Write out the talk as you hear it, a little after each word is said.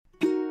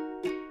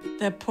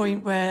the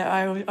point where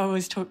I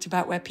always talked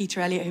about, where Peter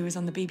Elliott, who was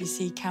on the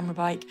BBC camera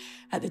bike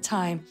at the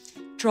time,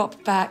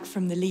 dropped back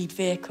from the lead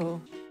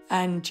vehicle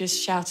and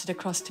just shouted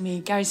across to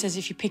me, Gary says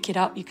if you pick it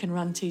up, you can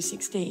run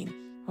 2:16.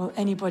 Well,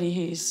 anybody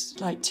who's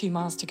like 2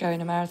 miles to go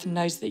in a marathon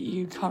knows that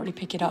you can't really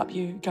pick it up.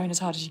 You're going as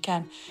hard as you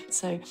can.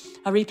 So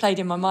I replayed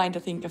in my mind, I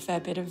think, a fair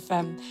bit of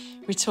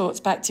retorts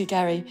back to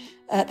Gary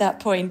at that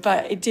point.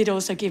 But it did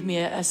also give me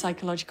a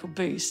psychological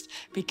boost,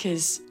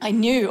 because I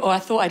knew, or I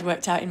thought I'd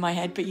worked out in my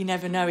head, but you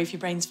never know if your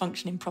brain's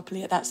functioning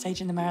properly at that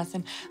stage in the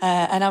marathon.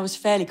 And I was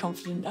fairly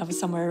confident I was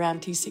somewhere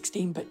around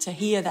 2:16. But to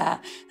hear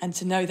that and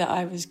to know that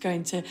I was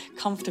going to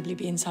comfortably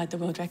be inside the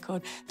world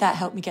record, that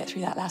helped me get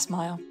through that last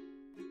mile.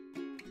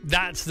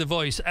 That's the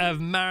voice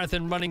of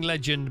marathon running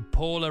legend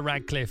Paula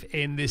Radcliffe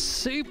in this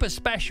super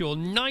special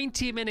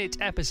 90-minute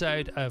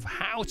episode of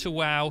How to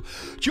Wow,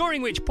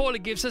 during which Paula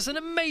gives us an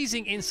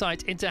amazing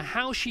insight into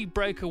how she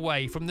broke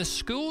away from the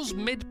school's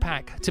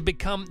mid-pack to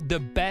become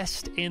the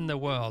best in the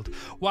world,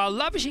 while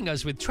lavishing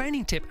us with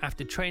training tip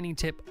after training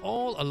tip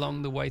all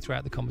along the way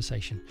throughout the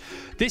conversation.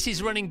 This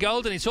is Running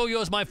Gold, and it's all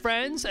yours, my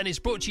friends, and it's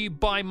brought to you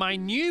by my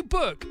new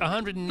book,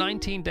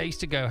 119 Days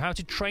to Go, How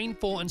to Train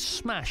for and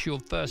Smash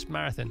Your First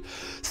Marathon.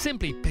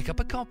 Simply pick up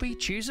a copy,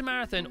 choose a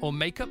marathon, or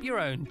make up your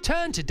own.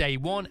 Turn to day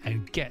one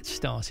and get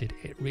started.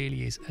 It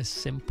really is as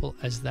simple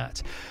as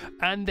that.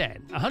 And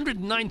then,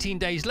 119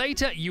 days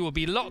later, you will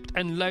be locked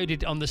and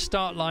loaded on the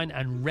start line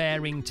and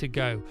raring to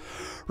go.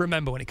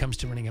 Remember, when it comes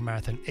to running a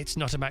marathon, it's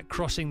not about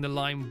crossing the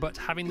line, but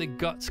having the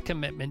guts,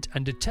 commitment,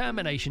 and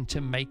determination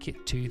to make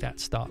it to that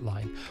start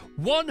line.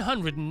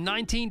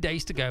 119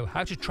 Days to Go,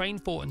 How to Train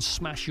for and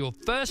Smash Your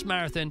First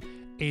Marathon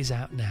is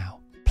out now.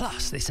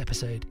 Plus, this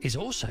episode is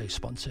also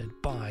sponsored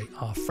by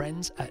our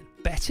friends at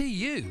Better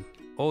You.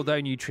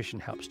 Although nutrition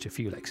helps to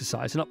fuel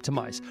exercise and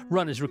optimise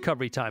runners'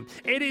 recovery time,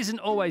 it isn't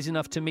always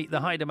enough to meet the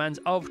high demands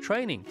of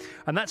training.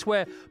 And that's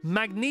where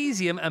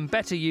magnesium and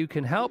Better You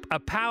can help. A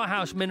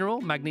powerhouse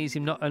mineral,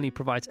 magnesium not only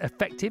provides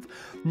effective,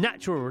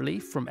 natural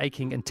relief from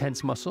aching and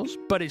tense muscles,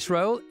 but its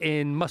role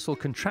in muscle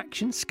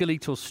contraction,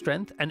 skeletal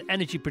strength, and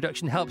energy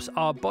production helps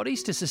our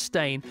bodies to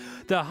sustain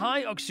the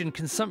high oxygen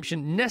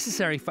consumption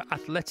necessary for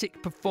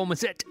athletic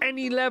performance at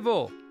any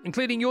level,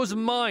 including yours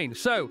and mine.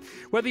 So,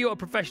 whether you're a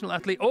professional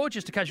athlete or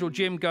just a casual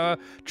gym goer,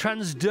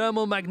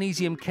 transdermal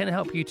magnesium can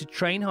help you to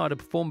train harder,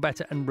 perform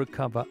better, and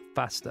recover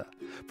faster.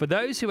 For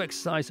those who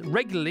exercise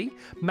regularly,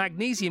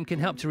 magnesium can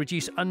help to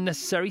reduce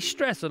unnecessary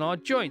stress on our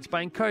joints by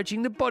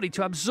encouraging the body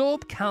to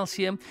absorb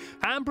calcium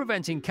and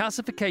preventing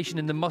calcification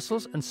in the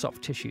muscles and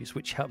soft tissues,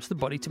 which helps the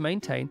body to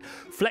maintain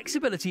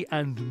flexibility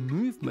and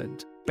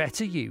movement.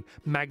 Better You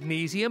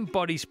magnesium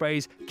body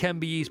sprays can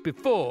be used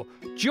before,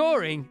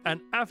 during, and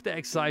after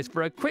exercise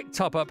for a quick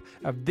top-up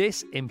of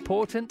this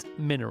important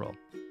mineral.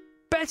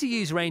 Better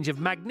You's range of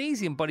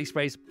magnesium body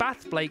sprays,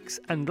 bath flakes,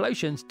 and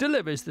lotions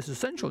delivers this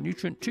essential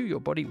nutrient to your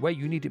body where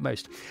you need it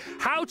most.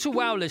 How to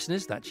Wow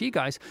listeners, that's you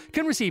guys,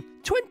 can receive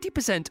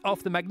 20%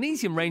 off the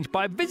magnesium range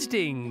by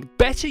visiting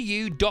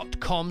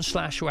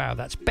betteryou.com/wow.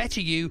 That's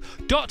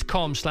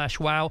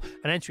betteryou.com/wow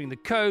and entering the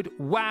code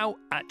WOW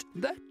at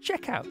the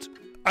checkout.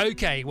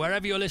 Okay,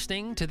 wherever you're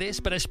listening to this,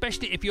 but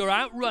especially if you're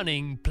out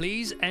running,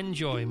 please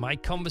enjoy my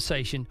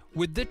conversation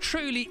with the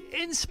truly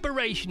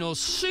inspirational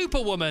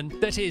superwoman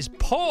that is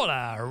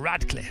Paula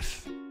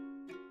Radcliffe.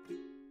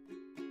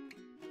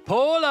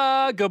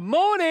 Paula, good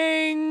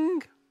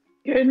morning.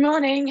 Good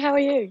morning. How are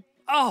you?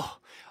 Oh,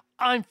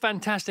 I'm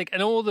fantastic,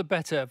 and all the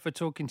better for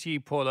talking to you,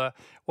 Paula,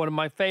 one of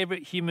my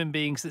favourite human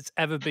beings that's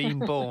ever been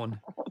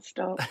born.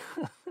 Stop.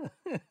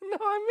 No,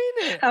 I mean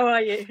it. How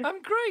are you?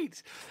 I'm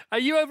great. Are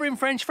you over in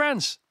French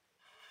France?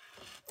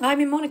 I'm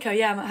in Monaco.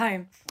 Yeah, I'm at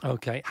home.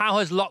 Okay. How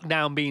has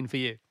lockdown been for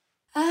you?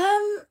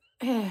 I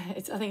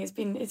think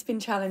it's been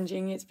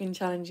challenging. It's been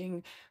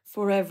challenging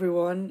for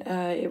everyone.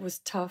 It was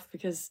tough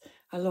because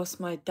I lost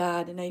my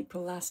dad in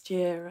April last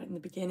year in the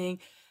beginning,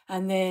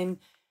 and then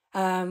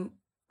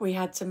we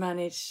had to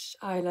manage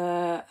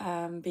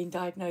Isla being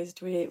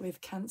diagnosed with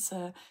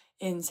cancer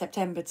in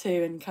September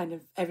too, and kind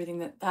of everything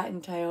that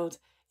entailed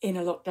in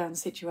a lockdown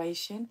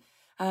situation,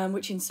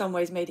 which in some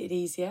ways made it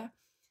easier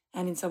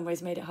and in some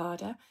ways made it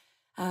harder.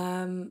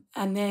 And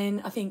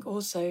then I think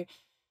also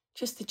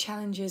just the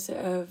challenges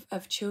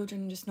of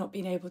children just not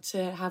being able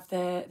to have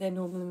their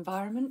normal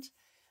environment.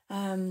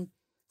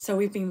 So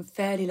we've been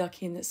fairly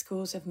lucky in that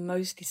schools have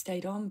mostly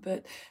stayed on,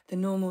 but the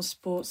normal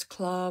sports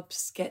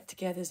clubs,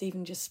 get-togethers,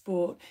 even just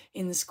sport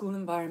in the school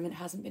environment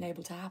hasn't been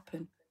able to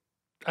happen.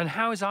 And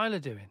how is Isla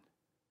doing?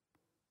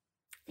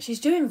 She's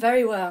doing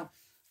very well.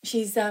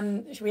 She's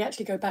we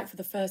actually go back for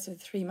the first of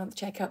the 3-month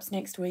checkups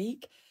next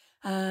week.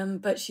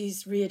 But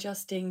she's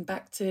readjusting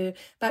back to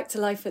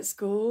life at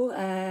school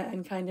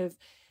and kind of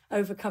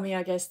overcoming,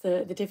 I guess,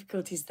 the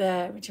difficulties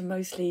there, which are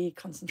mostly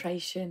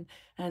concentration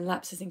and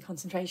lapses in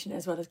concentration,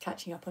 as well as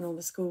catching up on all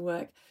the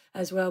schoolwork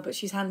as well. But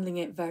she's handling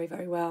it very,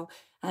 very well.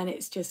 And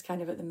it's just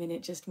kind of at the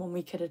minute, just 1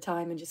 week at a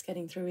time and just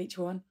getting through each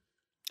one.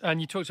 And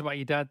you talked about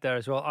your dad there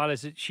as well.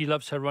 Alice, she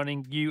loves her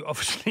running. You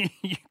obviously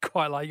you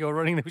quite like your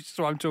running, which is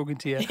why I'm talking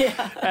to you.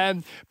 Yeah.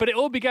 But it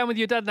all began with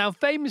your dad. Now,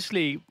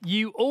 famously,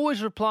 you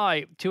always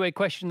reply to a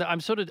question that I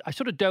sort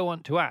of don't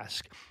want to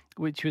ask,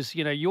 which was,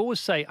 you always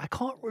say, I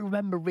can't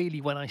remember really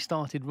when I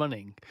started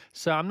running,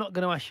 so I'm not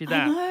going to ask you I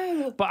that.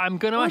 know. But I'm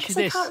going to ask you 'cause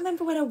I this. can't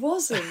remember when I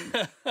wasn't.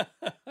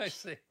 I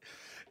see.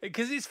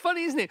 Because it's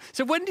funny, isn't it?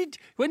 So when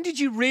did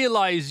you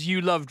realise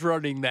you loved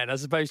running then,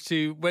 as opposed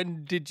to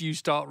when did you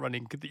start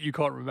running that you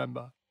can't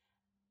remember?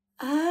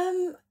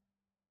 Um,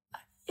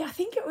 yeah, I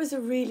think it was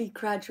a really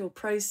gradual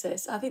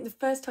process. I think the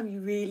first time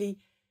you really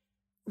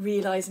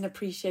realize and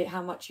appreciate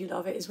how much you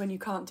love it is when you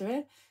can't do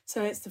it.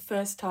 So it's the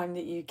first time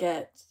that you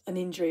get an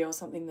injury or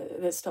something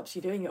that stops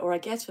you doing it. Or I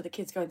guess for the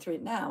kids going through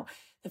it now,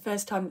 the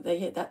first time that they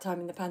hit that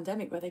time in the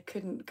pandemic where they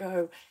couldn't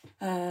go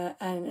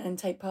and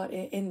take part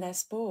in their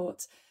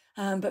sports.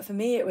 But for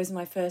me, it was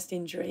my first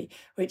injury,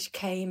 which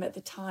came at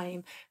the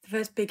time. The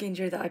first big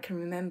injury that I can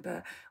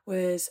remember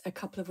was a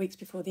couple of weeks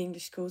before the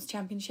English Schools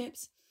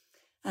Championships.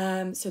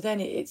 So then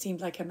it seemed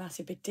like a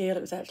massive big deal.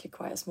 It was actually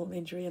quite a small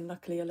injury, and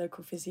luckily a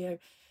local physio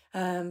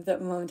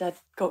that my mum and dad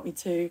got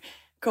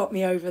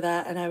me over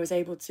that, and I was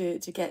able to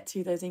get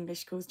to those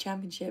English Schools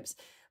Championships.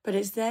 But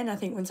it's then, I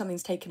think, when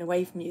something's taken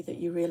away from you that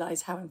you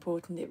realise how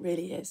important it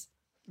really is.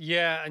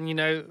 Yeah,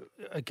 and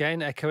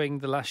again, echoing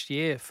the last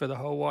year for the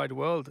whole wide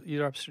world,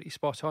 you're absolutely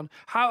spot on.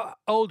 How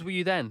old were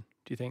you then,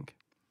 do you think?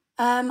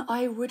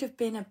 I would have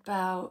been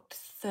about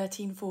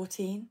 13,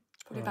 14,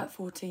 probably Right. about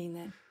 14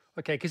 then.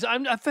 Okay, because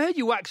I've heard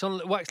you wax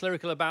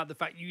lyrical about the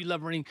fact you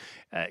love running,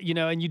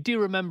 and you do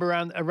remember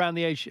around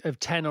the age of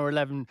 10 or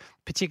 11,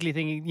 particularly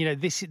thinking,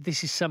 this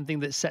is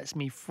something that sets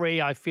me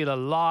free. I feel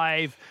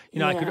alive.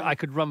 Yeah. I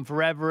could run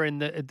forever in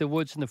the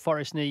woods and the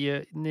forest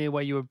near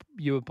where you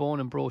were born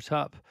and brought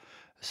up.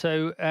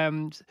 So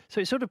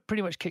it sort of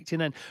pretty much kicked in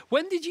then.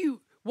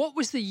 What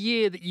was the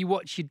year that you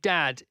watched your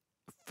dad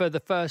for the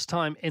first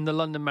time in the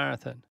London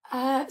Marathon?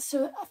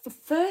 So the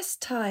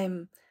first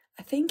time,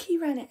 I think he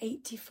ran at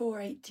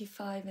 84,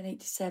 85 and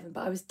 87,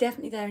 but I was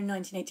definitely there in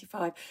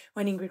 1985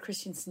 when Ingrid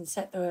Christensen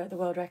set the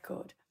world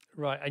record.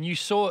 Right, and you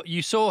saw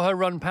her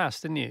run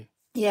past, didn't you?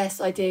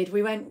 Yes, I did.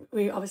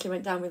 We obviously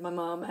went down with my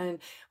mum, and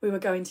we were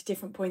going to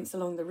different points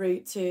along the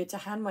route to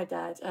hand my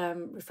dad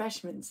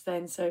refreshments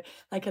then. So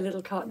like a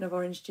little carton of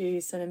orange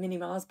juice and a mini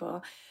Mars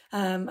bar.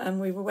 And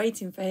we were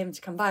waiting for him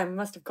to come by. And we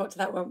must have got to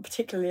that one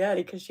particularly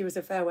early because she was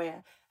a fair way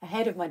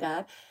ahead of my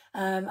dad.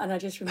 And I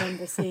just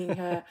remember seeing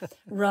her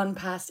run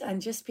past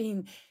and just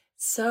being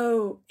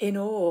so in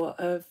awe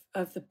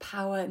of the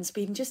power and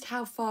speed and just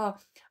how far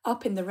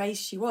up in the race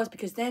she was,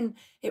 because then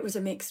it was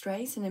a mixed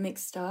race and a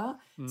mixed start.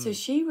 So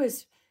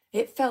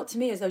it felt to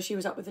me as though she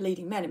was up with the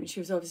leading men. I mean, she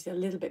was obviously a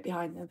little bit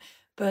behind them,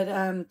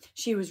 but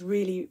she was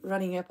really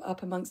running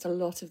up amongst a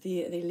lot of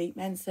the elite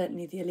men,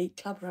 certainly the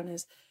elite club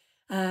runners.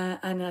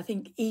 And I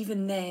think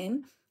even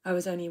then, I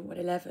was only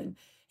 11.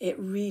 It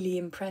really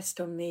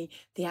impressed on me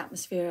the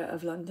atmosphere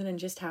of London and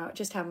just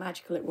how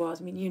magical it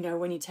was. I mean,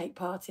 when you take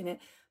part in it,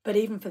 but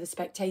even for the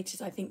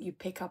spectators, I think you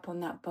pick up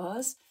on that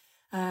buzz.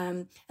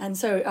 And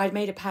so I'd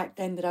made a pact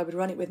then that I would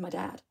run it with my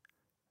dad.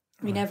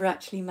 We never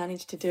actually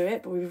managed to do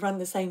it, but we run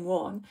the same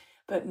one,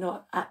 but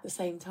not at the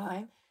same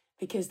time.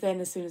 Because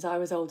then as soon as I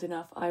was old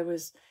enough, I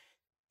was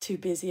too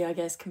busy, I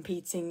guess,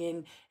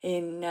 competing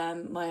in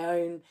my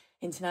own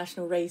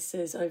international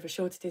races over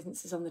shorter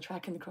distances on the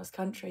track and the cross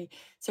country.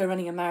 So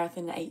running a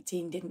marathon at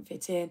 18 didn't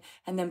fit in.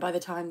 And then by the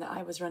time that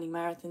I was running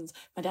marathons,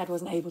 my dad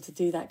wasn't able to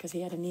do that because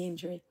he had a knee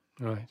injury.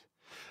 Right.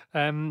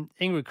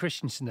 Ingrid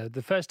Christensen, though,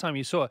 the first time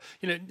you saw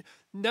her,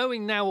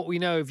 knowing now what we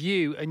know of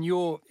you and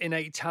your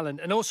innate talent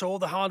and also all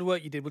the hard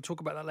work you did, we'll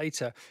talk about that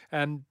later,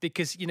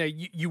 because,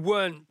 you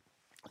weren't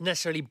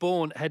necessarily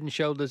born head and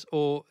shoulders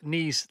or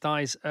knees,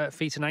 thighs,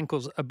 feet and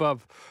ankles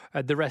above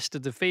the rest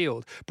of the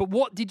field. But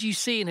what did you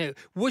see in her?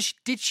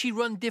 Did she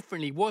run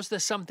differently? Was there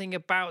something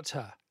about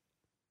her?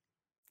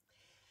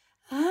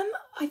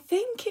 I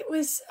think it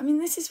was,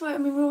 this is why,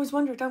 we always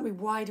wonder, don't we?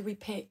 Why do we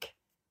pick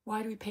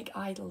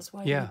idols?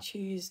 Why do we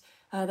choose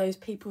those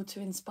people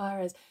to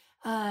inspire us?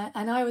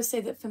 And I always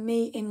say that for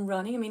me in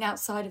running,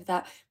 outside of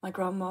that, my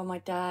grandma, my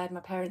dad, my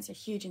parents are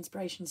huge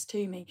inspirations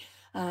to me.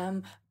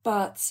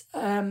 But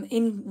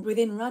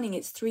within running,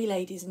 it's three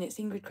ladies, and it's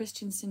Ingrid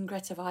Christensen,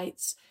 Grete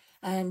Waitz,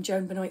 and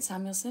Joan Benoit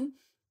Samuelson.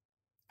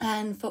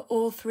 And for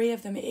all three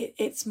of them,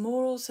 it's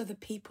more also the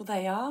people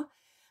they are.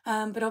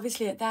 But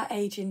obviously at that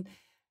age, in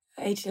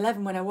age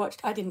 11 when I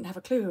watched, I didn't have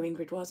a clue who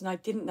Ingrid was, and I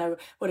didn't know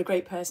what a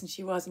great person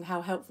she was and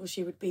how helpful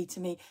she would be to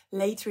me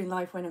later in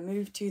life when I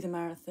moved to the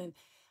marathon.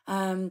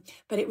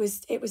 But it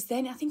was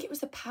then, I think it was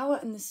the power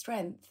and the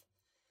strength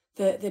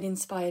that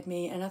inspired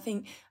me. And I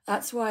think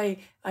that's why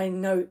I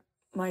note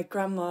my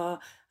grandma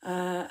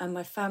and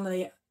my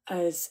family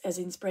as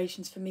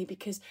inspirations for me,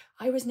 because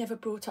I was never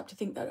brought up to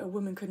think that a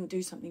woman couldn't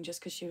do something just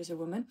because she was a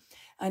woman.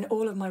 And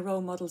all of my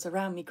role models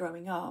around me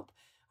growing up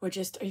were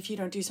just, if you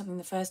don't do something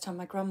the first time.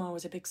 My grandma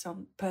was a big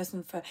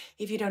person for,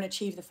 if you don't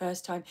achieve the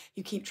first time,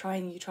 you keep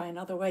trying, you try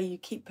another way, you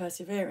keep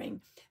persevering,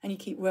 and you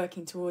keep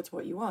working towards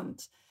what you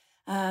want.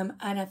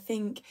 And I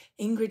think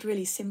Ingrid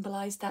really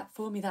symbolised that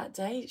for me that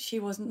day.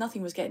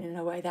 Nothing was getting in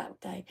her way that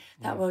day.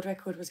 That world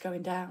record was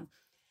going down.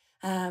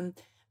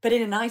 But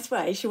in a nice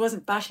way. She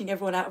wasn't bashing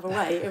everyone out of her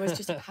way. It was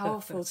just a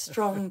powerful,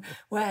 strong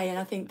way. And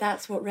I think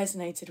that's what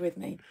resonated with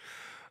me.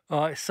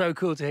 Oh, it's so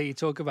cool to hear you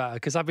talk about her,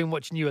 because I've been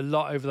watching you a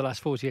lot over the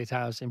last 48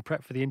 hours in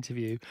prep for the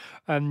interview.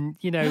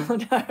 You know, Oh,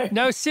 no.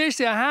 no,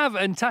 seriously, I have.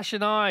 And Tash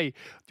and I,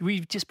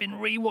 we've just been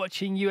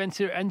rewatching you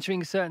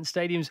entering certain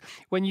stadiums.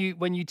 When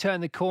you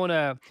turn the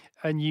corner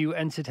and you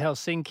entered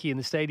Helsinki in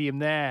the stadium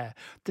there,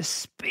 the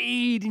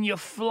speed, and you're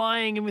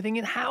flying, and we're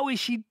thinking, how is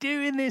she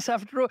doing this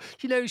after all?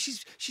 You know,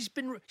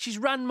 she's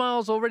ran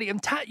miles already.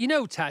 And Tash,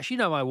 you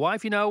know my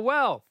wife, you know her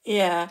well.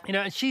 Yeah. You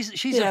know, and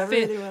she's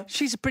really well.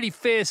 she's a pretty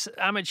fierce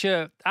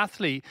amateur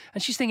athlete,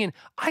 and she's thinking,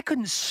 I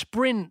couldn't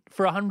sprint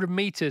for 100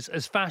 meters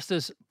as fast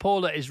as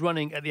Paula is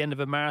running at the end of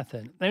a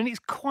marathon. I mean, it's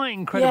quite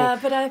incredible. Yeah,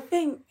 but I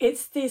think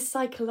it's the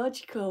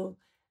psychological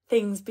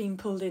things being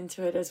pulled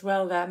into it as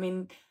well. There, I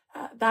mean,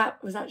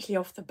 that was actually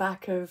off the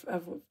back of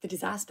the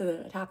disaster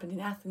that had happened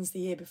in Athens the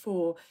year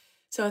before.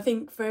 So I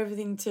think for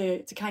everything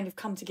to kind of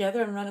come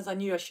together and run as I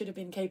knew I should have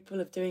been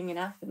capable of doing in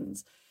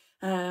Athens,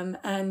 and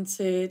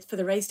for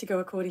the race to go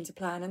according to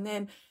plan. And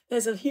then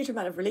there's a huge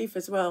amount of relief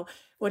as well.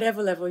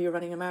 Whatever level you're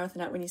running a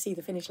marathon at, when you see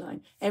the finish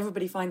line,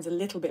 everybody finds a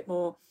little bit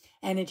more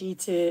energy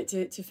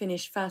to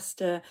finish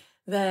faster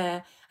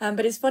there.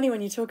 But it's funny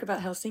when you talk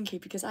about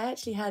Helsinki, because I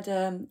actually had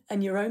a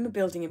neuroma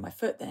building in my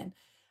foot then.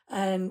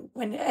 And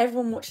when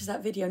everyone watches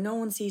that video, no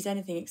one sees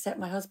anything except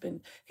my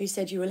husband, who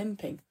said, you were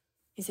limping.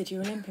 He said, you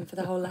were limping for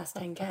the whole last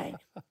 10K.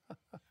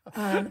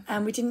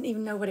 And we didn't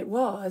even know what it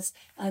was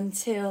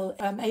until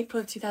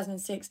April of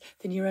 2006,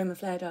 the neuroma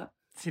flared up.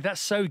 See,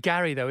 that's so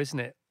Gary, though, isn't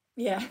it?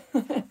 Yeah,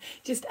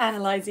 just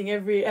analysing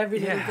every little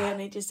bit.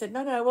 And he just said,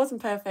 no, it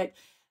wasn't perfect.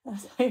 I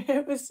was like,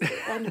 it was the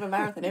end of a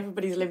marathon.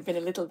 Everybody's limping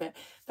a little bit.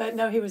 But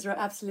no, he was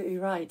absolutely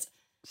right.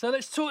 So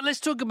let's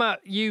talk about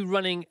you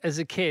running as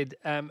a kid,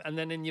 and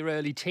then in your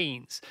early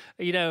teens.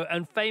 You know,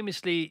 and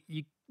famously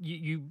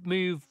you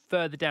move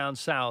further down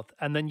south,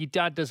 and then your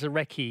dad does a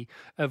recce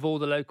of all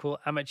the local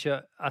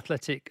amateur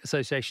athletic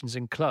associations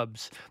and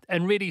clubs,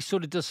 and really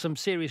sort of does some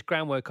serious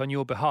groundwork on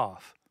your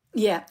behalf.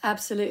 Yeah,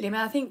 absolutely. I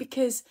mean, I think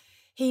because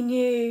he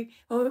knew,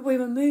 well, we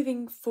were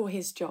moving for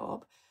his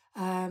job.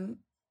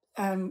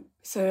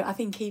 So I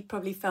think he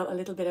probably felt a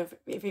little bit of,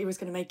 if he was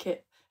going to make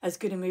it as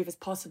good a move as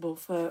possible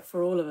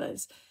for all of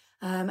us.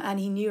 And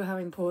he knew how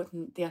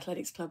important the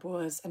athletics club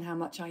was and how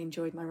much I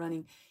enjoyed my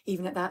running,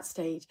 even at that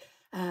stage.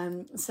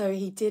 So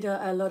he did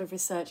a lot of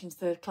research into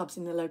the clubs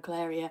in the local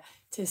area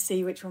to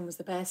see which one was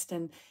the best.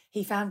 And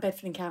he found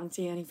Bedford and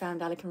County, and he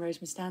found Alec and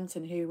Rosemary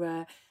Stanton, who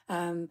were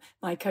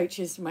my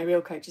coaches, my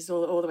real coaches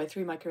all the way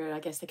through my career.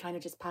 I guess they kind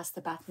of just passed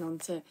the baton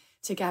on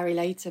to Gary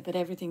later. But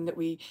everything that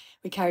we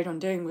carried on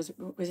doing was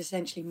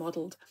essentially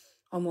modelled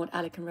on what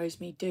Alec and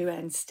Rosemary do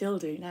and still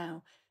do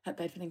now at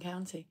Bedford and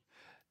County.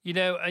 You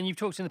know, and you've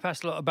talked in the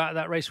past a lot about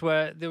that race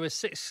where there was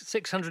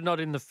 600 odd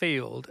in the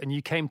field, and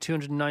you came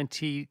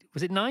 290.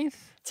 Was it 9th?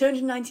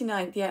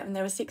 299th, yeah, and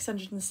there were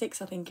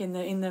 606, I think,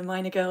 in the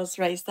minor girls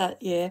race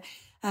that year.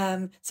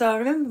 So I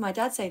remember my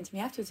dad saying to me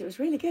afterwards, it was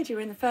really good. You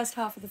were in the first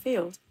half of the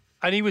field.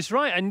 And he was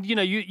right. And, you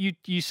know,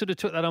 you sort of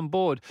took that on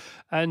board,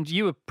 and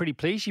you were pretty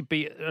pleased. You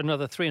beat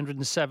another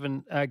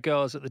 307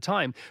 girls at the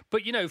time.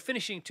 But, you know,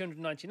 finishing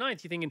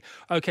 299th, you're thinking,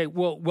 OK,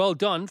 well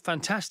done.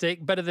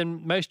 Fantastic. Better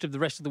than most of the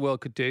rest of the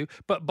world could do.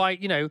 But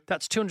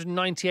that's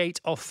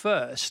 298 off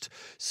first.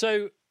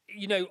 So,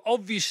 you know,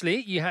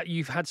 obviously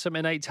you've had some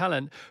innate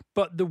talent,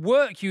 but the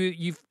work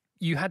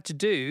you had to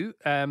do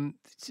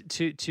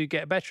to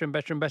get better and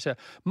better and better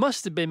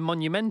must have been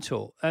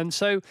monumental. And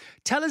so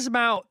tell us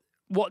about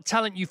what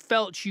talent you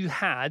felt you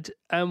had,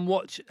 and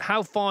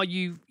how far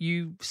you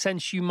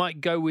sense you might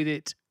go with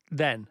it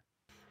then.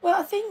 Well,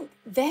 I think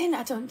then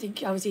I don't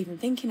think I was even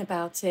thinking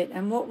about it.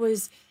 And what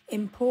was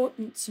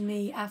important to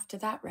me after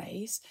that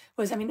race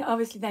was, I mean,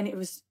 obviously then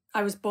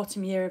I was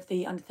bottom year of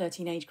the under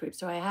 13 age group.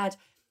 So I had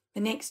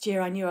the next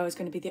year, I knew I was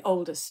going to be the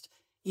oldest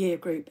year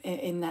group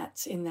in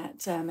that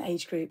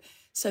age group.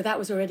 So that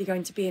was already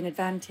going to be an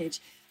advantage.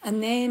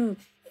 And then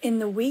in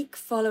the week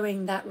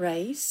following that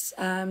race,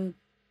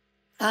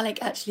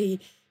 Alec actually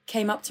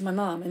came up to my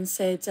mum and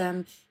said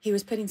he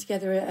was putting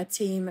together a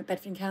team at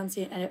Bedford and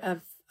County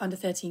of under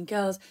 13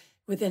 girls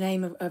with the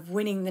aim of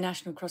winning the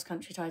national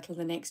cross-country title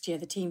the next year,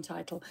 the team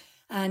title.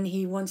 And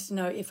he wanted to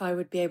know if I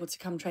would be able to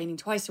come training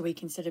twice a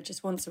week instead of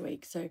just once a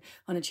week, so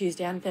on a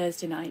Tuesday and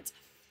Thursday night.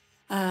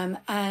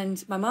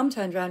 And my mum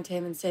turned around to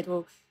him and said,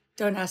 well,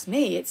 don't ask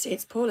me,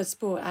 it's Paula's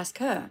sport, ask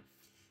her.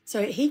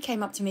 So he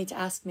came up to me to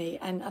ask me,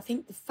 and I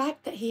think the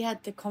fact that he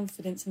had the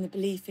confidence and the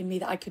belief in me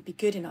that I could be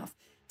good enough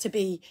to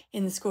be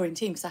in the scoring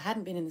team, because I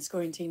hadn't been in the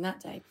scoring team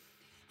that day,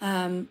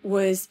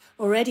 was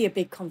already a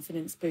big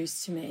confidence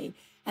boost to me.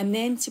 And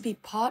then to be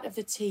part of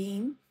the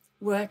team,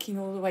 working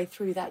all the way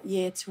through that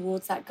year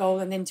towards that goal,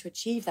 and then to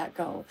achieve that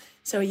goal.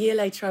 So a year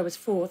later, I was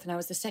 4th, and I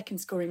was the second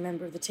scoring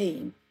member of the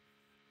team.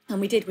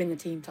 And we did win the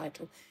team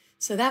title.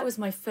 So that was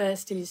my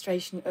first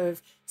illustration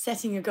of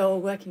setting a goal,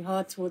 working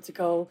hard towards a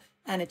goal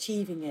and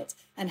achieving it,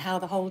 and how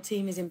the whole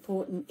team is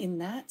important in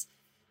that.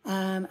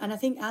 And I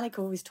think Alec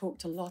always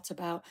talked a lot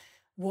about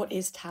what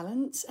is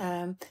talent,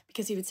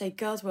 because he would say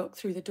girls walk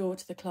through the door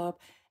to the club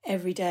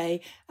every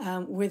day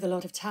with a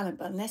lot of talent,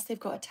 but unless they've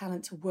got a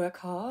talent to work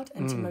hard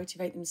and to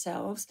motivate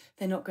themselves,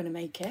 they're not going to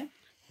make it.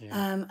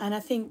 Yeah. And I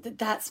think that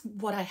that's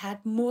what I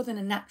had more than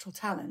a natural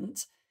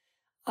talent.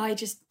 I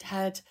just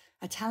had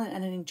a talent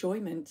and an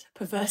enjoyment,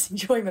 perverse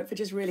enjoyment for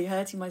just really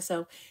hurting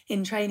myself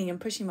in training and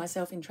pushing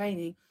myself in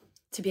training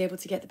to be able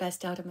to get the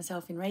best out of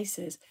myself in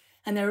races.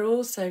 And there are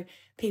also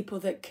people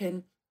that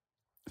can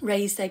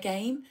raise their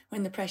game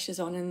when the pressure's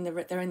on and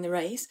they're in the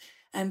race,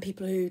 and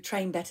people who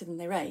train better than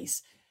they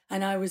race.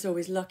 And I was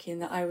always lucky in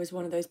that I was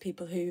one of those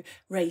people who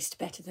raced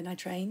better than I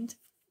trained.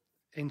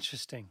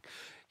 Interesting.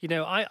 You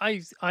know,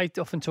 I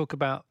often talk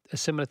about a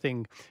similar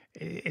thing.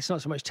 It's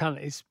not so much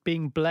talent, it's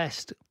being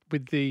blessed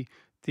with the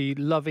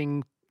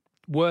loving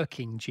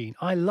working gene.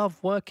 I love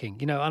working,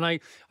 you know, and I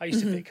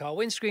used to fit car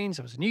windscreens.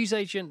 I was a news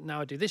agent.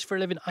 Now I do this for a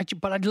living.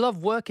 But I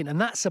love working, and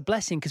that's a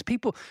blessing, because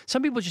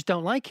some people just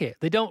don't like it.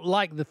 They don't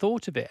like the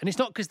thought of it, and it's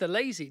not because they're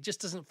lazy. It just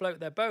doesn't float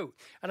their boat.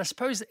 And I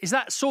suppose, is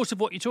that sort of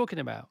what you're talking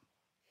about?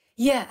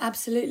 Yeah,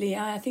 absolutely.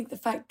 I think the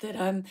fact that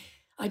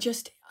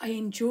I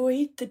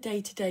enjoyed the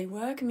day-to-day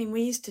work. I mean,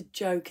 we used to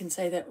joke and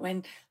say that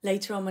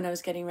later on when I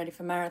was getting ready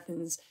for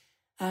marathons,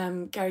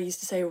 Gary used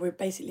to say, well, we're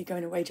basically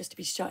going away just to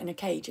be shut in a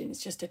cage, and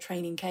it's just a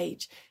training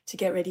cage to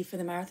get ready for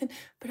the marathon.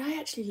 But I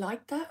actually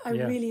liked that. I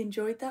really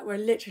enjoyed that, where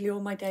literally all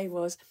my day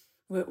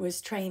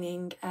was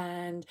training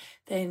and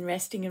then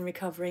resting and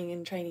recovering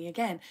and training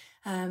again.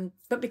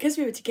 But because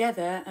we were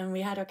together and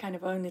we had our kind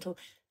of own little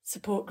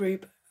support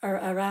group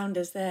around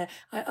us there,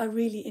 I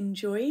really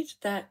enjoyed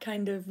that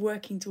kind of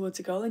working towards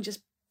a goal and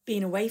just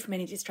being away from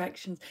any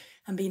distractions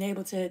and being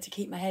able to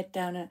keep my head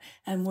down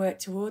and work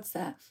towards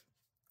that.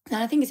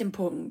 And I think it's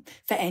important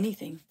for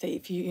anything that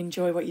if you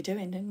enjoy what you're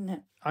doing, isn't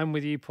it? I'm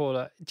with you,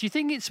 Paula. Do you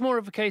think it's more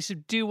of a case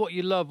of do what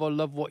you love or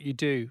love what you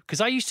do? Because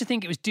I used to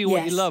think it was do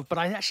what you love, but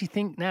I actually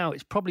think now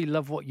it's probably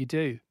love what you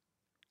do.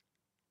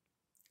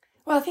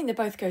 Well, I think they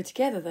both go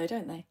together though,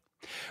 don't they?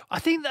 I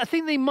think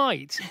they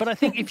might, but I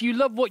think if you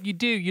love what you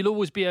do, you'll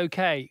always be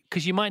okay,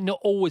 because you might not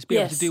always be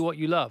able to do what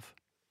you love.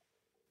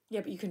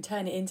 Yeah, but you can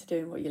turn it into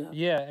doing what you love.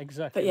 Yeah,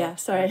 exactly. But yeah,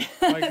 sorry.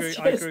 I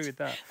agree with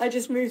that. I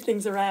just move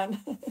things around.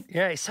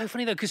 Yeah, it's so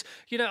funny though, because,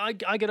 you know, I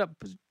get up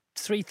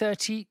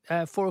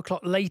 3:30, 4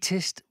 o'clock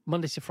latest,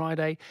 Monday to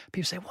Friday.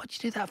 People say, what do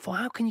you do that for?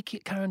 How can you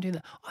carry on doing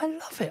that? I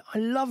love it. I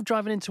love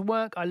driving into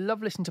work. I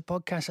love listening to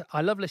podcasts.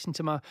 I love listening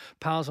to my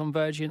pals on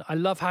Virgin. I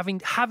love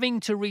having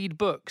to read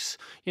books,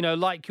 you know,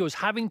 like yours,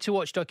 having to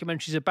watch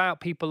documentaries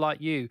about people like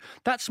you.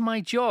 That's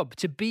my job,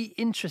 to be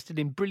interested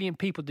in brilliant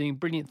people doing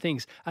brilliant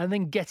things and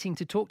then getting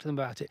to talk to them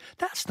about it.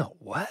 That's not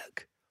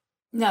work.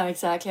 No,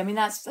 exactly. I mean,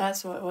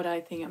 that's what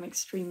I think. I'm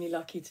extremely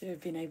lucky to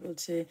have been able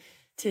to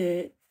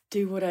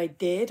do what I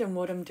did and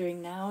what I'm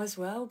doing now as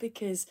well,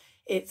 because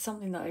it's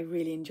something that I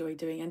really enjoy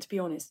doing. And to be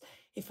honest,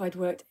 if I'd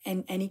worked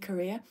in any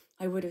career,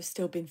 I would have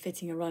still been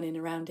fitting a run in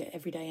around it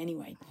every day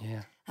anyway.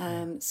 Yeah.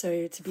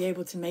 So to be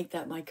able to make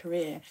that my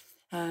career,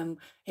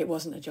 it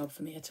wasn't a job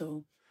for me at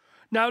all.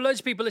 Now, loads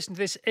of people listen to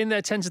this in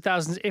their tens of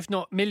thousands, if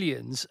not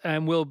millions,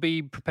 and will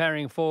be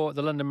preparing for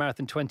the London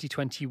Marathon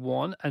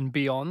 2021 and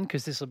beyond,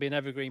 because this will be an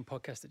evergreen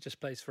podcast that just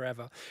plays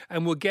forever.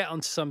 And we'll get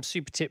onto some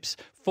super tips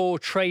for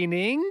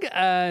training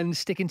and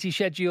sticking to your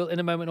schedule in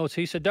a moment or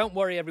two. So don't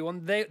worry,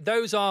 everyone.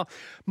 Those are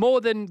more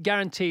than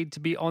guaranteed to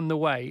be on the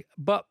way.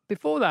 But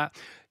before that,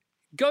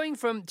 going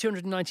from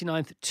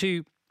 299th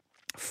to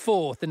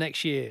 4th the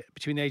next year,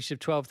 between the ages of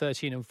 12,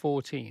 13 and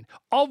 14.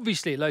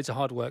 Obviously, loads of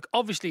hard work.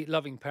 Obviously,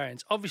 loving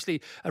parents.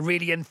 Obviously, a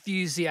really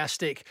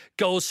enthusiastic,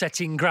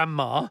 goal-setting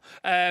grandma.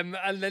 And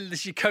then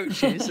there's your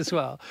coaches as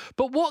well.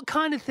 But what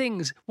kind of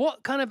things,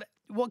 what kind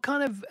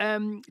of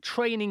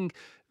training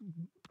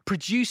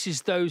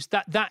produces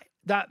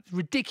that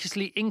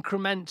ridiculously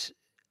increment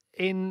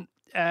in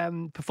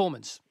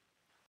performance?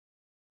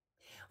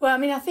 Well, I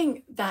mean, I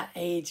think that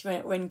age,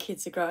 when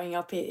kids are growing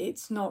up,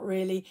 it's not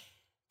really,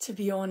 to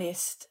be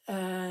honest,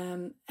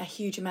 a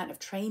huge amount of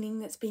training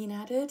that's being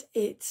added.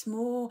 It's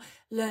more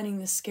learning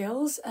the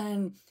skills.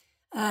 And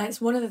it's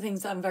one of the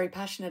things that I'm very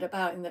passionate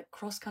about, in that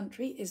cross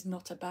country is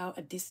not about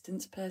a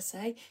distance per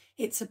se.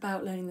 It's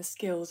about learning the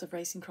skills of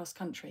racing cross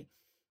country.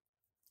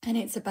 And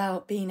it's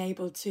about being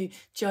able to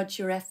judge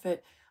your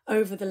effort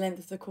over the length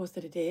of the course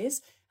that it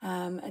is,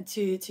 and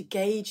to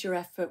gauge your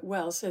effort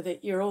well, so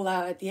that you're all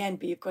out at the end,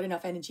 but you've got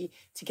enough energy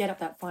to get up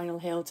that final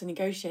hill, to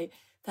negotiate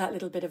that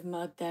little bit of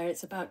mud there.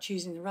 It's about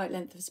choosing the right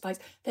length of spikes.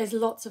 There's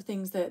lots of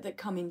things that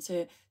come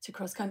into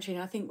cross country.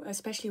 And I think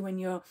especially when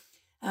you're,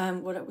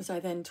 what was I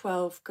then,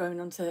 12 going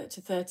on to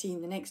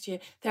 13 the next year,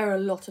 there are a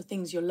lot of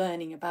things you're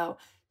learning about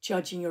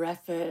judging your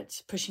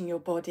effort, pushing your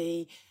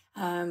body,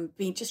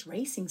 being just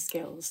racing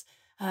skills.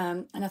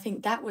 And I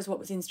think that was what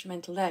was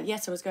instrumental there.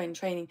 Yes, I was going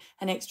training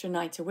an extra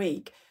night a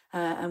week,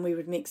 And we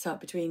would mix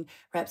up between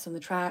reps on the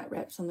track,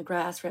 reps on the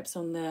grass, reps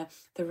on the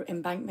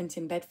embankment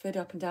in Bedford,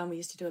 up and down. We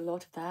used to do a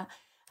lot of that.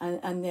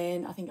 And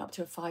then I think up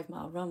to a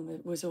 5-mile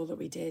run was all that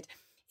we did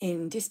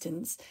in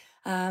distance.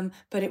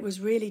 But it was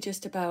really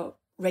just about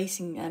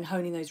racing and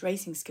honing those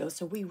racing skills.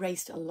 So we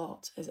raced a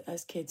lot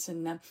as kids,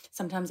 and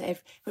sometimes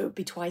it would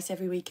be twice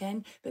every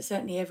weekend, but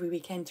certainly every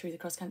weekend through the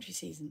cross-country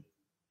season.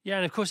 Yeah,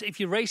 and of course, if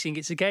you're racing,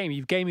 it's a game.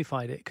 You've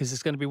gamified it because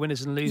there's going to be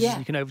winners and losers. Yeah.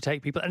 You can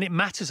overtake people, and it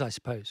matters, I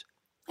suppose.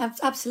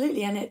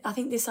 Absolutely, and I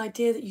think this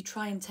idea that you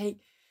try and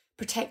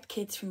protect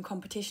kids from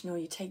competition, or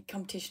you take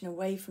competition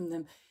away from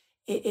them,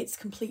 it's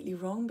completely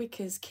wrong,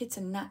 because kids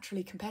are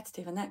naturally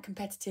competitive, and that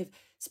competitive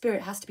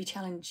spirit has to be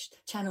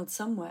channeled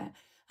somewhere.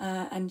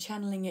 And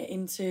channeling it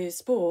into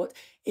sport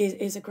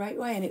is a great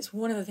way. And it's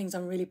one of the things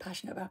I'm really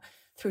passionate about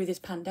through this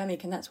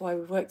pandemic. And that's why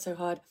we've worked so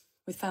hard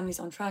with Families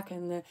on Track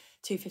and the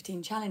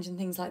 2:15 Challenge and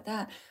things like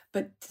that.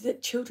 But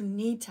that children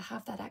need to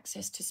have that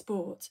access to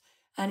sport.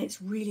 And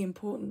it's really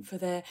important for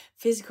their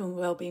physical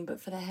well-being,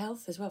 but for their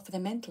health as well, for their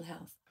mental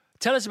health.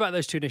 Tell us about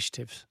those two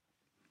initiatives.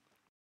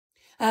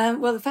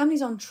 Well, the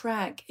Families on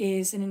Track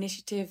is an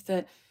initiative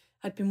that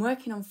I'd been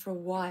working on for a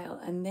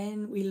while. And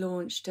then we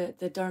launched at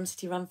the Durham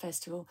City Run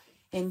Festival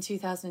in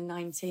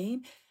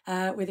 2019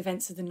 with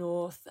Events of the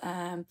North.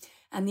 And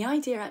the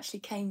idea actually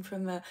came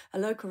from a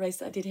local race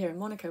that I did here in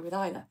Monaco with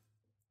Isla,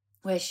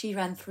 where she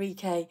ran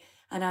 3K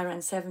and I ran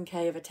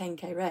 7K of a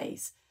 10K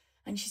race.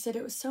 And she said,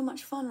 it was so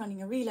much fun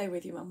running a relay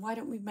with you, Mum. Why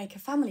don't we make a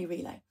family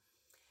relay?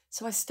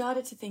 So I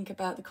started to think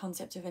about the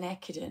concept of an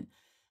Ekiden.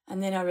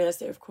 And then I realised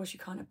that, of course, you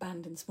can't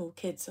abandon small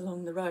kids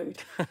along the road.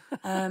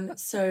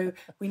 So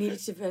we needed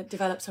to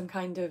develop some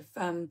kind of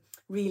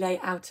relay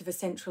out of a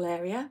central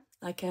area,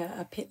 like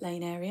a pit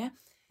lane area.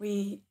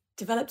 We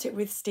developed it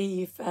with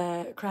Steve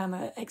Cram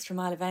at Extra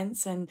Mile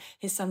Events, and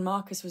his son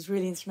Marcus was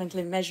really instrumental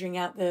in measuring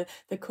out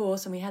the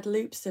course. And we had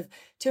loops of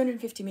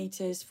 250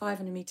 metres,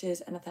 500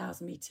 metres and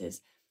 1,000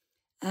 metres.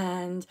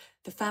 And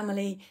the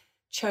family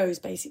chose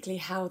basically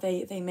how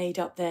they made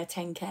up their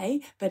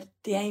 10K, but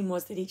the aim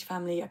was that each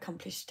family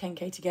accomplished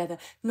 10K together,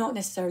 not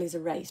necessarily as a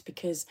race,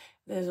 because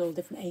there's all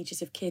different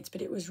ages of kids,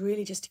 but it was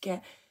really just to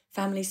get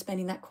families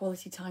spending that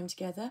quality time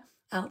together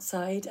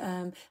outside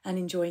and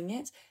enjoying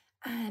it.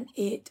 And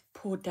it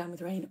poured down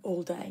with rain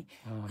all day.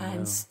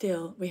 And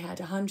still we had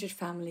 100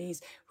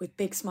 families with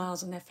big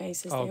smiles on their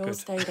faces. They all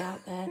stayed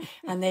out there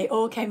and they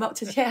all came up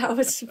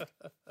to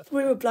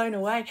we were blown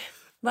away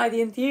by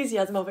the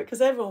enthusiasm of it, because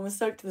everyone was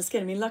soaked to the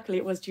skin. I mean, luckily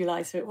it was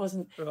July, so it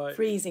wasn't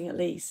freezing at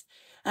least.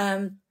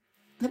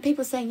 But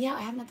people saying, I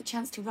haven't had the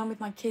chance to run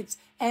with my kids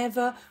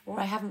ever, or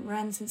I haven't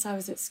run since I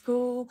was at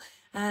school,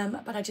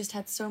 but I just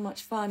had so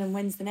much fun, and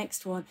when's the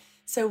next one?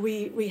 So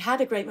we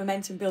had a great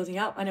momentum building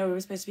up. I know we were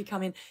supposed to be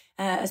coming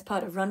as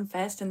part of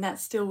RunFest, and that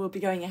still will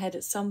be going ahead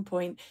at some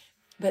point.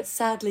 But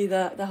sadly,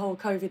 the whole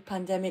COVID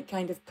pandemic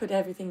kind of put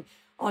everything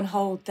on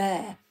hold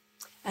there.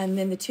 And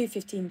then the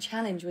 2:15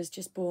 Challenge was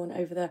just born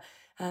over the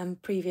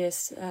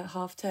previous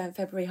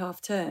February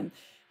half term,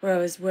 where I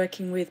was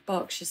working with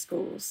Berkshire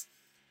schools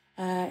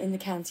in the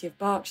county of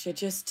Berkshire,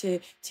 just to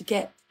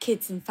get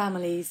kids and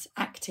families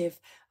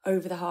active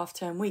over the half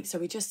term week. So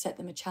we just set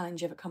them a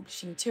challenge of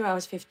accomplishing 2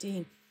 hours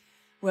 15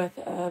 worth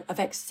of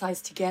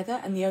exercise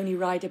together, and the only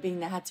rider being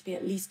there had to be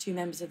at least 2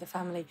 members of the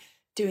family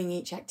doing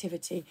each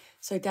activity.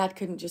 So Dad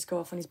couldn't just go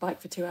off on his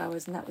bike for 2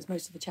 hours and that was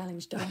most of the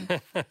challenge done.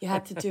 You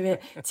had to do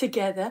it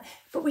together.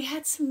 But we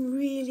had some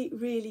really,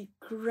 really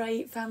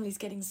great families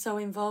getting so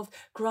involved.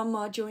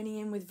 Grandma joining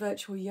in with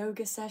virtual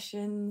yoga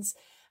sessions,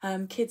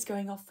 kids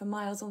going off for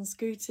miles on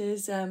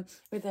scooters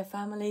with their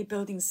family,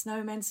 building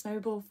snowmen,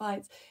 snowball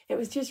fights. It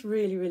was just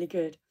really, really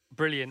good.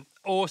 Brilliant.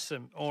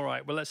 Awesome. All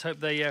right. Well, let's hope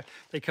they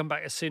come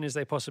back as soon as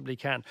they possibly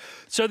can.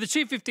 So the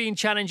 2:15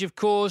 Challenge, of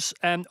course,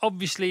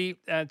 obviously,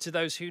 to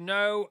those who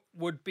know,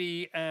 would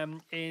be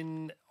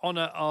in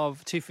honour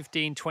of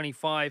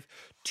 2:15:25,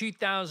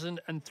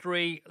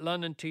 2003,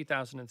 London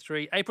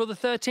 2003. April the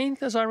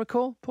 13th, as I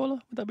recall. Paula,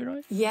 would that be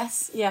right?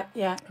 Yes. Yeah.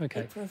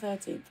 Okay. April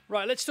 13th.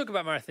 Right. Let's talk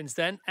about marathons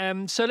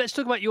then. So let's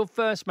talk about your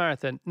first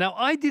marathon. Now,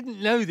 I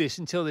didn't know this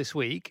until this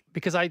week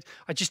because I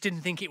just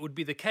didn't think it would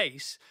be the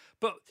case.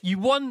 But you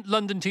won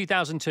London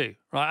 2002,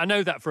 right? I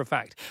know that for a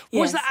fact.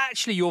 Yes. Was that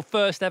actually your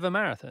first ever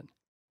marathon?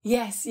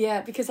 Yes,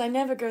 because I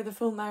never go the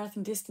full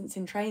marathon distance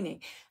in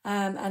training.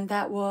 And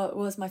that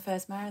was my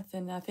first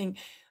marathon. I think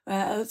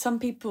some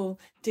people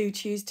do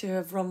choose to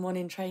have run one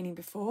in training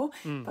before,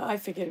 but I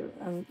figured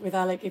with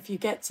Alec, if you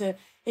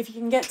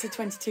can get to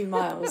 22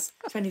 miles,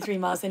 23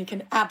 miles, then you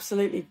can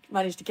absolutely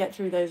manage to get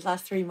through those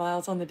last 3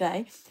 miles on the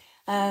day.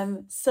 I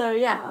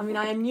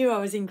knew I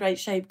was in great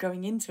shape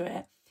going into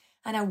it.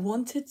 And I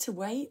wanted to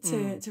wait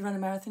to run a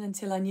marathon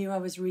until I knew I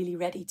was really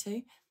ready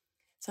to.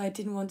 So I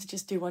didn't want to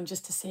just do one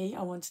just to see.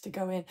 I wanted to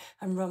go in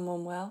and run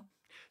one well.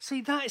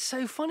 See, that is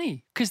so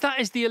funny because that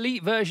is the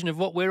elite version of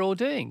what we're all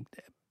doing.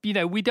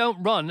 we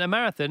don't run a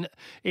marathon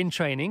in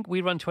training.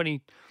 We run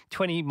 20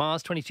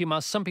 miles, 22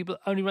 miles. Some people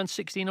only run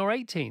 16 or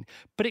 18.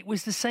 But it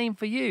was the same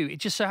for you. It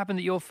just so happened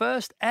that your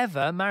first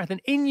ever marathon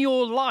in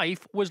your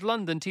life was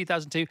London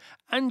 2002,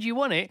 and you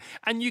won it.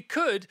 And you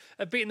could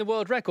have beaten the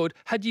world record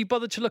had you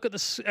bothered to look at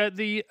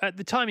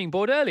the timing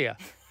board earlier.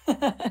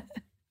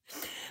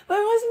 Well,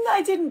 it wasn't that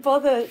I didn't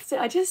bother.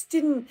 I just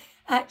didn't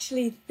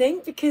actually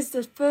think, because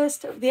the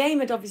aim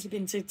had obviously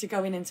been to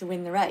go in and to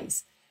win the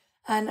race.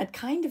 And I'd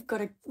kind of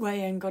got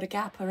away and got a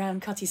gap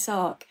around Cutty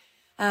Sark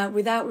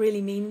without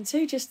really meaning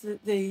to. Just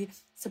the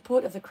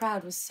support of the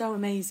crowd was so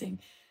amazing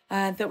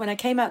that when I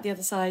came out the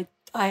other side,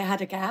 I had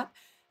a gap.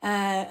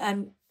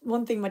 And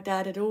one thing my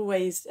dad had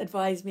always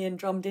advised me and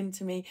drummed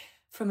into me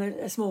from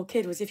a small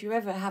kid was, if you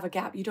ever have a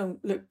gap, you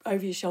don't look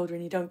over your shoulder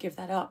and you don't give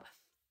that up.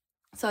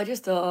 So I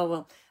just thought, oh,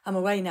 well, I'm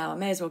away now. I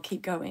may as well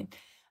keep going.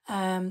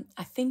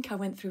 I think I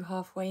went through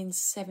halfway in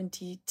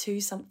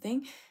 72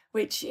 something,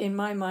 which in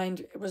my mind,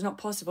 it was not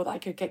possible that I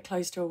could get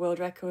close to a world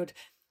record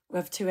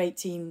of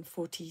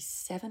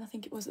 2:18:47, I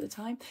think it was at the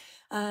time,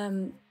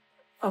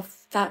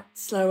 of that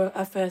slower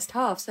first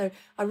half. So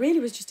I really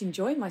was just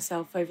enjoying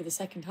myself over the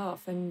second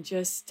half and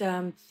just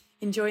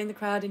enjoying the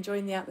crowd,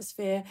 enjoying the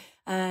atmosphere,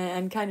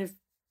 and kind of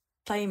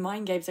playing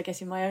mind games, I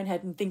guess, in my own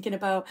head and thinking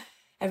about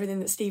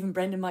everything that Stephen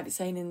Brendan might be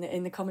saying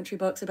in the commentary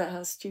box about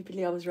how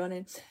stupidly I was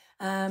running.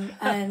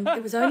 And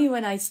it was only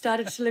when I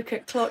started to look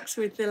at clocks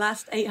with the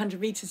last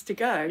 800 metres to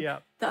go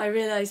that I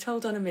realised,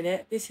 hold on a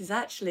minute, this is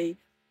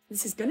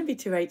going to be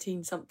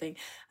 2:18 something.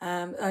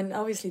 And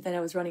obviously then I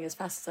was running as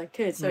fast as I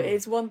could. So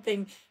it's one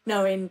thing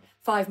knowing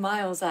 5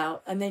 miles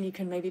out and then you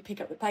can maybe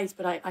pick up the pace,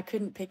 but I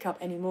couldn't pick up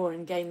any more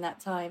and gain that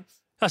time.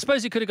 I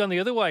suppose it could have gone the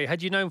other way.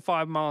 Had you known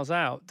 5 miles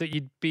out that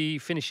you'd be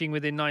finishing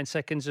within 9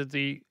 seconds of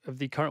the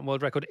current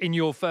world record in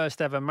your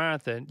first ever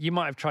marathon, you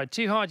might have tried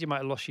too hard, you might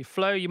have lost your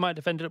flow, you might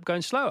have ended up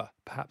going slower,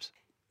 perhaps.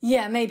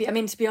 Yeah, maybe. I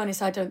mean, to be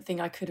honest, I don't think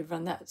I could have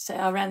run that. So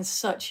I ran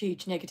such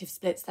huge negative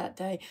splits that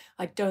day.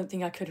 I don't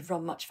think I could have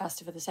run much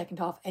faster for the second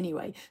half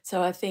anyway.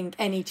 So I think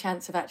any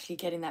chance of actually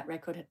getting that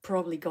record had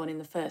probably gone in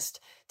the first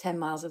 10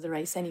 miles of the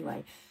race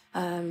anyway.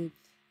 And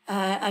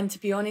to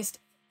be honest,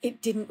 it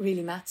didn't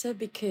really matter,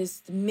 because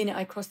the minute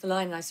I crossed the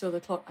line and I saw the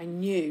clock, I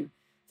knew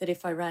that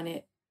if I ran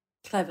it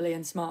cleverly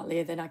and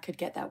smartly, then I could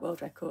get that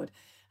world record.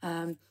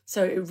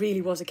 So it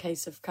really was a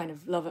case of kind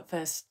of love at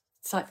first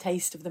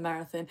taste of the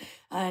marathon.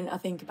 And I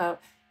think about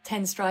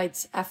 10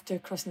 strides after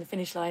crossing the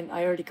finish line,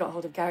 I already got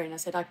hold of Gary and I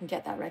said, I can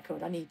get that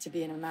record. I need to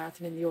be in a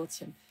marathon in the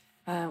autumn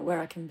where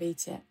I can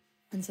beat it.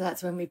 And so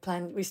that's when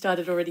we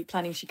started already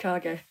planning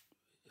Chicago.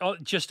 Oh,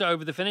 just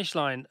over the finish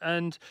line.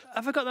 And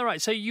have I got that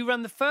right? So you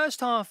ran the first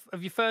half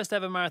of your first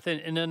ever marathon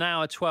in 1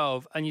 hour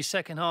 12 and your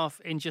second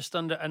half in just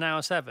under 1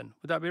 hour 7.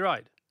 Would that be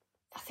right?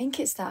 I think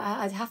it's that.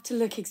 I'd have to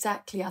look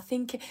exactly. I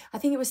think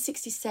it was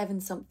 67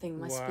 something,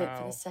 my split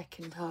for the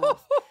second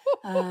half.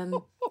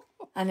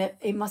 And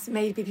it must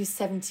maybe be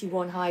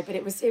 71 high, but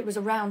it was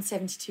around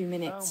 72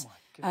 minutes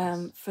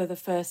for the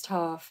first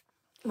half.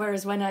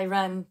 Whereas when I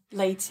ran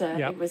later,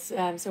 it was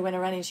so when I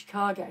ran in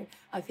Chicago,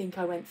 I think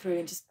I went through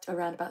in just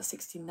around about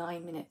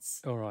 69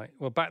 minutes. All right.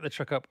 Well, back the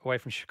truck up away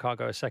from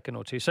Chicago a second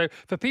or two. So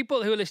for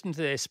people who are listening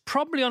to this,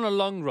 probably on a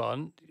long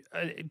run,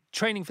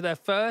 training for their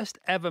first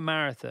ever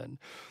marathon,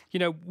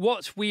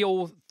 what we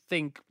all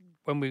think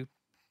when we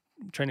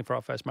training for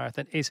our first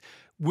marathon is,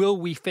 will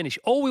we finish?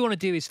 All we want to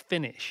do is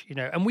finish,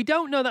 and we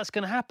don't know that's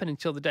going to happen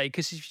until the day,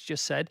 because as you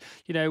just said,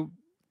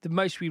 the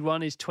most we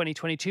run is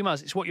 22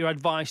 miles. It's what you're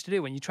advised to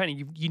do when you're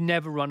training. You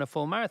never run a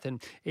full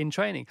marathon in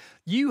training.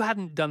 You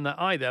hadn't done that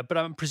either, but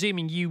I'm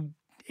presuming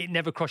it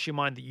never crossed your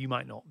mind that you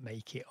might not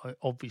make it.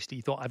 Obviously,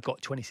 you thought, I've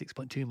got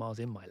 26.2 miles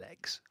in my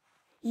legs.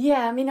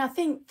 Yeah, I mean, I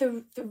think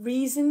the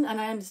reason, and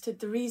I understood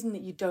the reason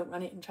that you don't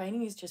run it in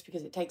training is just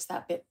because it takes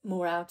that bit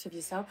more out of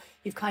yourself.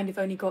 You've kind of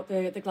only got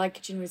the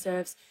glycogen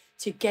reserves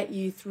to get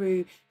you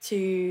through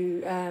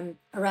to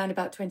around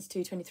about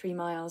 22, 23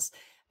 miles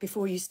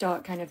before you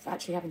start kind of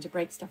actually having to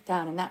break stuff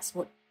down. And that's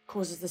what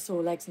causes the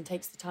sore legs and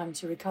takes the time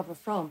to recover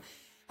from.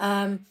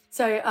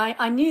 So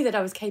I knew that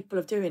I was capable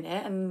of doing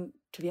it. And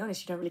to be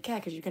honest, you don't really care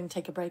because you're going to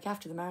take a break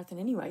after the marathon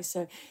anyway.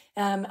 So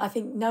I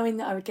think knowing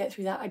that I would get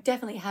through that, I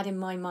definitely had in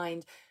my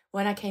mind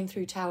when I came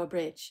through Tower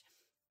Bridge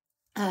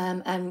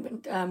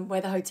and where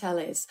the hotel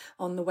is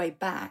on the way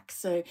back.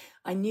 So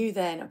I knew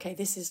then, okay,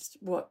 this is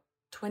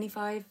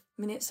 25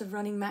 minutes of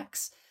running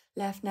max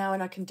left now,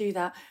 and I can do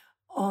that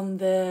on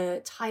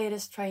the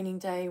tiredest training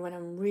day when I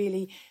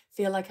really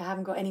feel like I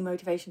haven't got any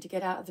motivation to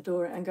get out of the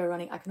door and go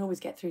running. I can always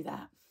get through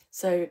that.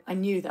 So I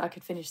knew that I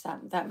could finish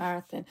that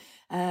marathon.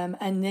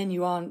 And then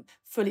you aren't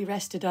fully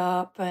rested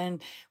up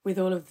and with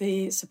all of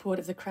the support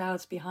of the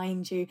crowds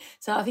behind you.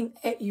 So I think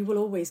you will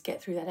always get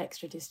through that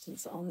extra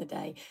distance on the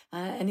day.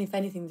 And if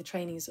anything, the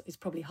training is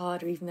probably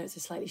harder, even though it's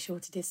a slightly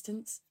shorter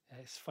distance.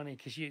 It's funny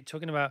because you're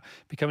talking about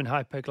becoming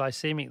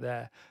hypoglycemic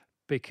there.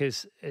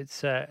 because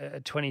it's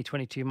 20,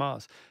 22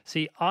 miles.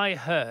 See, I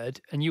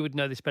heard, and you would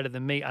know this better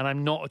than me, and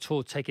I'm not at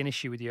all taking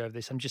issue with you over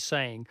this. I'm just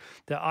saying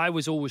that I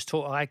was always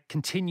taught, I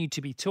continue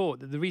to be taught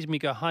that the reason we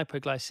go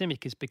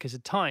hypoglycemic is because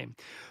of time,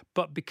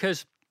 but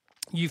because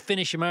you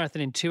finish a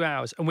marathon in 2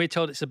 hours, and we're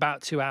told it's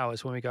about 2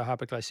 hours when we go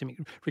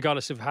hypoglycemic,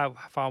 regardless of how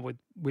far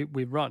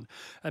we run.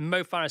 And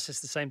Mo Farah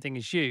says the same thing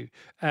as you.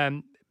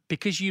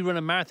 Because you run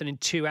a marathon in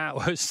 2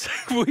 hours,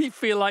 we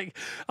feel like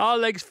our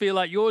legs feel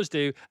like yours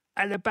do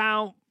at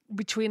about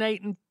between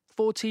 8 and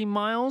 14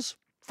 miles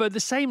for the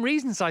same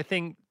reasons, I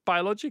think,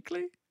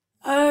 biologically.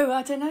 Oh,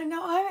 I don't know.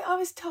 No, I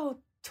was told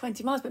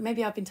 20 miles, but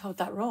maybe I've been told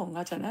that wrong.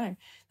 I don't know.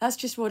 That's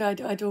just what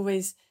I'd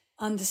always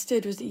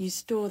understood, was that you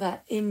store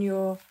that in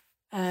your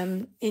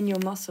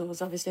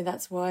muscles. Obviously,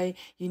 that's why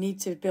you need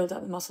to build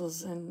up the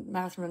muscles, and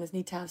marathon runners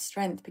need to have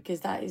strength,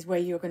 because that is where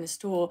you're going to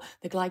store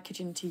the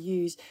glycogen to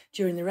use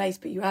during the race.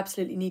 But you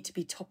absolutely need to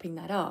be topping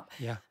that up.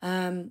 Yeah.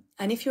 And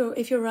if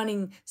you're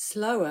running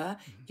slower,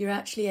 you're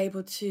actually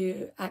able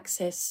to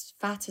access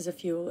fat as a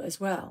fuel as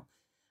well.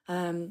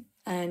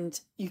 And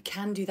you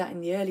can do that in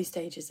the early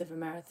stages of a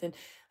marathon,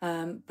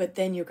 but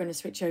then you're going to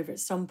switch over at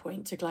some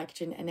point to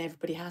glycogen, and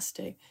everybody has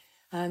to.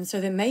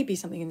 So there may be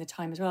something in the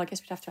time as well. I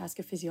guess we'd have to ask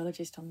a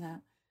physiologist on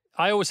that.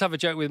 I always have a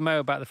joke with Mo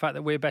about the fact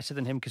that we're better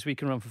than him because we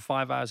can run for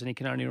 5 hours and he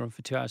can only run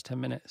for 2 hours, 10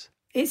 minutes.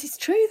 It's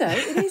true, though.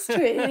 It is true.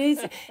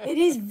 It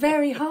is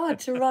very hard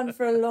to run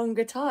for a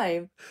longer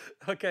time.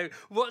 Okay,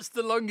 what's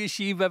the longest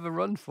you've ever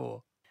run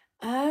for?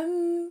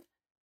 I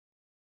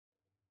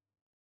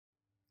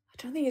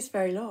don't think it's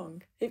very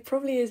long. It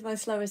probably is my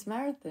slowest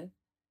marathon.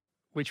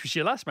 Which was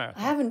your last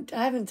marathon?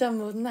 I haven't done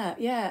more than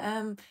that.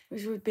 Yeah,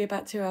 which would be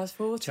about 2 hours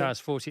 40. 2 hours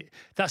 40.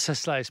 That's her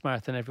slowest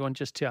marathon, everyone.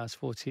 Just 2 hours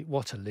 40.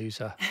 What a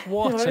loser!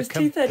 What well, a it was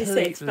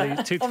 2:36.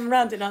 loser! I'm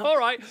rounding up. All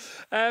right.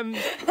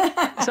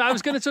 So I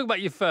was going to talk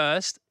about your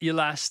first, your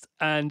last,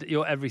 and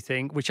your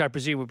everything, which I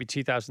presume would be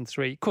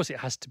 2003. Of course, it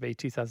has to be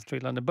 2003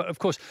 London. But of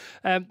course,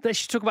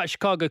 let's talk about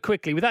Chicago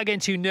quickly, without getting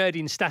too nerdy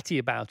and statty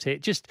about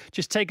it. Just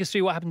take us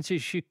through what happened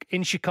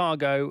in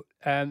Chicago,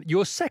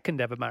 your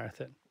second ever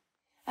marathon.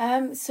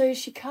 So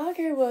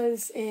Chicago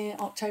was in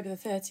October the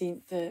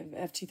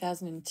 13th of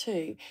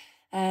 2002.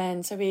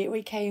 And so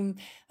we came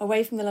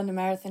away from the London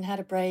Marathon, had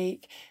a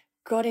break,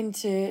 got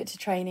into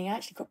training. I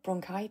actually got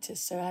bronchitis,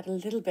 so I had a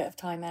little bit of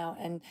time out,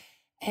 and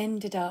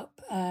ended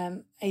up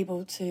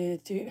able to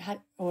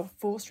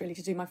forced really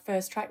to do my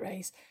first track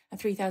race, a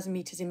 3,000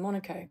 metres in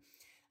Monaco,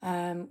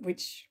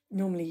 which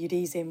normally you'd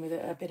ease in with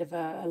a bit of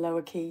a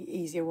lower key,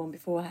 easier one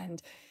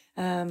beforehand.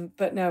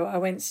 But no, I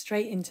went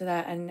straight into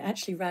that and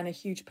actually ran a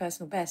huge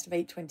personal best of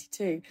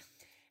 8:22,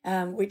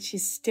 which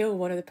is still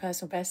one of the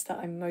personal bests that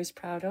I'm most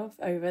proud of,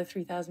 over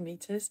 3,000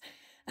 metres.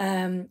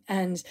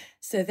 And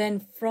so then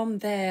from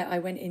there, I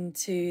went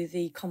into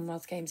the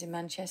Commonwealth Games in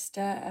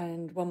Manchester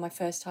and won my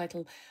first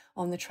title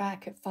on the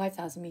track at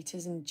 5,000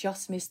 metres, and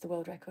just missed the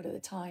world record at the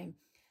time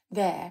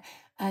there.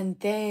 And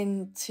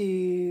then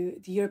to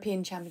the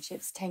European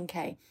Championships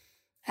 10K,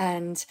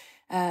 and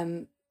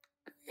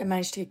I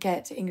managed to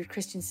get Ingrid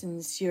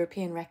Christensen's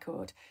European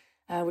record,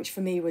 which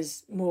for me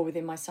was more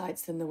within my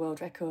sights than the world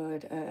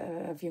record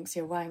of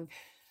Yunxia Wang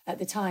at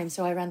the time.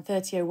 So I ran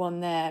 30:01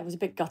 there. I was a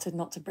bit gutted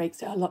not to break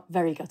through,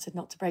 very gutted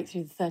not to break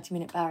through the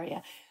 30-minute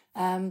barrier.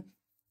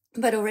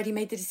 But already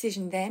made the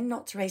decision then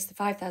not to race the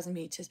 5,000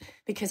 metres,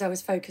 because I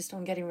was focused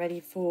on getting ready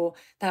for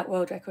that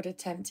world record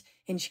attempt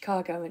in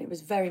Chicago. And it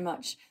was very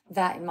much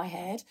that in my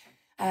head.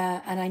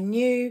 And I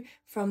knew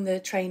from the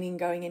training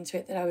going into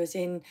it that I was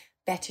in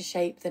better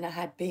shape than I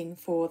had been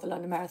for the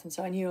London Marathon.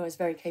 So I knew I was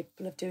very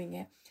capable of doing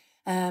it.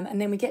 And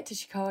then we get to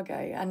Chicago,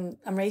 and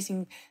I'm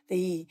racing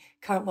the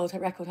current world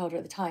record holder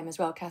at the time as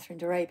well, Catherine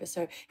Doreba.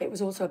 So it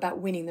was also about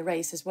winning the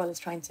race as well as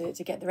trying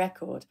to get the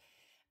record.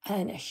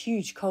 And a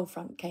huge cold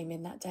front came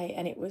in that day,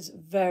 and it was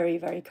very,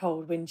 very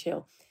cold, wind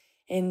chill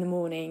in the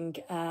morning.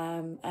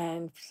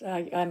 And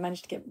I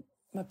managed to get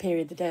my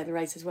period the day of the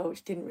race as well,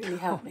 which didn't really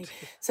help me.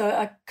 So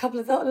a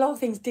lot of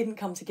things didn't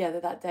come together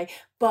that day,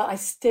 but I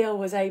still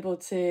was able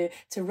to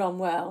run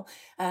well.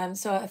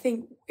 So I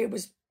think it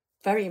was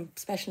very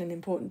special and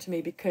important to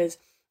me, because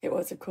it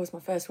was, of course, my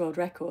first world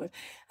record.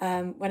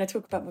 When I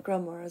talk about my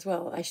grandma as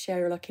well, I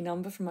share a lucky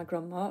number from my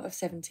grandma of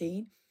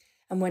 17.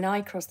 And when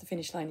I crossed the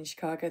finish line in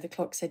Chicago, the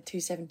clock said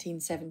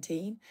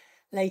 2:17:17.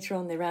 Later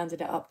on, they rounded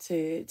it up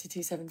to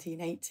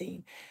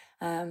 2:17:18.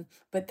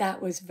 But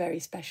that was very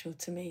special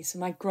to me. So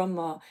my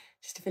grandma,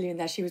 just to fill you in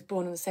there, she was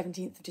born on the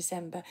 17th of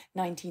December,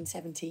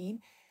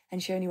 1917,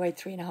 and she only weighed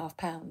 3.5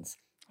 pounds.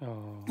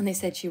 Oh. And they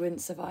said she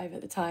wouldn't survive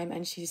at the time,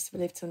 and she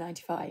lived till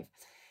 95.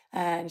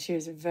 And she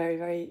was a very,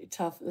 very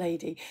tough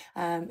lady.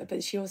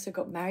 But she also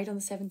got married on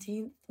the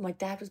 17th. My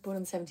dad was born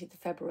on the 17th of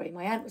February.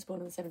 My aunt was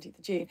born on the 17th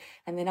of June.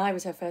 And then I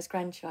was her first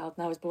grandchild,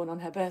 and I was born on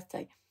her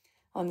birthday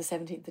on the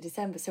 17th of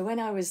December. So when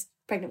I was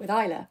pregnant with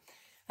Isla,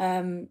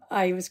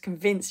 I was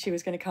convinced she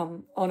was going to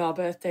come on our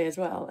birthday as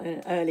well,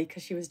 early,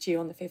 because she was due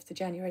on the 5th of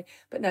January.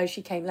 But no,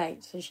 she came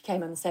late. So she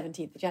came on the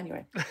 17th of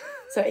January.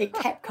 So it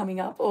kept coming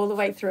up all the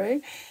way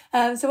through.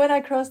 So when I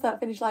crossed that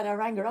finish line, I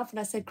rang her up and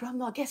I said,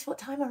 Grandma, guess what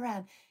time I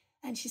ran?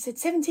 And she said,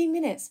 17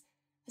 minutes.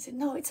 I said,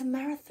 no, it's a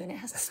marathon. It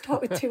has to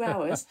start with 2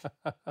 hours.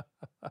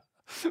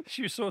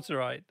 She was sort of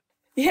right.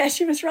 Yeah,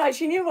 she was right.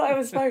 She knew what I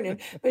was phoning,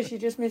 but she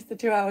just missed the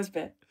 2 hours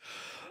bit.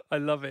 I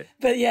love it.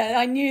 But yeah,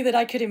 I knew that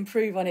I could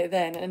improve on it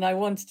then, and I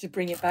wanted to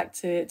bring it back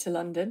to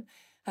London.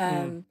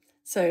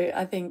 So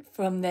I think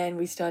from then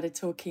we started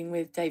talking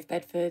with Dave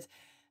Bedford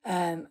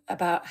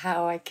about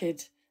how I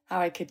could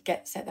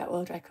set that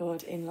world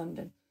record in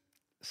London.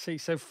 See,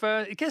 so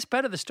first, it gets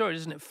better, the story,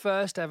 doesn't it?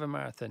 First ever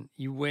marathon,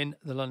 you win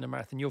the London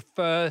Marathon. Your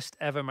first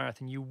ever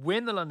marathon, you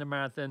win the London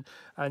Marathon,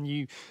 and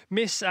you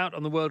miss out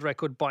on the world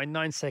record by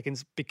 9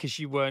 seconds because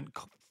you weren't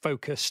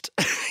focused.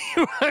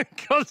 You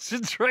weren't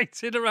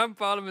concentrated around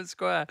Parliament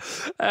Square.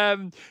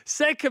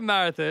 Second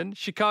marathon,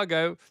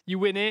 Chicago, you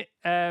win it.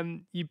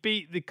 You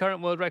beat the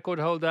current world record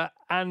holder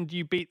and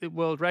you beat the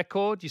world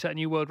record. You set a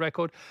new world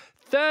record.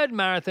 Third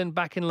marathon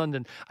back in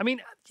London. I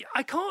mean,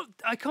 I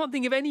can't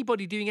think of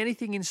anybody doing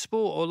anything in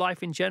sport or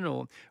life in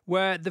general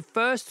where the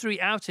first 3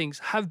 outings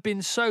have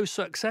been so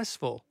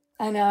successful.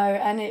 I know,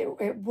 and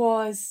it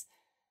was.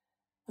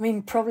 I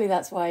mean, probably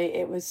that's why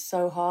it was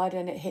so hard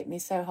and it hit me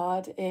so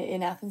hard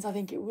in Athens. I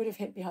think it would have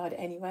hit me hard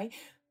anyway,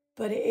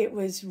 but it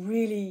was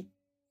really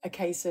a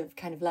case of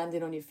kind of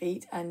landing on your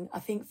feet. And I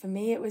think for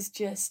me, it was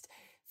just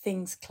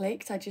things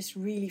clicked. I just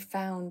really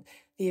found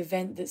the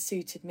event that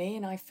suited me.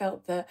 And I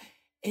felt that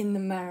in the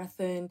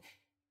marathon,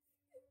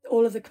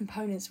 all of the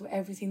components were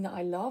everything that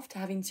I loved,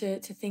 having to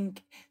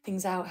think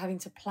things out, having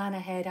to plan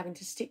ahead, having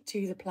to stick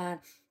to the plan,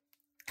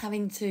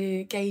 having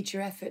to gauge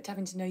your effort,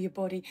 having to know your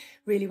body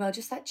really well.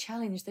 Just that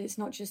challenge that it's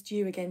not just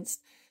you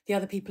against the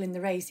other people in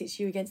the race, it's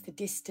you against the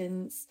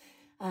distance,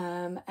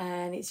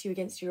 and it's you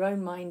against your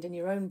own mind and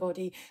your own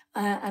body.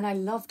 And I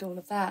loved all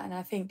of that. And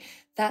I think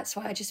that's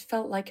why I just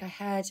felt like I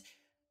had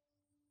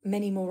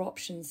many more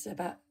options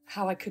about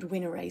how I could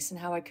win a race and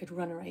how I could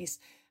run a race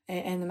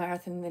in the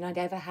marathon than I'd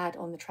ever had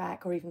on the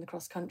track or even the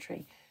cross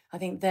country. I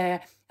think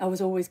there I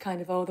was always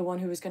kind of, the one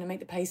who was going to make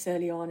the pace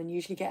early on and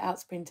usually get out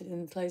sprinted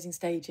in the closing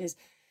stages.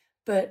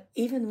 But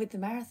even with the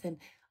marathon,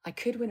 I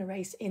could win a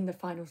race in the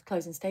final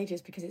closing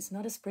stages because it's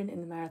not a sprint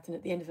in the marathon.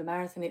 At the end of a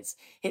marathon,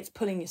 it's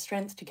pulling your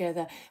strength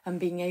together and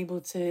being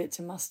able to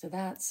muster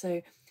that.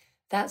 So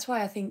that's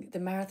why I think the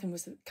marathon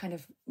was kind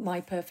of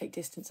my perfect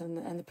distance and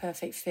the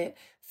perfect fit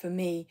for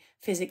me,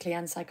 physically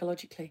and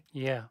psychologically.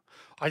 Yeah.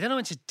 I don't know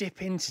when to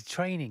dip into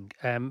training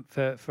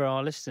for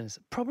our listeners.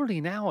 Probably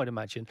now, I'd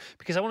imagine,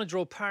 because I want to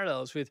draw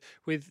parallels with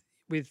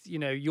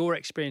your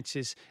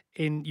experiences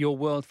in your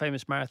world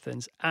famous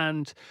marathons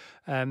and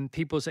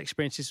people's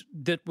experiences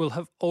that will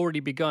have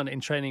already begun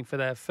in training for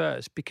their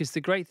first. Because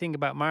the great thing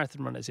about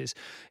marathon runners is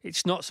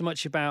it's not so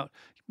much about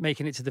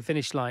making it to the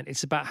finish line.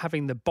 It's about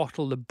having the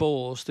bottle, the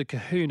balls, the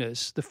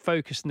kahunas, the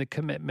focus and the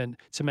commitment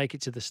to make it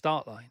to the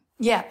start line.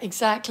 Yeah,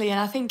 exactly. And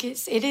I think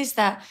it is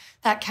that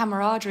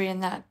camaraderie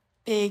and that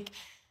big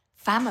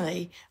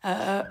family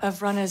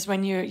of runners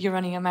when you're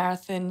running a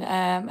marathon,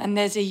 and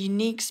there's a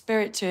unique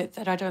spirit to it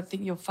that I don't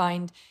think you'll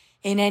find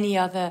in any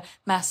other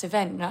mass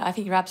event. And I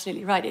think you're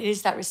absolutely right. It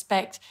is that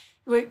respect.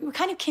 We're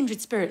kind of kindred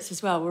spirits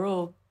as well. We're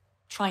all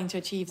trying to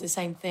achieve the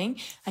same thing,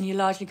 and you're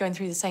largely going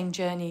through the same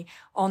journey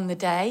on the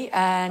day,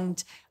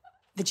 and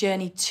the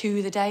journey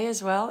to the day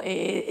as well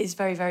is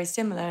very, very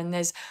similar. And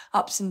there's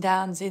ups and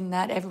downs in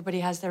that.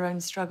 Everybody has their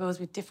own struggles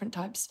with different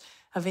types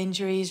of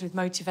injuries, with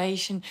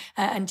motivation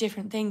and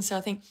different things. So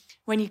I think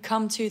when you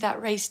come to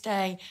that race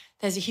day,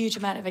 there's a huge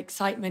amount of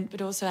excitement,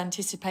 but also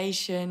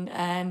anticipation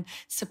and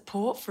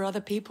support for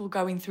other people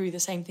going through the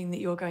same thing that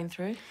you're going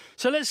through.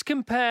 So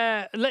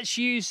let's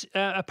use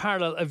a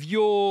parallel of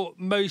your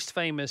most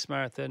famous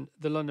marathon,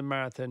 the London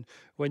Marathon,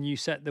 when you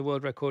set the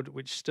world record,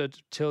 which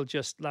stood till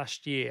just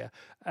last year,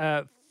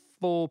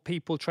 for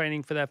people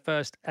training for their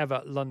first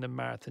ever London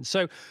Marathon.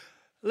 So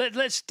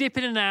let's dip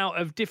in and out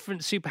of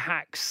different super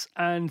hacks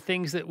and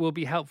things that will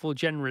be helpful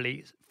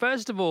generally.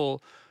 First of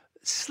all,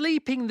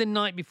 sleeping the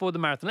night before the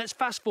marathon. Let's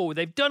fast forward.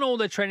 They've done all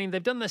their training.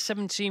 They've done their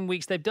 17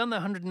 weeks. They've done their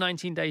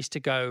 119 days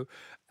to go.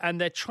 And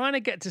they're trying to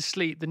get to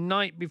sleep the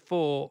night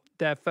before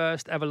their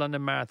first ever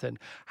London Marathon.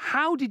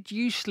 How did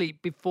you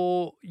sleep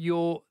before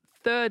your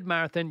third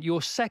marathon,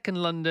 your second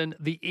London,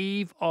 the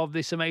eve of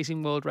this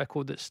amazing world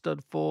record that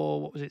stood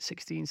for,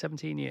 16,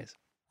 17 years?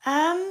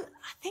 I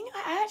think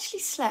I actually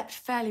slept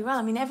fairly well.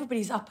 I mean,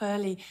 everybody's up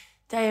early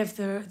day of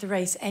the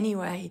race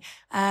anyway.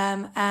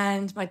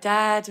 And my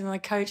dad and my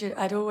coach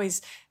had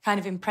always kind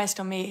of impressed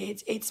on me.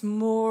 It's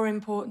more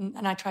important,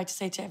 and I tried to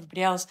say to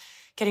everybody else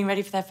getting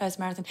ready for their first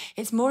marathon,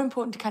 it's more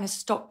important to kind of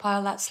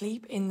stockpile that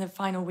sleep in the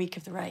final week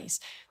of the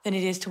race than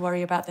it is to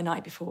worry about the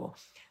night before.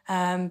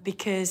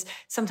 Because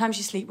sometimes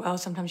you sleep well,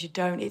 sometimes you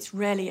don't. It's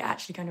rarely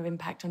actually going to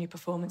impact on your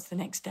performance the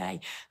next day.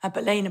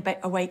 But laying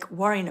awake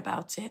worrying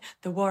about it,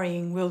 the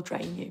worrying will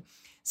drain you.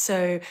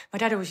 So my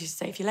dad always used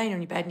to say, if you're laying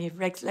on your bed and your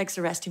legs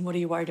are resting, what are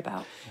you worried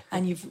about?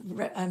 And you've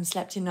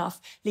slept enough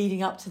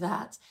leading up to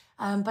that.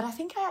 But I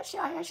think I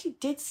actually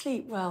did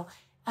sleep well.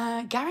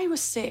 Gary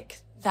was sick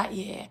that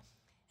year.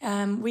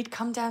 We'd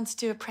come down to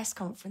do a press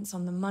conference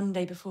on the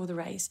Monday before the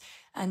race,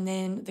 and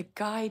then the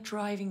guy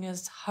driving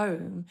us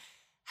home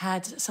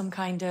had some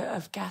kind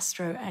of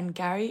gastro, and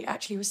Gary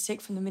actually was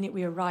sick from the minute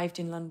we arrived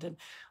in London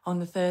on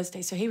the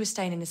Thursday, so he was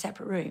staying in a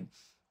separate room.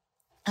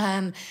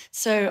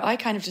 So I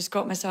kind of just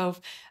got myself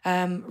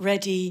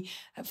ready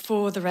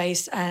for the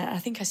race. I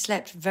think I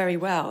slept very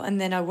well,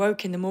 and then I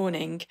woke in the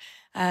morning,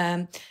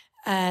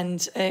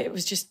 and it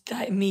was just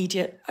that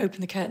immediate open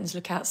the curtains,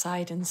 look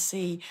outside, and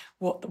see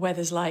what the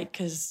weather's like,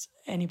 because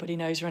anybody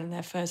knows running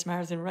their first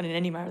marathon, running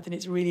any marathon,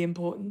 it's really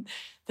important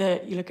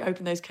that you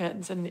open those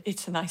curtains and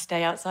it's a nice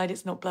day outside,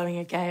 it's not blowing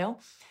a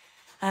gale.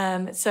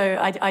 So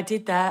I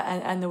did that,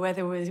 and the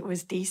weather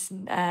was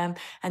decent. And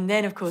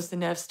then, of course, the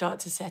nerves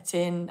start to set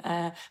in,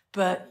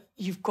 but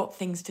you've got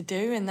things to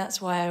do, and that's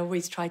why I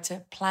always try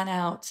to plan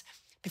out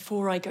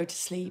before I go to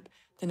sleep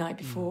the night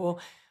before,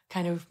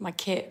 kind of my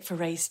kit for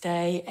race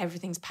day,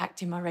 everything's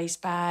packed in my race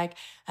bag,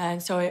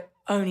 and so I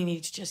only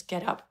need to just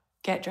get up,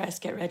 get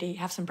dressed, get ready,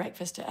 have some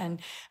breakfast, and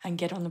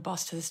get on the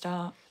bus to the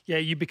start. Yeah,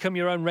 you become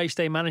your own race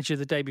day manager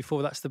the day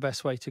before. That's the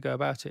best way to go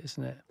about it,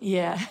 isn't it?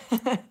 Yeah,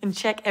 and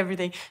check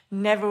everything.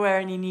 Never wear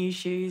any new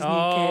shoes, new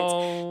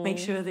kits. Make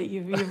sure that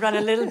you run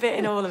a little bit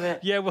in all of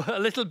it. Yeah, well, a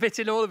little bit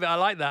in all of it. I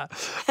like that.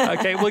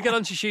 Okay, we'll get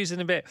on to shoes in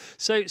a bit.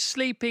 So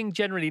sleeping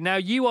generally. Now,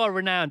 you are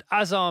renowned,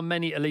 as are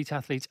many elite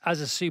athletes, as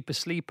a super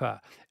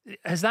sleeper.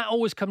 Has that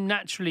always come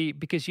naturally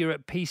because you're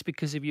at peace,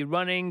 because of your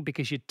running,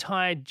 because you're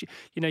tired?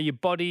 You know, your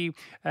body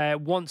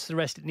wants the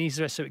rest, it needs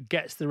the rest, so it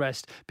gets the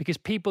rest. Because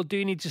people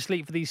do need to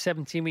sleep for these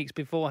 17 weeks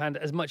beforehand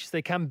as much as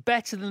they can,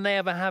 better than they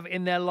ever have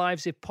in their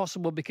lives if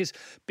possible, because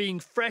being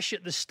fresh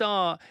at the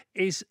start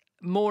is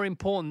more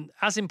important,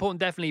 as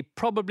important, definitely,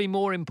 probably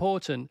more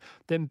important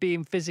than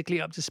being physically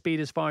up to speed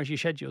as far as your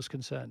schedule is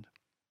concerned.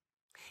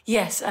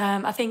 Yes,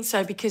 I think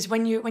so, because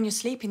when you're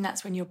sleeping,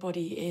 that's when your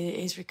body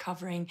is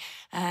recovering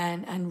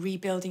and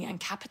rebuilding and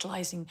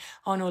capitalizing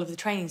on all of the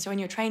training. So when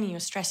you're training,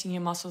 you're stressing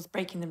your muscles,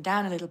 breaking them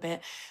down a little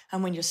bit,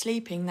 and when you're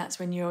sleeping, that's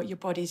when your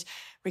body's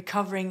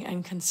recovering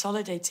and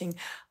consolidating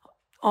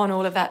on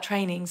all of that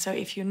training. So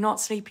if you're not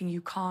sleeping,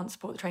 you can't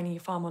support the training.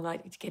 You're far more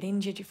likely to get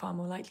injured. You're far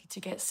more likely to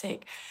get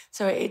sick.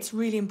 So it's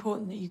really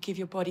important that you give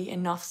your body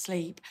enough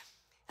sleep.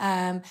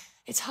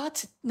 It's hard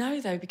to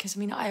know though, because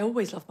I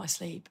always love my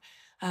sleep.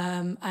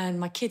 And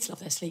my kids love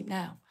their sleep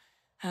now.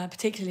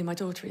 Particularly my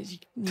daughter you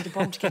need a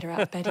bomb to get her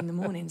out of bed in the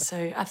morning.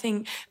 So I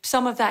think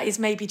some of that is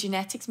maybe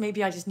genetics.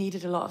 Maybe I just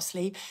needed a lot of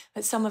sleep,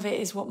 but some of it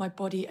is what my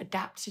body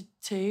adapted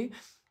to.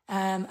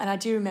 And I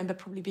do remember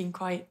probably being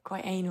quite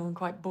anal and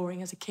quite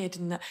boring as a kid,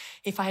 and that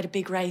if I had a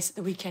big race at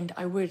the weekend,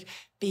 I would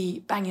be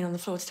banging on the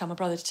floor to tell my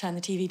brother to turn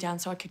the TV down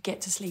so I could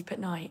get to sleep at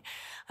night,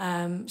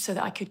 so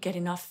that I could get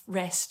enough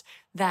rest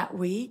that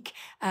week.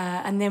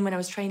 And then when I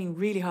was training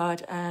really hard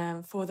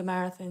for the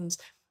marathons,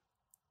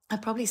 I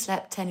probably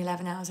slept 10,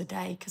 11 hours a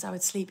day, because I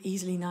would sleep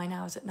easily 9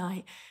 hours at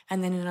night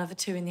and then another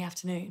 2 in the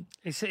afternoon.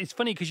 It's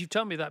funny because you've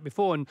told me that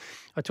before, and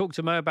I talked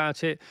to Mo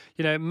about it.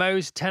 You know,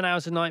 Mo's 10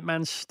 hours a night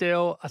man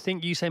still. I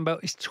think Usain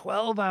Bolt is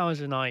 12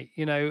 hours a night,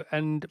 you know,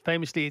 and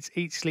famously it's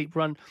eat, sleep,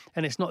 run,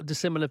 and it's not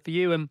dissimilar for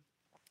you. And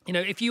you know,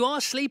 if you are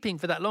sleeping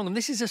for that long, and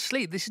this is a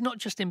sleep, this is not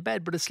just in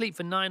bed, but a sleep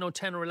for 9 or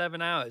 10 or 11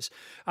 hours,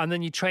 and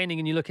then you're training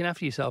and you're looking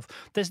after yourself,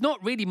 there's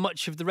not really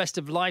much of the rest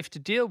of life to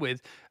deal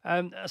with.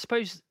 I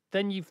suppose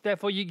then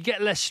therefore you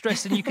get less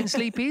stress and you can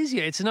sleep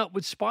easier. It's an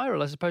upward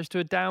spiral as opposed to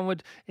a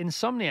downward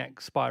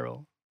insomniac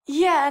spiral.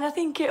 Yeah, and I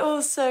think it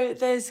also,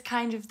 there's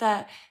kind of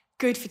that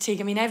good fatigue.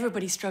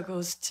 Everybody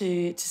struggles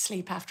to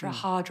sleep after a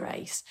hard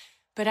race.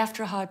 But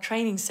after a hard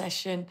training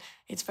session,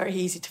 it's very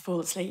easy to fall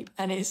asleep.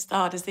 And it's the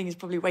hardest thing is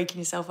probably waking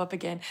yourself up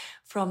again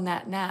from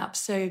that nap.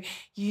 So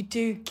you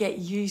do get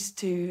used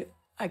to,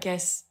 I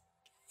guess,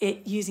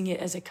 using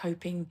it as a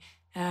coping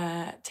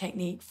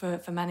technique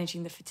for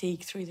managing the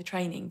fatigue through the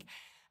training.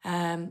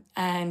 And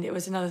it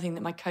was another thing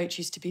that my coach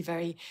used to be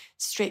very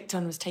strict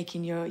on, was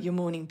taking your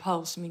morning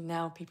pulse.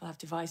 Now people have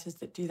devices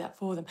that do that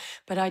for them.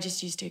 But I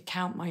just used to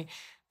count my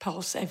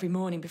pulse every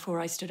morning before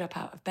I stood up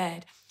out of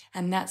bed.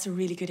 And that's a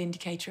really good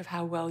indicator of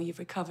how well you've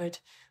recovered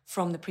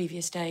from the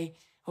previous day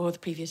or the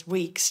previous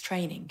week's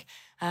training.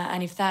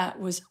 And if that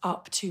was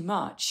up too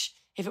much,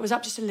 if it was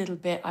up just a little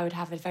bit, I would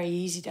have a very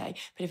easy day.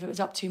 But if it was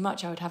up too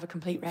much, I would have a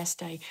complete rest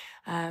day,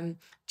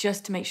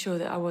 just to make sure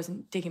that I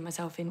wasn't digging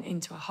myself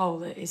into a hole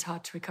that is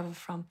hard to recover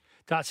from.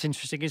 That's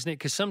interesting, isn't it?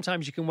 Because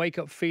sometimes you can wake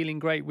up feeling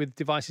great with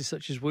devices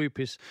such as Whoop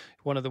is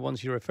one of the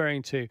ones you're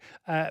referring to,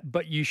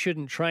 but you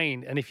shouldn't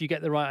train. And if you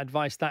get the right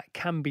advice, that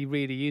can be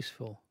really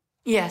useful.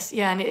 Yes,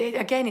 yeah, and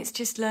again, it's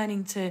just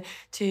learning to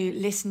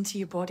listen to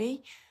your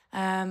body,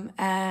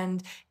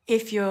 and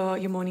if your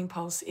morning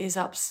pulse is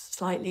up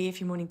slightly, if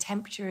your morning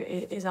temperature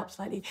is up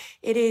slightly,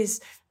 it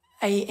is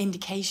a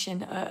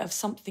indication of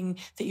something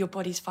that your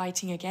body's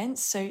fighting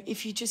against. So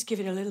if you just give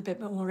it a little bit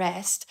more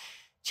rest,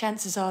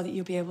 chances are that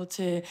you'll be able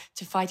to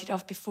fight it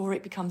off before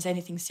it becomes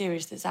anything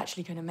serious that's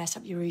actually going to mess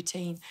up your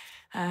routine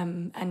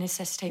and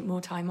necessitate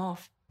more time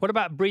off. What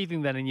about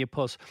breathing then in your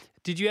pulse?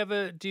 Did you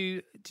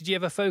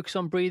ever focus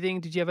on breathing?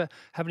 Did you ever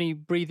have any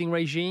breathing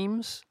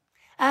regimes?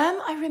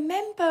 I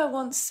remember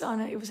once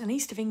it was an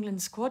East of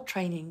England squad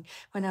training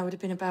when I would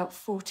have been about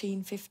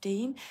 14,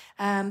 15.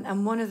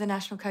 And one of the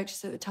national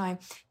coaches at the time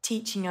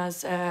teaching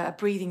us a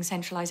breathing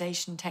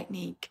centralisation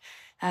technique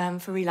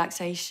for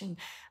relaxation.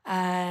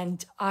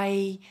 And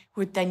I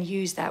would then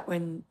use that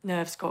when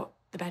nerves got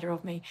the better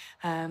of me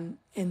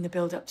in the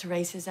build up to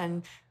races.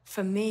 And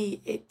for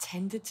me, it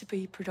tended to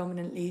be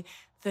predominantly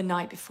the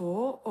night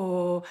before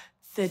or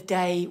the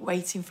day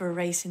waiting for a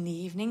race in the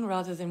evening,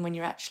 rather than when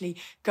you're actually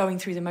going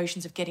through the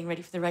motions of getting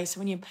ready for the race. So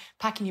when you're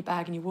packing your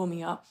bag and you're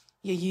warming up,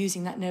 you're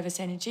using that nervous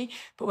energy.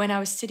 But when I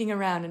was sitting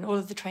around and all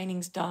of the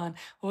training's done,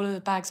 all of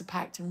the bags are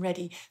packed and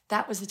ready,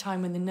 that was the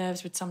time when the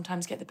nerves would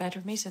sometimes get the better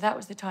of me. So that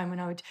was the time when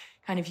I would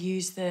kind of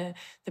use the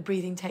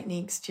breathing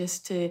techniques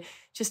just to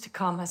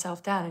calm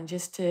myself down and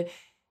just to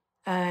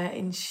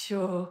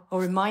ensure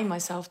or remind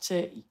myself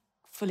to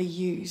fully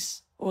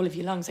use all of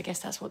your lungs. I guess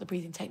that's what the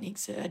breathing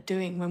techniques are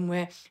doing. When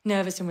we're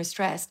nervous and we're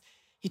stressed,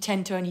 you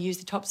tend to only use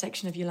the top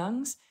section of your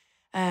lungs.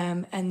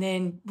 And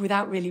then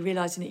without really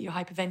realizing it, you're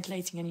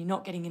hyperventilating and you're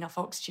not getting enough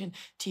oxygen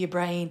to your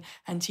brain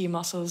and to your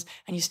muscles,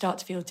 and you start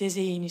to feel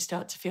dizzy and you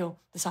start to feel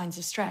the signs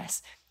of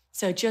stress.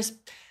 So just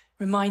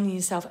reminding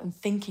yourself and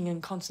thinking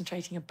and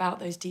concentrating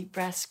about those deep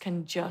breaths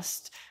can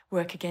just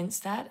work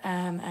against that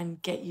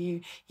and get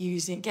you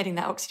getting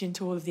that oxygen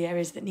to all of the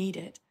areas that need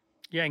it.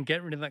 Yeah, and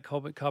get rid of that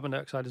carbon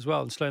dioxide as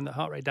well and slowing that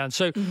heart rate down.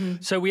 So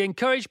so we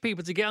encourage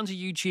people to get onto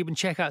YouTube and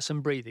check out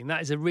some breathing.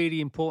 That is a really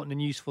important and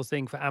useful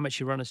thing for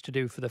amateur runners to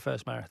do for the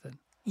first marathon.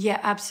 Yeah,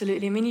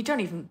 absolutely. I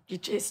mean,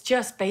 it's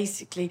just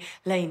basically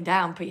laying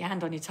down, put your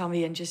hand on your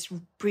tummy and just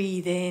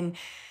breathe in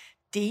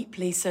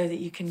deeply so that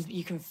you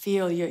can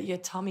feel your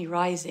tummy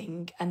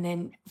rising, and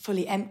then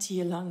fully empty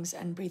your lungs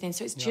and breathe in.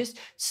 So it's just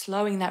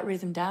slowing that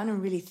rhythm down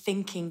and really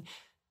thinking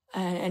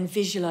and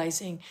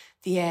visualizing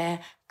the air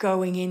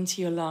going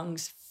into your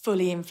lungs,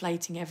 fully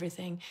inflating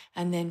everything,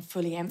 and then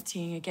fully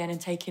emptying again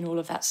and taking all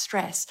of that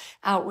stress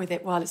out with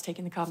it while it's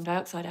taking the carbon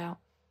dioxide out.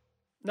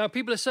 Now,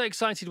 people are so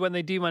excited when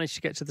they do manage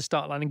to get to the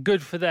start line, and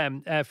good for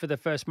them for the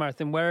first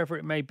marathon, wherever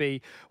it may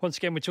be. Once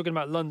again, we're talking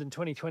about London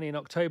 2020 in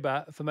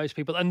October for most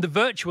people, and the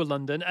virtual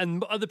London,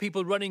 and other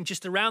people running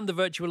just around the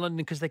virtual London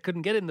because they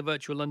couldn't get in the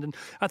virtual London.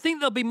 I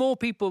think there'll be more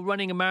people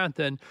running a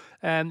marathon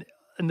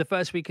in the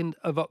first weekend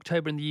of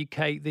October in the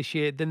UK this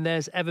year than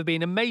there's ever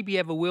been, and maybe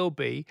ever will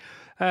be.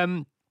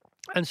 And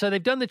so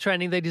they've done the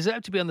training. They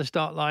deserve to be on the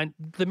start line.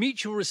 The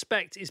mutual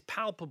respect is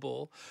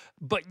palpable,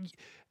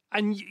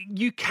 and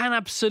you can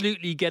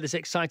absolutely get as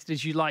excited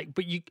as you like.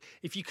 But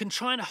if you can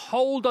try and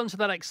hold on to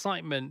that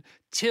excitement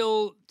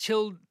till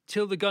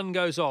the gun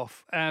goes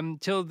off,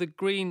 till the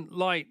green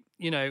light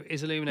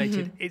is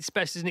illuminated, it's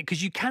best, isn't it?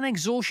 Because you can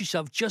exhaust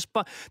yourself just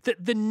by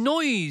the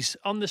noise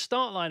on the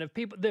start line of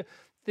people. The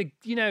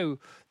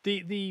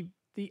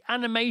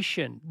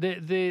animation,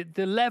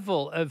 the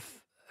level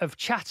of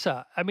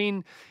chatter. I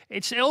mean,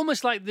 it's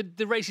almost like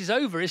the race is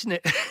over, isn't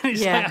it?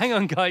 It's like, hang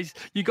on, guys,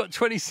 you've got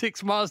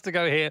 26 miles to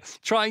go here.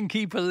 Try and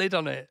keep a lid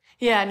on it.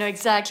 Yeah, no,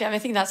 exactly. I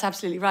think that's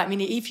absolutely right. I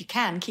mean, if you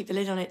can, keep the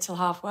lid on it till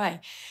halfway.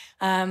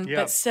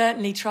 But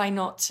certainly try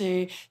not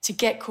to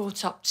get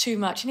caught up too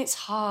much. And it's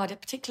hard,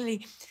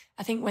 particularly,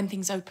 I think, when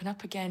things open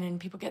up again and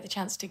people get the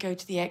chance to go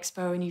to the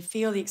expo and you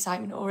feel the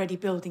excitement already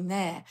building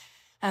there.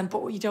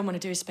 But what you don't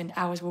want to do is spend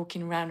hours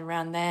walking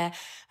around there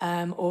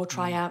or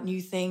try out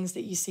new things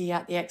that you see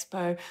at the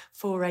expo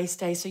for race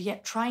day. So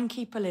try and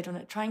keep a lid on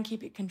it. Try and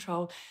keep it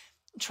controlled.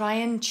 Try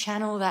and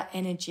channel that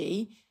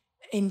energy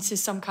into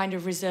some kind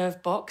of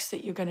reserve box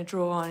that you're going to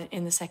draw on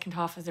in the second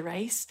half of the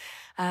race,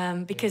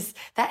 because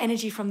that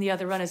energy from the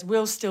other runners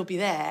will still be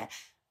there.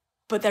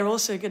 But there are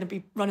also going to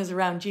be runners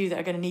around you that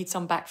are going to need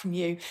some back from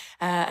you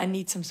and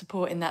need some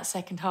support in that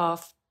second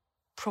half,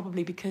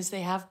 probably because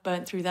they have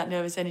burnt through that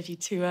nervous energy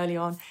too early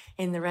on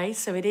in the race.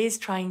 So it is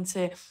trying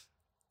to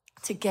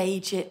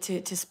gauge it,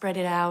 to spread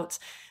it out,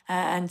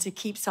 and to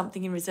keep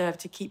something in reserve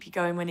to keep you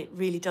going when it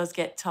really does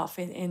get tough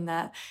in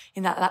that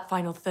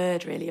final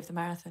third, really, of the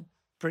marathon.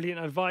 Brilliant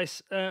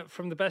advice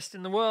from the best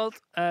in the world.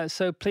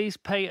 So please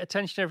pay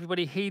attention,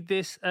 everybody. Heed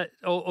this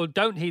or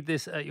don't heed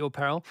this at your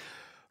peril.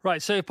 Right,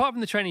 so apart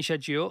from the training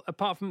schedule,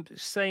 apart from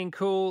staying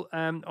cool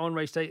on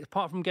race day,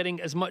 apart from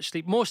getting as much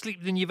sleep, more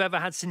sleep than you've ever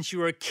had since you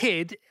were a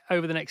kid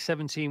over the next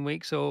 17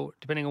 weeks, or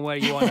depending on where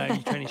you are now in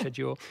your training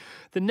schedule,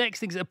 the next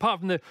things, apart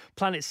from the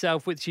plan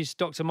itself, which is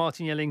Dr.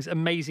 Martin Yelling's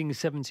amazing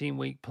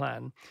 17-week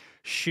plan,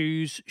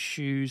 shoes.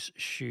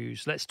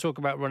 Let's talk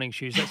about running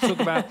shoes. Let's talk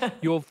about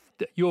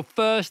your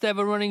first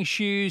ever running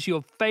shoes,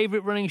 your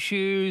favorite running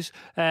shoes,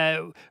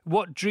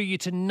 what drew you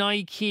to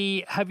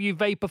Nike. Have you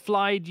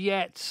Vaporflied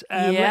yet?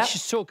 Let's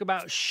just talk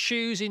about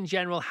shoes in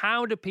general.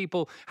 How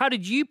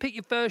did you pick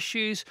your first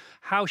shoes?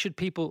 How should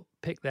people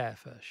pick their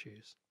first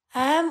shoes?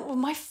 Well,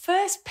 my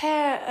first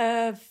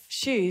pair of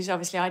shoes,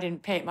 obviously I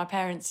didn't pick. My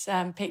parents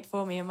picked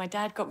for me, and my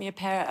dad got me a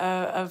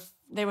pair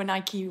they were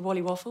Nike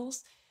Wally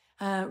Waffles,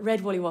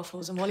 red Wally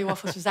Waffles. And Wally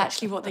Waffles was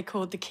actually what they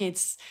called the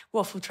kids'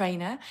 waffle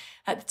trainer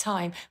at the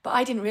time. But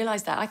I didn't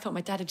realise that. I thought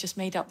my dad had just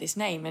made up this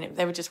name, and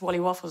they were just Wally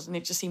Waffles, and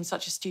it just seemed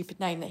such a stupid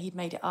name that he'd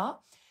made it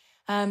up.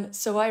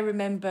 So I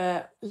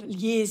remember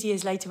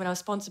years later when I was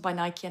sponsored by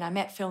Nike and I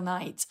met Phil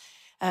Knight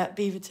at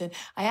Beaverton,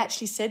 I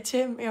actually said to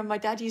him, my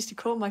dad used to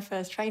call my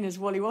first trainers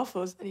Wally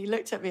Waffles, and he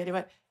looked at me and he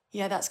went,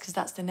 yeah, that's because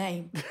that's the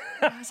name.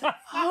 I was like,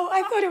 oh,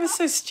 I thought it was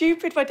so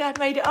stupid. My dad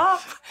made it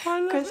up.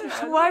 Because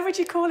why would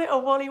you call it a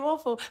Wally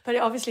Waffle? But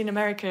obviously in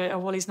America, a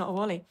Wally's not a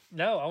Wally.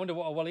 No, I wonder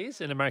what a Wally is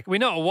in America. We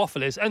know what a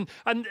waffle is. And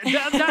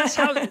that's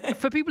how,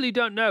 for people who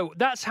don't know,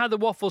 that's how the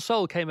waffle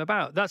sole came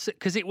about. That's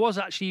because it was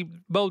actually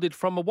moulded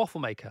from a waffle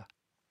maker.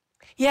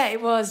 Yeah,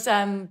 it was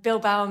Bill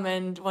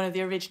Bowerman, one of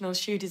the original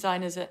shoe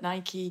designers at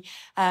Nike.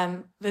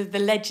 The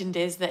legend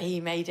is that he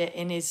made it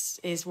in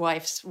his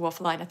wife's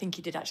waffle line. I think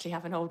he did actually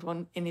have an old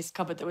one in his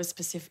cupboard that was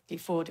specifically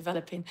for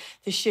developing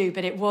the shoe.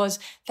 But it was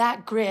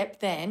that grip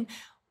then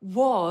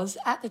was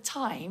at the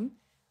time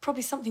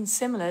probably something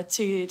similar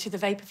to the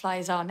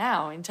Vaporflies are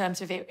now in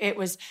terms of it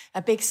was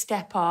a big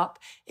step up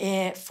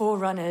for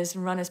runners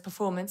and runners'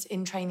 performance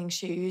in training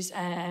shoes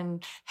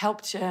and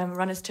helped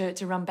runners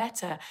to run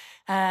better.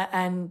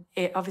 And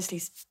it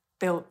obviously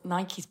built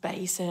Nike's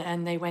base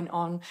and they went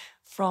on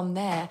from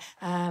there.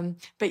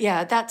 But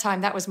yeah, at that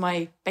time, that was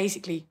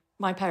basically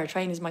my pair of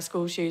trainers, my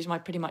school shoes, my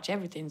pretty much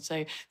everything.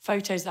 So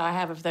photos that I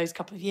have of those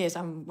couple of years,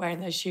 I'm wearing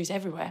those shoes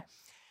everywhere.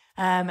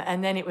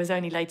 And then it was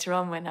only later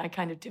on when I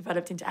kind of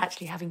developed into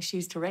actually having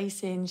shoes to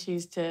race in,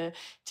 shoes to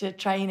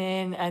train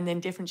in, and then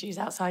different shoes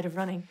outside of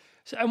running.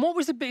 So, and what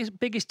was the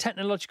biggest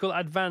technological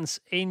advance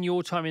in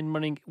your time in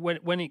running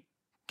when it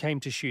came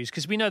to shoes?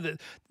 Because we know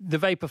that the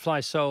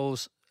Vaporfly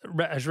soles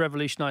has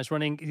revolutionised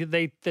running.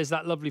 There's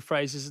that lovely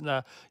phrase, isn't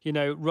there? You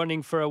know,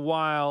 running for a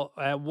while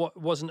what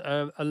wasn't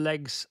a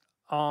legs,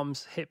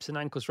 arms, hips and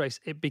ankles race,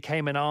 it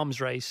became an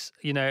arms race,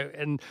 you know,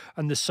 and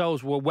the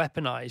soles were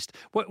weaponized.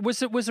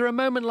 Was there a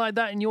moment like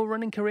that in your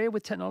running career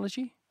with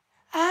technology?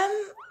 I'm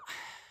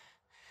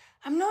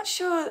not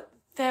sure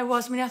there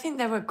was. I mean, I think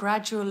there were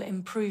gradual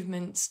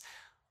improvements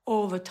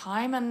all the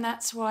time, and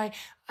that's why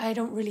I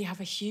don't really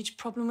have a huge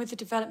problem with the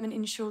development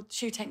in shoe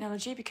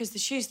technology, because the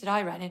shoes that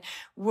I ran in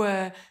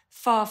were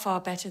far, far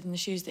better than the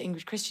shoes that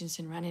Ingrid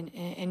Christensen ran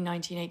in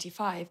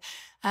 1985.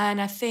 And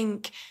I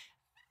think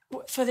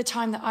for the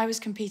time that I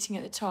was competing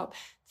at the top,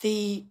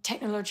 the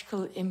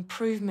technological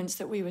improvements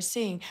that we were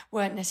seeing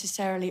weren't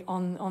necessarily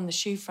on the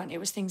shoe front. It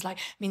was things like,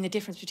 I mean, the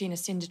difference between a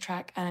Cinder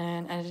track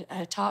and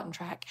a tartan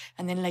track,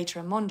 and then later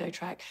a Mondo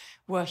track,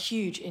 were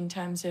huge in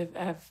terms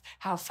of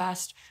how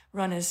fast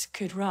runners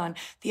could run.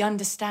 The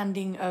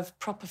understanding of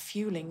proper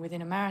fueling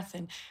within a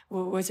marathon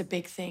was a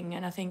big thing.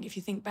 And I think if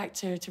you think back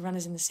to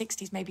runners in the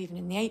 60s, maybe even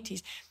in the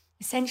 80s,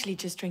 essentially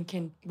just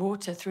drinking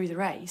water through the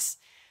race.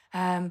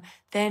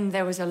 Then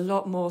there was a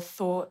lot more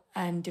thought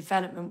and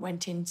development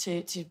went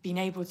into being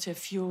able to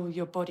fuel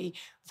your body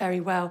very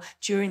well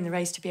during the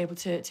race to be able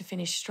to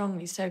finish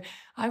strongly. So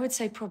I would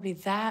say probably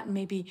that,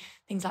 maybe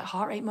things like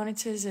heart rate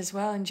monitors as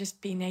well, and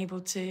just being able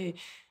to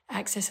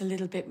access a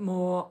little bit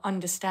more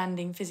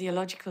understanding,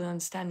 physiological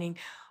understanding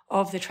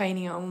of the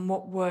training and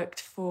what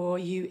worked for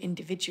you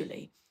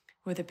individually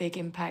were the big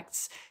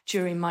impacts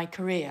during my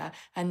career.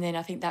 And then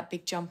I think that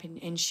big jump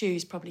in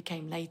shoes probably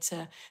came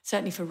later,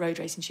 certainly for road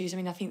racing shoes. I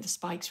mean, I think the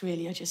spikes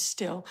really are just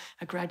still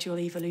a gradual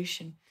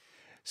evolution.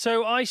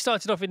 So I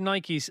started off with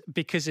Nikes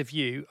because of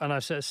you, and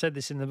I've said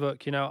this in the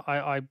book, you know,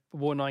 I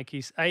wore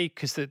Nikes, A,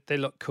 because they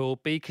look cool,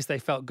 B, because they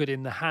felt good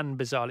in the hand,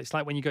 bizarrely. It's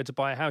like when you go to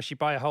buy a house, you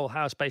buy a whole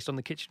house based on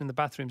the kitchen and the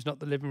bathrooms, not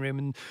the living room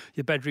and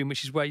your bedroom,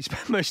 which is where you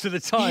spend most of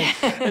the time.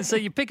 Yeah. And so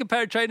you pick a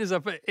pair of trainers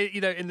up,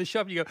 you know, in the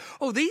shop, and you go,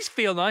 oh, these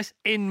feel nice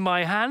in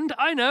my hand.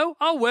 I know,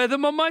 I'll wear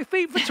them on my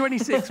feet for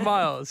 26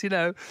 miles, you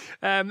know.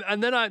 And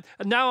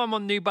now I'm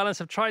on New Balance.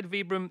 I've tried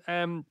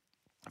Vibram,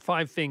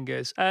 Five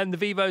Fingers and the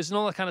Vivos and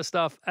all that kind of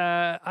stuff.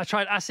 I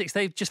tried Asics.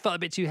 They just felt a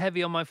bit too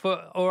heavy on my foot,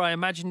 or I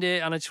imagined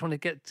it, and I just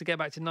wanted to get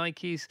back to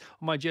Nikes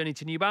on my journey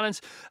to New Balance.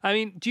 I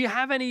mean, do you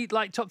have any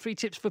like top 3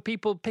 tips for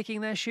people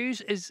picking their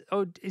shoes? Is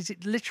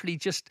it literally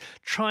just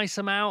try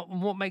some out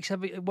and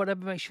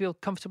whatever makes you feel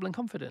comfortable and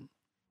confident?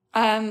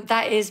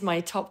 That is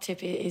my top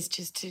tip, is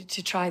just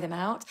to try them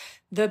out.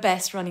 The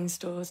best running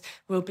stores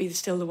will be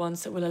still the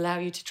ones that will allow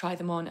you to try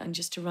them on and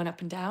just to run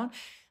up and down.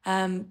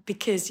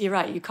 Because you're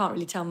right, you can't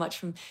really tell much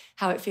from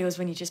how it feels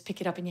when you just pick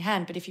it up in your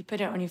hand. But if you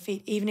put it on your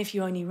feet, even if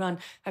you only run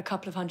a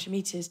couple of 100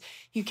 meters,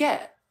 you're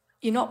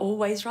not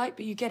always right,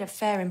 but you get a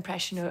fair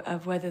impression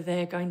of whether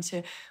they're going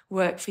to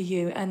work for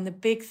you. And the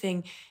big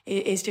thing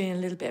is doing a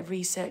little bit of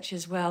research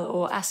as well,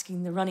 or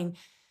asking the running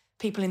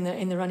people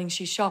in the running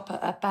shoe shop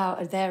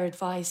about their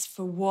advice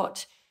for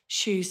what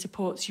shoe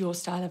supports your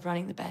style of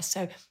running the best.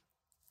 So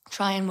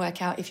try and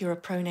work out if you're a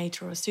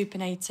pronator or a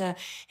supinator,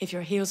 if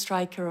you're a heel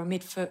striker or a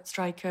midfoot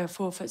striker,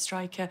 forefoot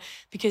striker,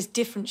 because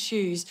different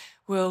shoes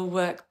will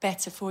work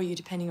better for you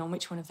depending on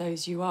which one of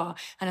those you are.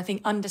 And I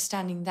think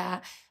understanding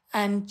that,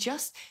 and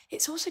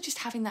it's also just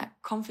having that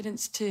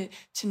confidence to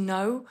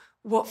know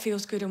what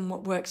feels good and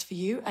what works for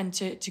you, and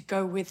to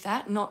go with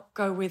that, not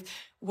go with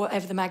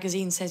whatever the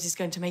magazine says is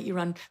going to make you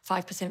run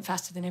 5%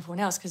 faster than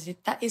everyone else, because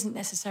that isn't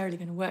necessarily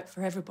going to work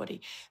for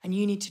everybody. And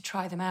you need to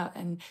try them out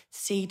and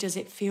see, does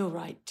it feel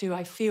right? Do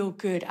I feel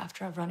good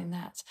after I've run in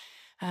that?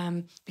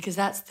 Because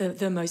that's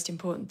the most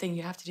important thing.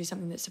 You have to do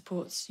something that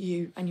supports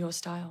you and your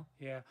style.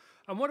 Yeah.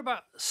 And what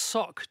about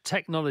sock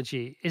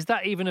technology? Is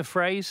that even a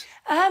phrase?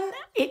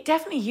 It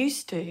definitely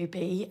used to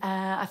be.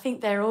 I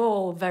think they're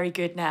all very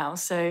good now.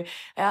 So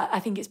I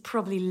think it's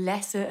probably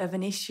lesser of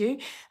an issue.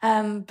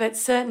 But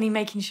certainly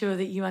making sure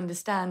that you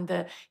understand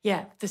that,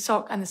 the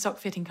sock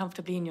fitting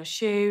comfortably in your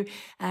shoe,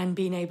 and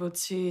being able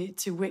to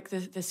wick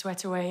the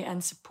sweat away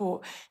and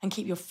support and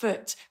keep your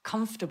foot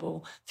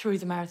comfortable through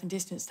the marathon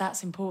distance,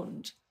 that's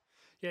important.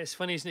 Yeah, it's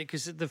funny, isn't it?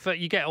 Because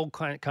you get all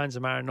kinds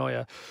of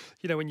paranoia,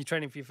 when you're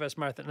training for your first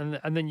marathon,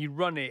 and then you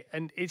run it,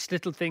 and it's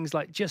little things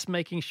like just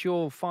making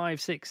sure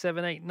 5, 6,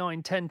 7, 8,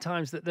 9, 10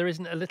 times that there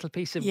isn't a little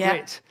piece of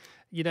grit,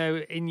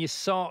 in your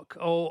sock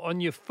or on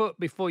your foot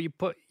before you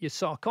put your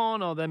sock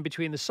on, or then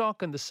between the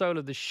sock and the sole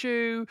of the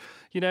shoe,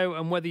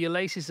 and whether your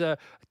laces are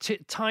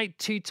tight,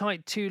 too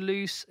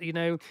loose,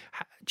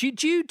 Do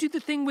you do the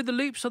thing with the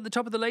loops on the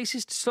top of the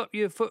laces to stop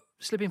your foot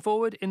slipping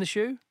forward in the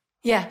shoe?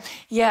 Yeah.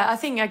 I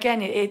think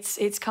again, it's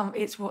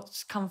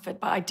what's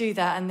comfort, but I do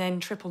that and then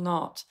triple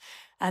knot,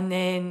 and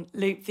then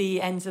loop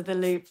the ends of the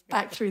loop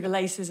back through the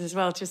laces as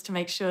well, just to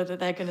make sure that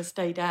they're going to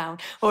stay down.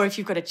 Or if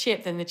you've got a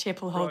chip, then the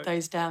chip will hold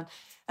those down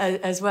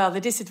as well. The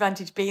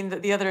disadvantage being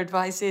that the other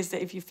advice is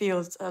that if you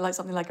feel like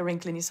something like a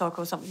wrinkle in your sock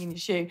or something in your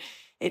shoe,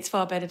 it's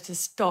far better to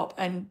stop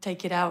and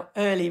take it out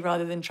early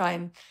rather than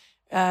try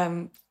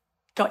and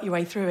got your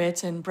way through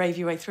it and brave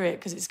your way through it,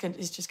 because it's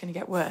just going to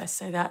get worse.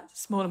 So that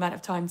small amount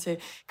of time to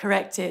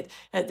correct it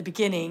at the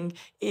beginning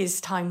is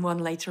time won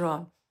later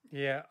on.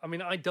 Yeah, I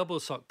mean, I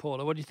double sock,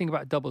 Paula. What do you think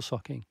about double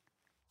socking?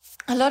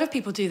 A lot of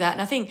people do that.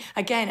 And I think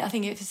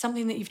if it's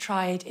something that you've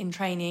tried in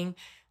training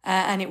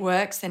and it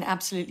works, then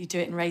absolutely do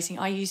it in racing.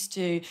 I used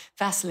to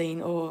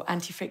Vaseline or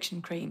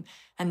anti-friction cream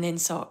and then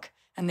sock,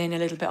 and then a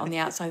little bit on the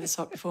outside of the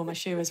sock before my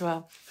shoe as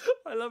well.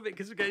 I love it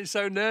because we're getting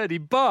so nerdy,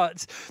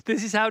 but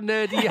this is how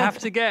nerdy you have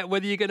to get,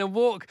 whether you're going to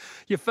walk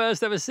your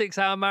first ever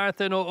 6-hour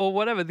marathon or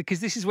whatever, because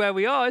this is where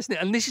we are, isn't it?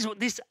 And this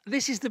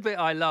is the bit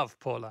I love,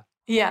 Paula.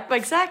 Yeah,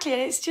 exactly.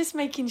 And it's just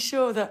making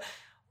sure that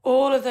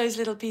all of those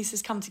little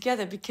pieces come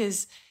together,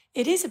 because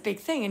it is a big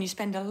thing and you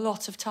spend a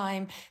lot of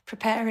time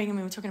preparing. I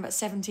mean, we're talking about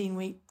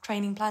 17-week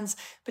training plans,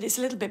 but it's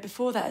a little bit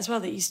before that as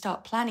well that you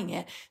start planning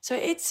it. So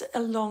it's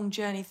a long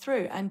journey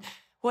through, and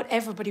what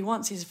everybody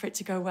wants is for it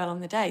to go well on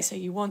the day. So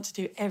you want to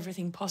do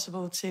everything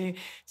possible to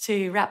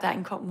wrap that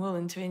in cotton wool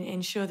and to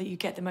ensure that you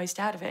get the most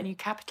out of it and you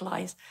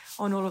capitalise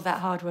on all of that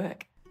hard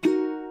work.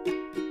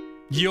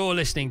 You're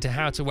listening to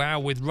How to Wow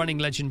with running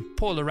legend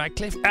Paula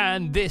Radcliffe,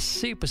 and this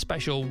super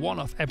special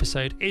one-off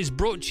episode is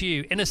brought to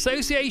you in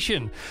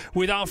association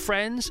with our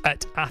friends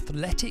at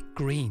Athletic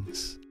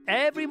Greens.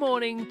 Every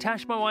morning,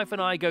 Tash, my wife,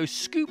 and I go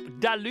scoop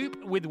da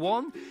loop with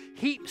one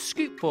heap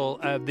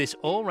scoopful of this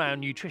all-round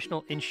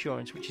nutritional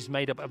insurance, which is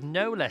made up of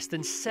no less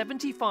than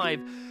 75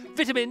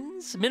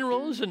 vitamins,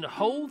 minerals, and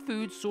whole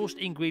food-sourced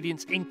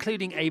ingredients,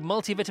 including a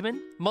multivitamin,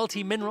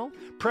 multi-mineral,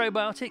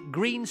 probiotic,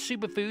 green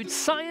superfood,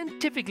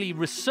 scientifically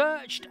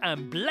researched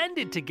and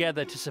blended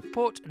together to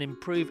support and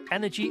improve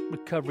energy,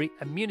 recovery,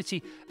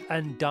 immunity,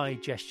 and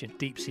digestion.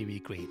 Deep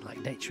seaweed green, like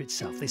nature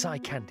itself. This eye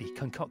candy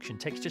concoction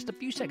takes just a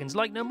few seconds,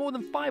 like no more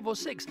than 5 or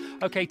 6,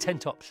 10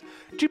 tops,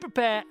 to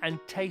prepare and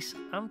taste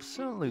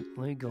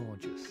absolutely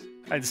gorgeous.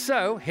 And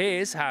so,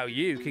 here's how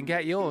you can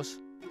get yours.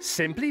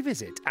 Simply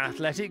visit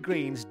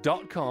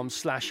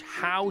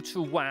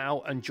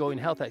athleticgreens.com/howtowow and join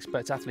health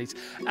experts, athletes,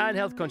 and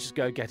health conscious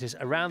go-getters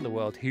around the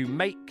world who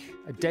make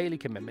a daily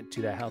commitment to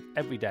their health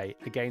every day.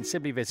 Again,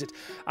 simply visit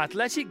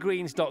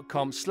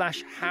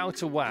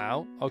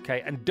athleticgreens.com/howtowow.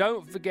 Okay, and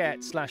don't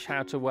forget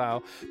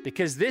 /howtowow,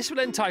 because this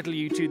will entitle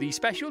you to the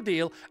special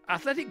deal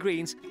Athletic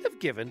Greens have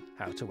given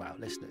How to Wow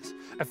listeners.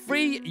 A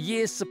free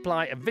year's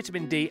supply of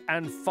vitamin D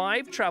and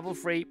 5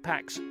 travel-free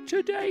packs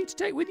today to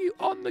take with you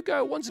on the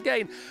go. Once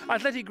again,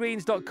 athleticgreens.com/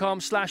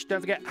 don't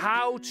forget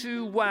How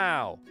to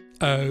Wow.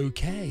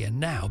 Okay,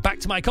 and now back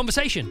to my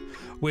conversation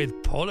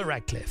with Paula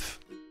Radcliffe.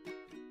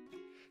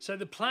 So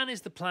the plan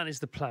is the plan is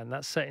the plan.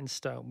 That's set in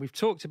stone. We've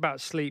talked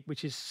about sleep,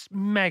 which is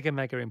mega,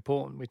 mega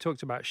important. We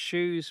talked about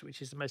shoes,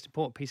 which is the most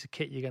important piece of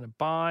kit you're going to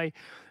buy.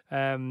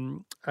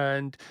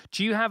 And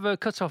do you have a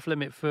cutoff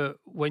limit for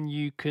when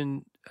you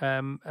can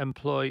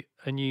employ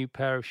a new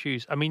pair of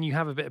shoes? I mean, you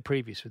have a bit of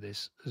previous with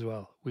this as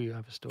well. We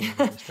have a story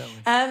about this, don't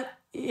we?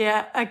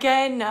 Yeah,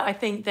 again, I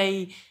think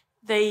they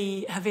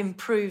they have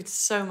improved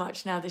so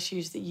much now, the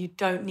shoes, that you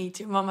don't need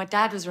to. Well, my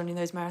dad was running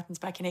those marathons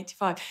back in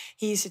 85.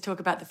 He used to talk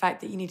about the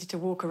fact that you needed to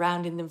walk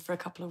around in them for a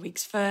couple of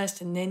weeks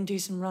first and then do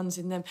some runs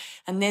in them,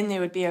 and then they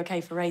would be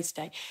okay for race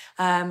day.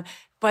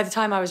 By the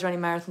time I was running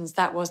marathons,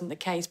 that wasn't the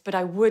case, but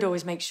I would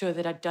always make sure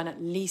that I'd done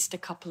at least a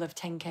couple of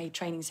 10K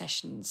training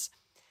sessions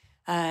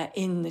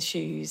in the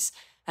shoes,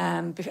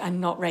 and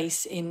not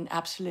race in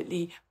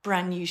absolutely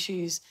brand new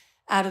shoes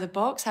out of the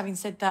box. Having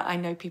said that, I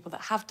know people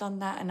that have done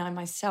that, and I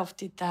myself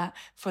did that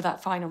for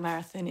that final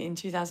marathon in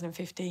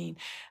 2015,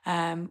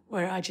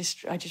 where I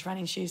just ran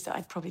in shoes that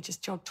I'd probably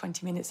just jogged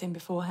 20 minutes in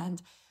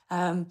beforehand.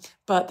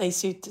 But they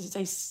seemed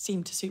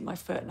to suit my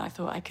foot, and I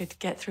thought I could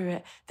get through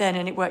it then,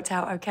 and it worked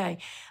out okay.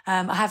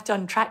 I have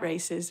done track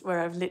races where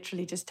I've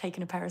literally just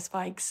taken a pair of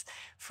spikes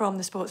from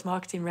the sports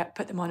marketing rep,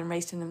 put them on and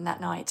raced in them that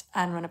night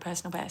and run a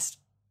personal best.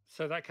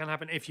 So that can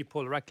happen if you're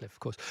Paula Radcliffe, of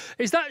course.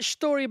 Is that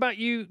story about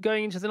you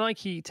going into the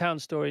Nike Town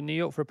store in New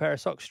York for a pair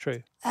of socks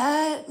true?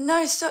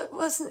 No, so it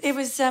wasn't. It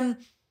was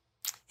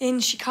in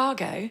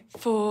Chicago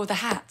for the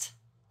hat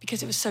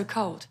because it was so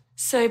cold.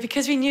 So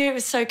because we knew it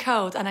was so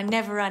cold, and I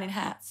never ran in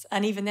hats,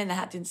 and even then the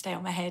hat didn't stay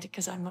on my head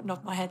because I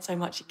knocked my head so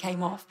much it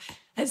came off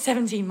at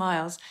 17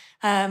 miles.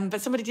 But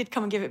somebody did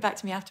come and give it back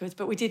to me afterwards.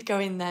 But we did go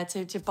in there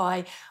to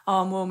buy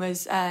arm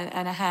warmers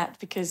and a hat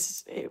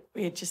because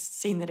we had just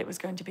seen that it was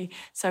going to be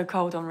so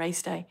cold on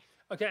race day.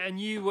 Okay, and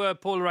you were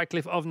Paula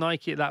Radcliffe of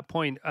Nike at that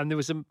point, and there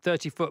was a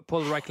 30-foot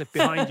Paula Radcliffe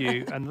behind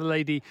you, and the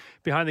lady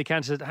behind the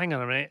counter said, "Hang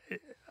on a minute,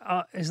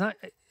 is that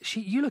she?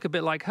 You look a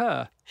bit like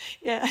her."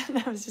 Yeah,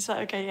 and I was just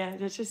like, okay, yeah,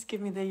 just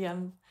give me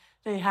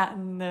the hat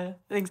and the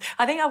things.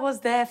 I think I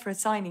was there for a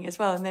signing as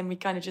well, and then we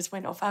kind of just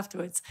went off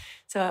afterwards.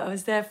 So I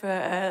was there for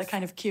a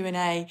kind of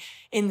Q&A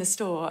in the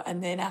store,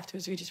 and then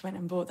afterwards we just went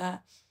and bought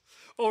that.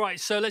 All right,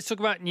 so let's talk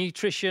about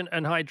nutrition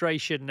and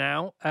hydration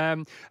now.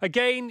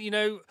 Again, you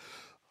know,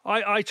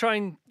 I try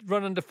and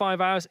run under 5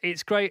 hours.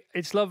 It's great.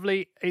 It's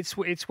lovely. It's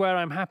where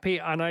I'm happy,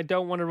 and I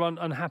don't want to run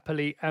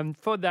unhappily. And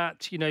for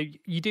that, you know,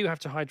 you do have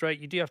to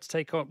hydrate. You do have to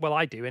take on, well,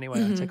 I do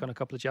anyway. I take on a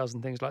couple of gels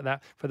and things like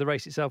that for the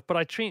race itself. But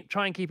I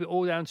try and keep it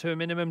all down to a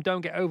minimum.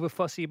 Don't get over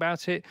fussy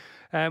about it.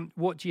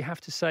 What do you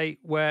have to say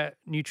where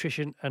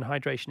nutrition and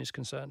hydration is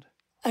concerned?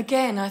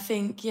 Again, I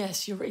think,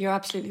 yes, you're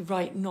absolutely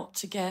right not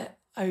to get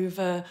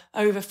over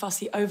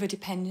fussy, over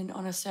dependent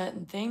on a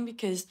certain thing,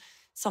 because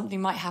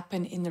something might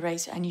happen in the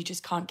race and you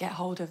just can't get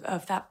hold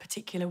of that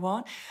particular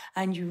one,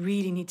 and you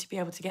really need to be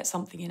able to get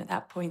something in at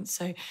that point.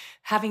 So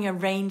having a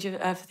range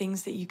of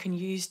things that you can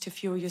use to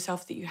fuel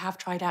yourself that you have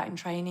tried out in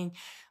training,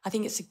 I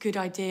think it's a good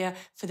idea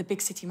for the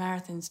big city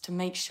marathons to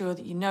make sure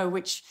that you know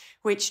which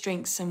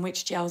drinks and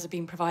which gels are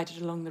being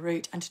provided along the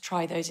route, and to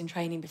try those in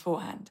training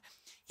beforehand.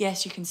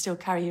 Yes, you can still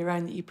carry your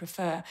own that you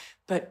prefer,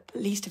 but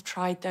at least have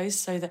tried those,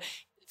 so that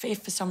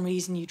if for some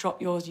reason you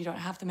drop yours, you don't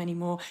have them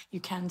anymore,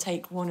 you can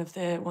take one of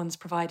the ones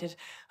provided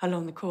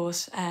along the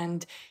course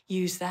and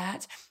use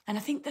that. And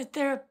I think that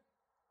there are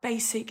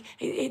basic,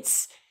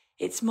 it's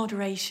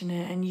moderation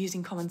and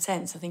using common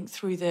sense. I think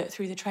through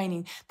the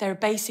training, there are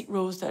basic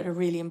rules that are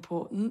really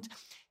important.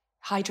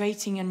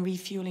 Hydrating and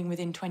refueling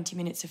within 20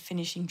 minutes of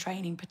finishing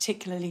training,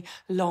 particularly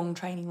long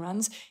training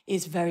runs,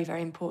 is very,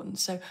 very important.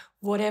 So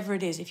whatever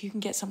it is, if you can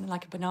get something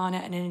like a banana,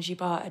 an energy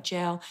bar, a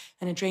gel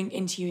and a drink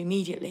into you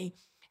immediately,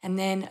 and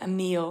then a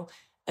meal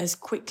as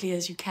quickly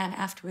as you can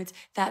afterwards,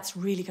 that's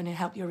really going to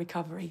help your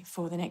recovery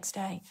for the next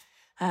day.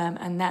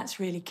 And that's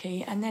really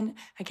key. And then,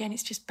 again,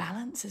 it's just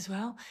balance as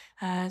well.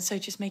 So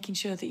just making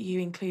sure that you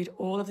include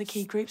all of the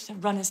key groups.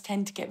 And runners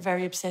tend to get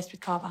very obsessed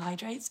with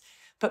carbohydrates,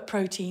 but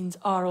proteins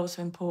are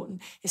also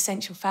important.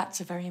 Essential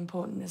fats are very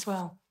important as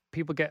well.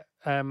 People get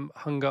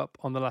hung up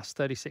on the last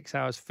 36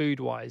 hours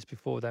food-wise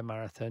before their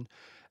marathon.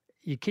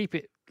 You keep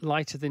it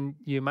lighter than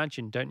you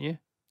imagine, don't you?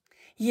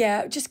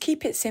 Yeah, just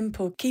keep it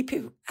simple. Keep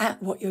it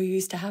at what you're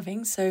used to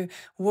having. So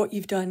what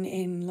you've done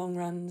in long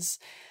runs,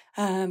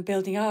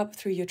 building up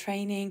through your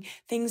training,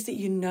 things that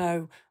you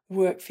know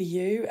work for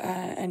you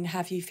and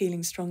have you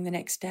feeling strong the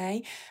next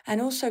day,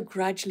 and also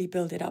gradually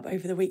build it up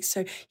over the week.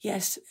 So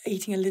yes,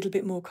 eating a little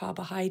bit more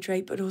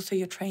carbohydrate, but also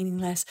you're training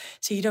less,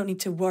 so you don't need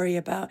to worry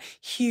about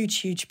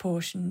huge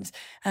portions,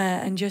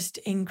 and just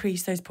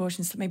increase those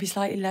portions to maybe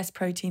slightly less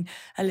protein,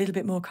 a little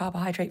bit more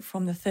carbohydrate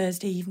from the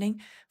Thursday evening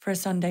for a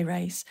Sunday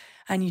race,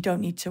 and you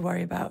don't need to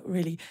worry about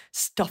really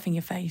stuffing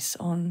your face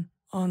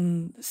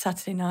on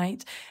Saturday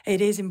night.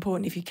 It is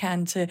important, if you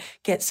can, to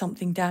get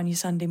something down your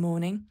Sunday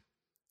morning.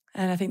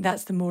 And I think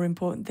that's the more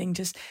important thing.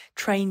 Just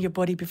train your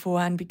body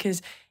beforehand,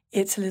 because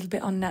it's a little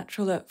bit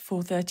unnatural at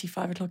 4:30,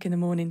 5 o'clock in the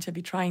morning to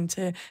be trying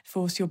to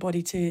force your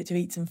body to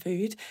eat some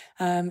food.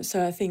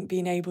 So I think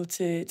being able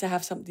to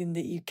have something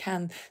that you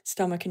can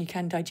stomach and you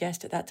can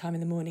digest at that time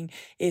in the morning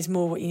is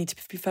more what you need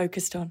to be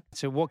focused on.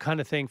 So what kind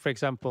of thing, for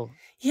example?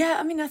 Yeah,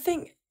 I mean, I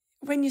think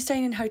when you're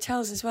staying in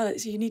hotels as well,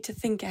 you need to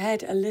think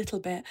ahead a little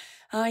bit.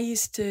 I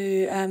used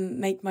to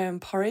make my own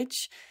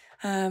porridge,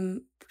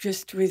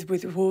 just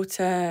with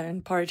water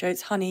and porridge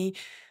oats, honey,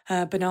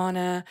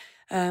 banana,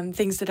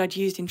 things that I'd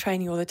used in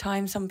training all the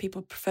time. Some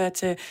people prefer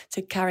to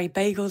carry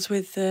bagels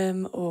with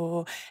them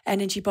or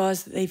energy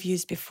bars that they've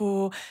used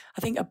before.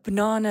 I think a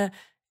banana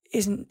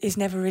is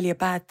never really a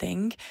bad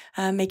thing.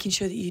 Making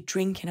sure that you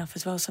drink enough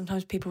as well.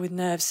 Sometimes people with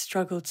nerves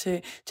struggle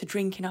to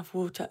drink enough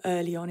water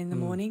early on in the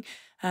morning.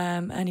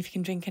 And if you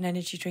can drink an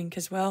energy drink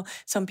as well.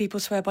 Some people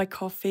swear by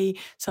coffee.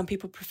 Some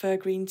people prefer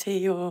green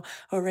tea or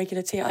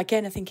regular tea.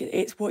 Again, I think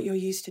it's what you're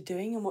used to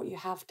doing and what you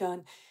have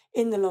done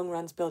in the long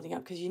runs building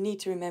up, because you need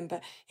to remember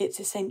it's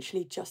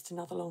essentially just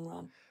another long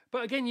run.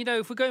 But again,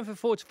 if we're going for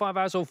 4 to 5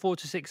 hours or 4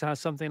 to 6 hours,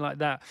 something like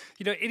that,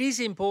 it is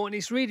important.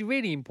 It's really,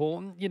 really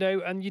important,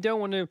 and you don't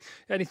want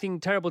anything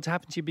terrible to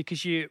happen to you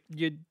because you're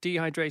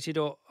dehydrated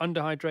or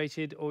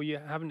underhydrated or you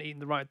haven't eaten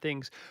the right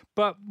things.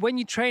 But when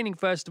you're training,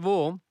 first of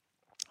all,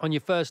 on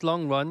your first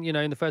long run,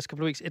 in the first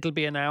couple of weeks, it'll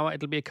be an hour,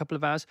 it'll be a couple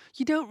of hours.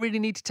 You don't really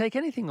need to take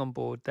anything on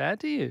board there,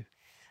 do you?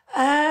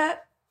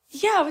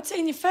 Yeah, I would say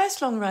in your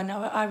first long run,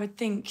 I would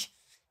think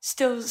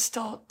still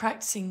start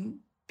practicing,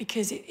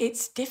 because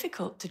it's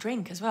difficult to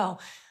drink as well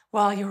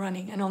while you're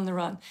running and on the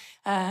run.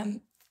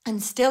 And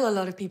still a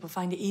lot of people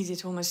find it easier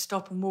to almost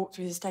stop and walk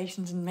through the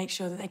stations and make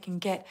sure that they can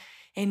get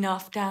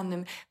enough down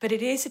them. But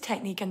it is a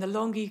technique, and the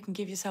longer you can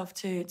give yourself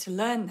to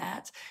learn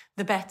that,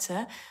 the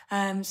better.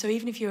 So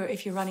even if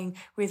you're running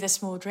with a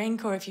small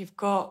drink, or if you've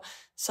got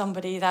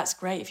somebody, that's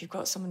great. If you've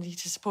got somebody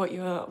to support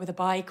you with a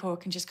bike, or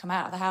can just come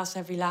out of the house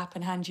every lap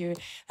and hand you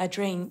a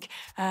drink,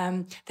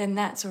 then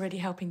that's already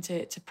helping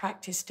to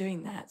practice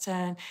doing that.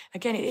 And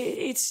again,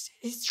 it's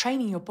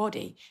training your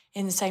body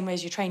in the same way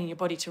as you're training your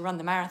body to run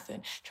the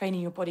marathon. Training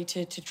your body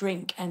to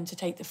drink and to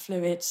take the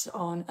fluids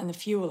on and the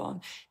fuel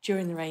on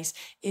during the race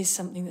is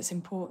something that's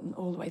important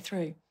all the way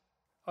through.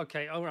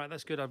 Okay, all right,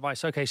 that's good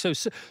advice. Okay, so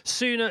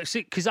sooner,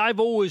 because I've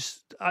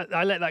always,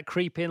 I let that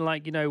creep in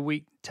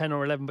week 10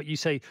 or 11, but you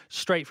say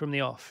straight from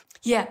the off.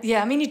 Yeah.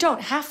 I mean, you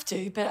don't have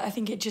to, but I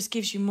think it just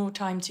gives you more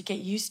time to get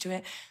used to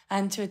it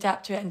and to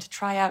adapt to it and to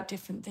try out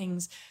different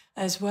things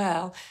as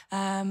well.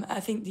 I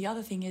think the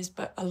other thing is,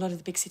 but a lot of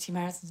the big city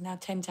marathons now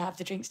tend to have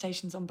the drink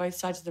stations on both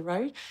sides of the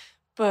road,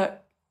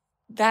 but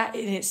that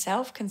in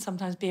itself can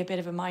sometimes be a bit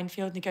of a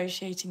minefield,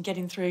 negotiating,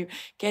 getting through,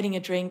 getting a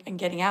drink and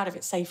getting out of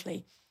it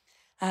safely.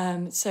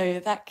 So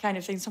that kind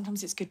of thing,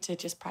 sometimes it's good to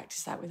just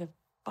practice that with a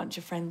bunch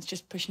of friends,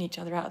 just pushing each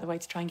other out of the way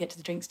to try and get to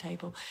the drinks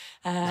table,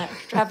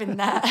 grabbing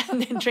that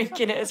and then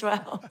drinking it as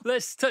well.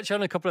 Let's touch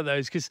on a couple of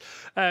those, because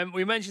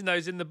we mentioned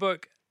those in the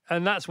book,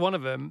 and that's one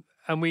of them.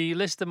 And we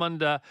list them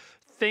under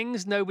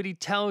things nobody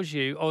tells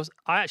you, or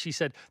I actually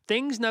said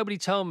things nobody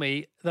told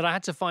me that I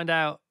had to find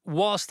out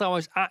whilst I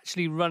was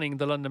actually running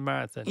the London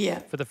Marathon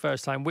for the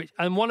first time.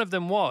 And one of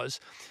them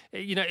was,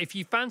 if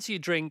you fancy a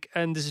drink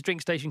and there's a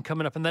drink station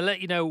coming up and they let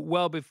you know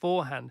well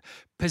beforehand,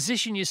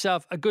 position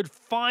yourself a good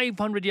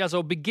 500 yards,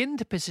 or begin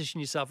to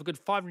position yourself a good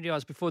 500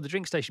 yards before the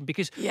drink station,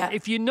 because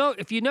if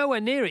you're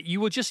nowhere near it,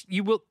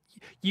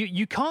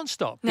 you can't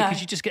stop, because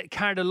you just get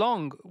carried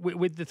along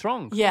with the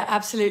throng. Yeah,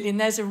 absolutely. And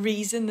there's a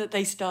reason that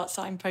they start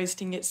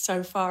signposting it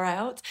so far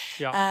out.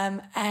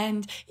 Yeah.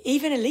 And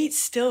even elites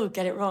still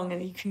get it wrong,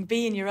 and you can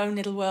be in your own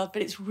little world,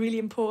 but it's really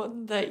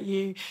important that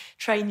you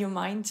train your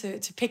mind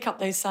to pick up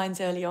those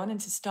signs early on and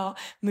to start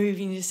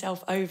moving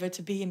yourself over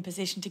to be in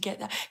position to get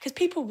that, because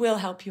people will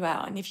help you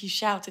out. And if you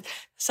shout it,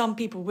 some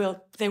people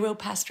will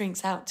pass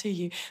drinks out to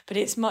you, but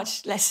it's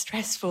much less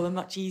stressful and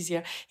much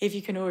easier if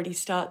you can already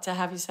start to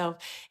have yourself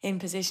in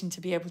position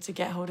to be able to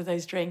get hold of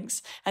those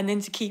drinks, and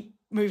then to keep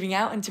moving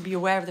out and to be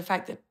aware of the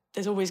fact that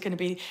there's always going to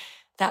be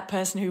that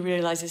person who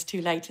realises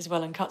too late as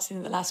well and cuts in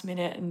at the last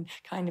minute and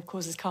kind of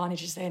causes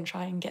carnage as they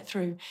try and get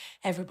through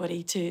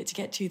everybody to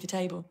get to the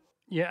table.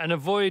 Yeah, and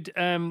avoid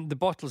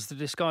the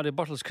discarded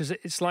bottles, because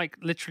it's like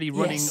literally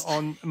running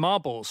on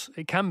marbles.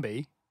 It can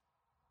be.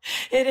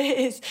 It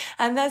is.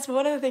 And that's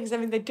one of the things. I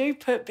mean, they do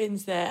put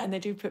bins there, and they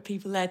do put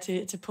people there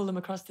to pull them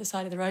across the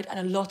side of the road. And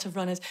a lot of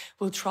runners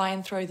will try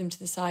and throw them to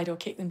the side or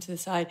kick them to the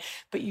side.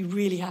 But you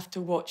really have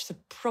to watch.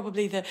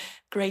 Probably the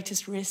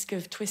greatest risk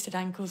of twisted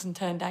ankles and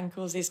turned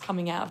ankles is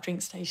coming out of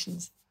drink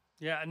stations.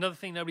 Yeah, another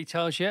thing nobody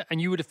tells you,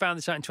 and you would have found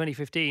this out in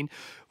 2015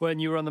 when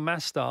you were on the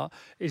Mass Start,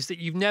 is that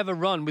you've never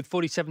run with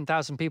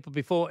 47,000 people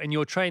before in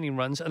your training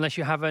runs unless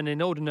you have an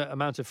inordinate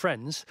amount of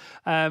friends.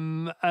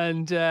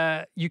 And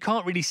you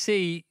can't really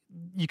see,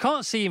 you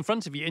can't see in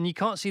front of you, and you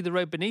can't see the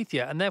road beneath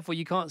you, and therefore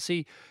you can't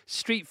see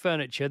street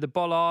furniture, the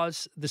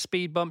bollards, the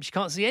speed bumps. You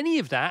can't see any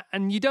of that,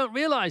 and you don't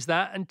realise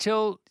that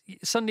until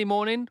Sunday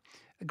morning,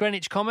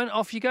 Greenwich Common,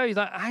 off you go. You're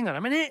like, hang on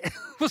a minute,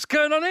 what's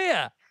going on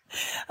here?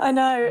 I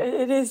know,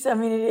 it is. I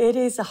mean, it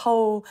is a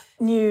whole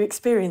new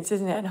experience,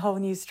 isn't it? And a whole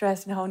new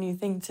stress and a whole new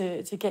thing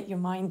to get your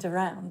mind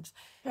around.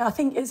 I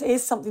think it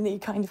is something that you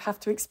kind of have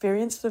to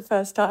experience for the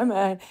first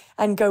time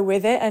and go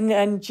with it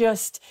and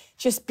just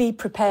be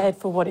prepared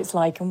for what it's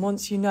like. And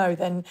once you know,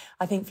 then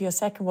I think for your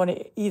second one,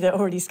 it either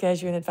already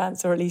scares you in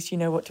advance or at least you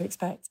know what to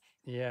expect.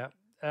 Yeah.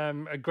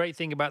 A great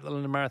thing about the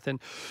London Marathon,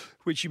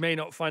 which you may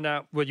not find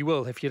out, well, you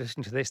will if you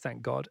listen to this,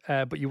 thank God,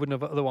 but you wouldn't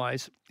have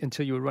otherwise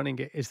until you were running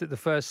it, is that the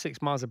first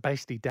 6 miles are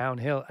basically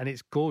downhill, and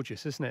it's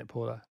gorgeous, isn't it,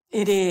 Paula?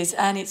 It is,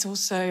 and it's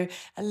also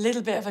a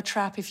little bit of a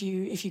trap if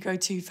you go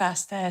too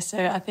fast there.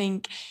 So I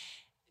think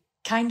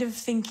kind of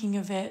thinking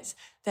of it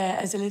there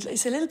as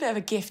it's a little bit of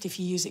a gift if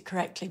you use it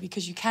correctly,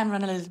 because you can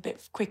run a little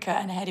bit quicker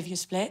and ahead of your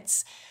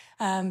splits.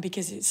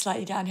 Because it's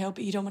slightly downhill,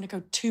 but you don't want to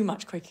go too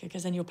much quicker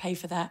because then you'll pay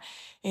for that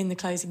in the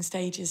closing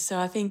stages. So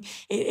I think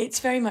it's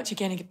very much,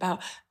 again,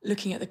 about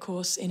looking at the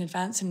course in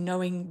advance and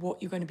knowing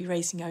what you're going to be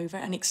racing over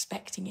and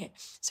expecting it.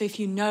 So if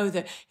you know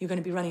that you're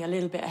going to be running a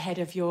little bit ahead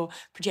of your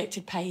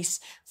projected pace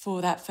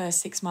for that first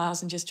 6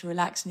 miles, and just to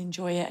relax and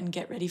enjoy it and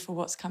get ready for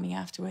what's coming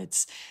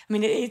afterwards. I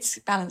mean, it's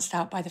balanced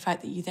out by the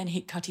fact that you then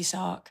hit Cutty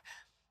Sark.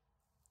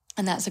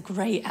 And that's a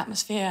great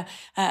atmosphere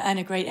and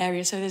a great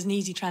area. So there's an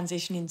easy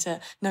transition into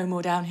no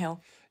more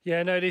downhill.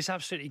 Yeah, no, it is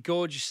absolutely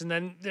gorgeous. And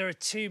then there are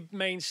two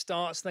main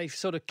starts. They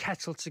sort of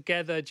kettle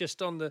together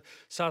just on the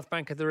south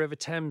bank of the River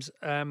Thames.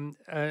 And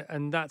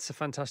that's a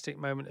fantastic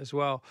moment as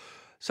well.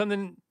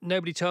 Something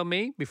nobody told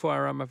me before I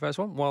ran my first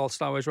one,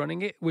 whilst I was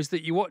running it, was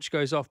that your watch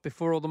goes off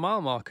before all the mile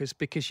markers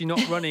because you're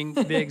not running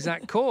the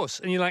exact course.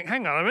 And you're like,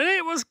 hang on a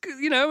minute, what's,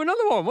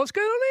 another one? What's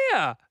going on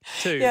here?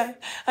 Too. Yeah,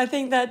 I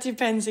think that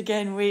depends,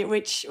 again,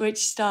 which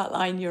start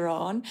line you're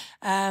on.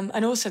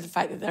 And also the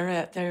fact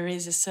that there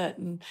is a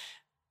certain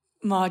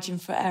margin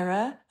for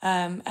error,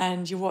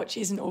 and your watch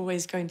isn't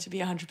always going to be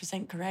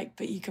 100% correct,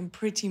 but you can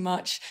pretty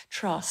much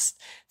trust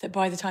that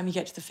by the time you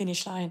get to the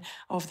finish line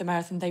of the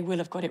marathon, they will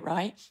have got it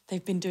right.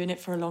 They've been doing it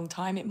for a long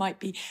time. It might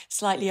be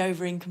slightly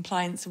over in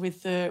compliance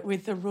with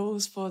the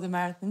rules for the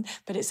marathon,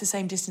 but it's the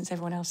same distance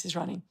everyone else is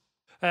running.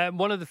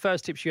 One of the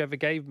first tips you ever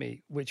gave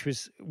me, which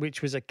was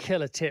a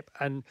killer tip,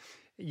 and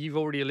you've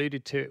already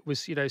alluded to it,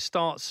 was,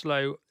 start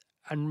slow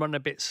and run a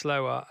bit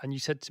slower. And you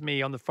said to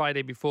me on the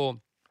Friday before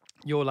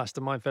your last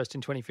and mine first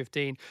in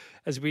 2015,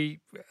 as we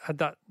had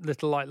that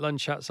little light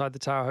lunch outside the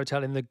Tower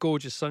Hotel in the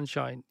gorgeous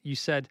sunshine, you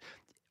said,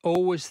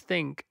 always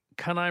think,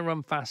 can I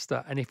run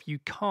faster? And if you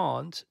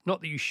can't,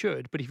 not that you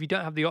should, but if you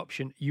don't have the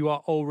option, you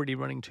are already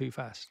running too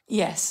fast.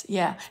 Yes,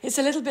 yeah. It's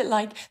a little bit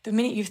like the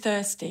minute you're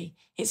thirsty,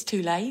 it's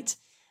too late.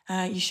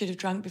 You should have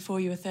drunk before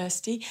you were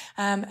thirsty.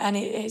 And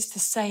it's the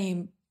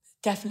same.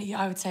 Definitely,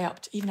 I would say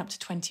even up to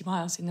 20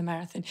 miles in the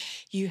marathon.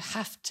 You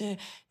have to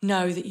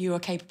know that you are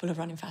capable of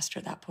running faster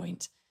at that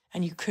point.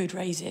 And you could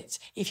raise it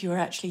if you were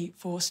actually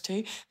forced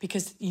to,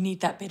 because you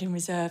need that bit in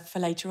reserve for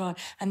later on.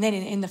 And then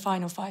in the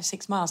final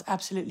 5-6 miles,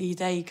 absolutely,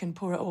 there you can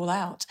pour it all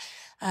out.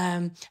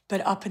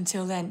 But up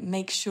until then,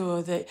 make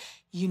sure that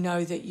you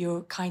know that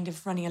you're kind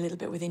of running a little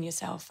bit within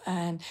yourself.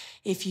 And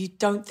if you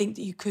don't think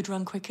that you could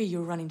run quicker,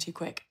 you're running too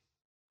quick.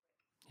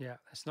 Yeah,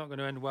 it's not going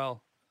to end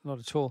well, not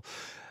at all.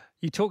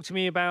 You talked to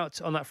me about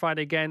on that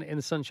Friday again in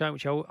the sunshine,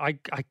 which I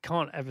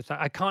can't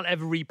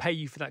ever repay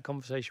you for that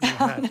conversation we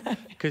had,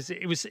 because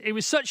it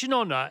was such an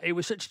honour, it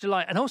was such a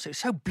delight, and also it's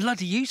so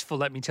bloody useful,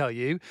 let me tell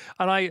you.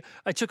 And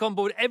I took on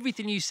board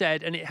everything you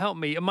said, and it helped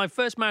me. And my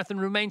first marathon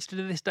remains to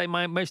this day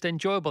my most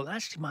enjoyable, and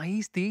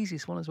actually the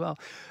easiest one as well.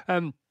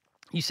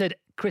 You said,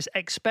 Chris,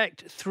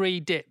 expect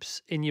 3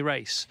 dips in your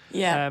race.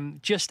 Yeah.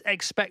 Just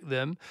expect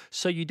them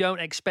so you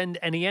don't expend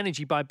any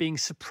energy by being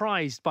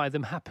surprised by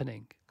them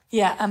happening.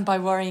 Yeah, and by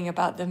worrying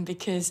about them,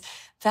 because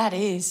that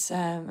is,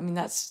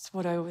 that's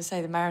what I always say,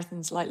 the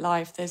marathon's like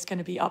life. There's going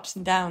to be ups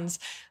and downs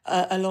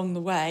along the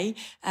way,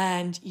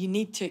 and you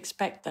need to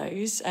expect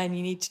those, and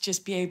you need to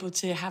just be able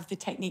to have the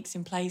techniques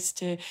in place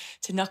to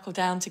knuckle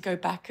down, to go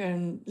back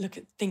and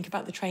think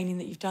about the training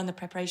that you've done, the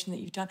preparation that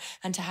you've done,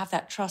 and to have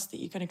that trust that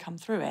you're going to come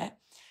through it.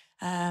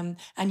 And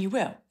you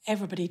will.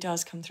 Everybody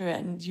does come through it.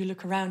 And you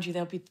look around you,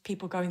 there'll be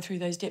people going through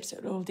those dips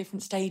at all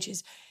different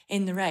stages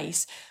in the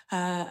race.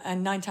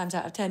 And 9 times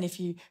out of 10, if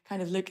you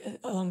kind of look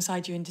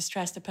alongside you in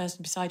distress, the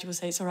person beside you will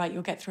say, it's all right,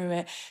 you'll get through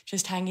it.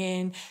 Just hang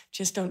in.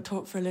 Just don't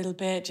talk for a little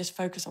bit. Just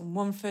focus on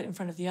one foot in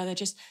front of the other.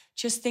 Just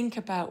think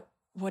about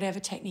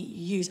whatever technique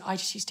you use. I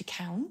just used to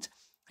count.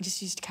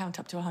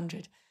 Up to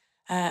 100.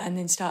 And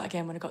then start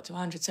again when I got to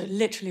 100. So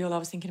literally all I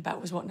was thinking about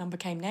was what number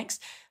came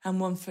next, and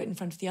one foot in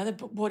front of the other.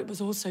 But what it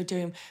was also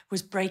doing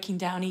was breaking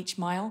down each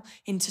mile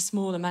into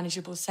smaller,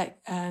 manageable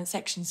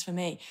sections for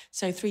me.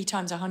 So 3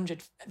 times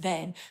 100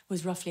 then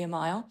was roughly a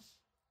mile.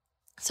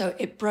 So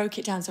it broke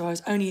it down. So I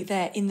was only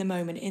there in the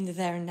moment, in the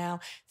there and now,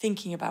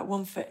 thinking about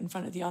one foot in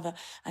front of the other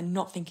and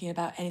not thinking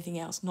about anything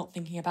else, not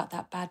thinking about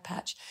that bad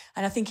patch.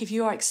 And I think if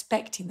you are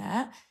expecting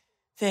that,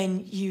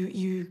 then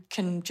you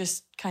can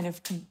just kind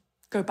of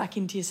go back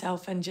into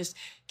yourself and just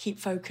keep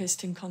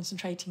focused and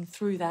concentrating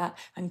through that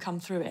and come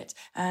through it.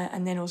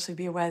 And then also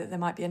be aware that there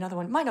might be another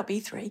one. It might not be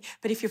 3,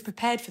 but if you're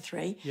prepared for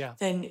 3,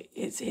 then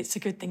it's a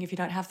good thing if you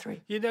don't have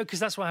 3.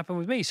 Because that's what happened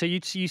with me. So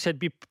you said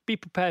be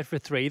prepared for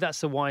 3. That's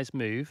the wise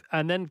move.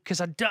 And then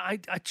because I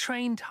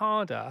trained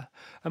harder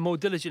and more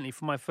diligently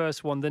for my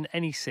first one than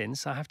any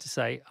since, I have to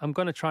say, I'm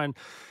going to try and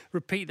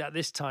repeat that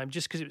this time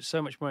just because it was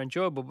so much more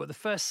enjoyable. But the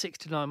first 6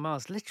 to 9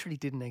 miles literally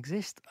didn't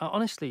exist.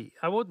 Honestly,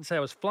 I wouldn't say I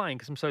was flying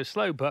because I'm so slow.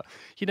 flow. But,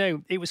 you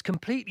know, it was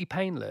completely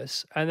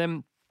painless. And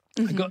then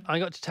I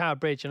got to Tower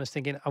Bridge and I was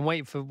thinking, I'm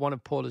waiting for one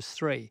of Paula's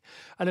 3.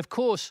 And of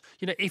course,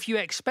 you know, if you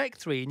expect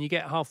 3 and you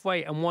get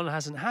halfway and one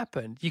hasn't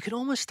happened, you can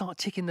almost start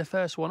ticking the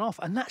first one off.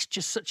 And that's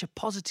just such a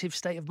positive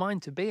state of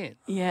mind to be in.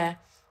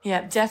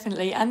 Yeah,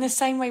 definitely. And the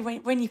same way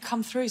when you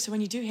come through, so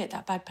when you do hit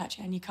that bad patch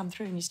and you come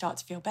through and you start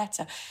to feel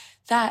better,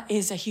 that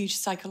is a huge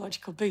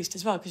psychological boost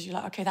as well, because you're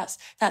like, okay,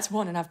 that's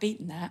one and I've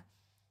beaten that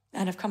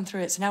and I've come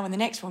through it. So now when the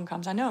next one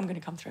comes, I know I'm going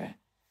to come through it,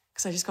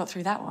 because I just got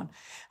through that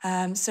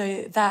one.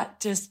 So that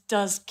just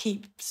does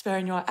keep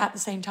spurring you on at the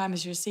same time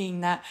as you're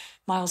seeing that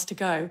miles to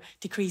go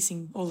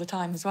decreasing all the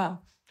time as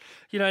well.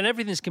 You know, and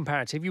everything's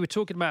comparative. You were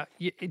talking about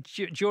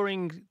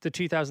during the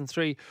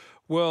 2003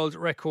 World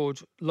Record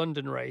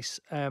London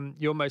race,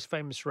 your most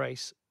famous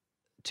race,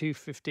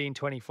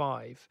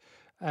 2:15.25.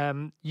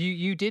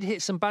 You did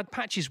hit some bad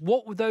patches.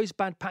 What were those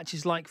bad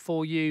patches like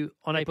for you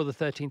on April the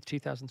 13th,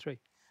 2003?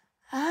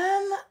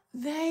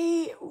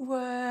 They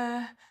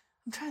were...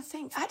 I'm trying to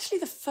think. Actually,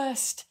 the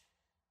first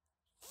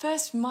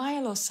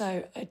mile or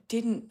so, I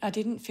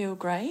didn't feel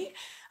great.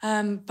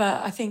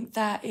 But I think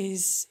that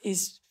is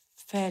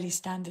fairly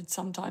standard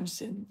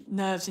sometimes in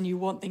nerves, and you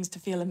want things to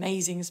feel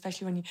amazing,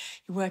 especially when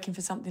you're working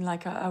for something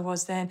like I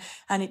was then.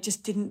 And it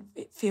just didn't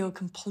feel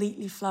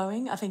completely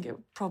flowing. I think it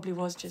probably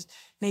was just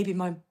maybe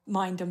my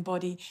mind and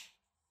body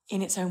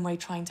in its own way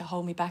trying to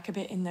hold me back a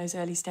bit in those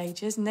early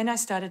stages. And then I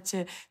started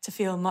to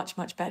feel much,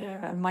 much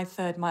better. And my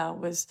third mile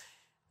was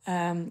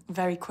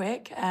very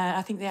quick.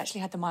 I think they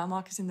actually had the mile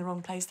markers in the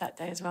wrong place that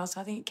day as well.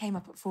 So I think it came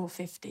up at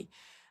 4:50.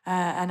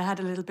 And I had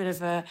a little bit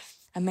of a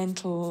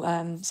mental,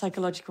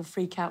 psychological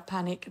freak out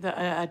panic that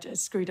I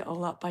screwed it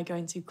all up by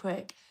going too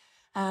quick.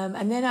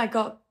 And then I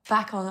got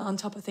back on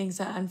top of things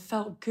and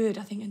felt good,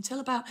 I think,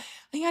 until I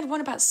had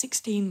one about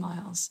 16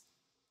 miles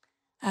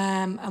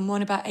and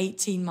one about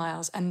 18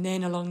 miles. And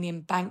then along the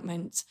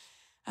embankment,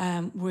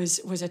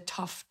 was a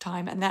tough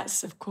time. And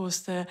that's, of course,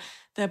 the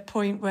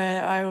point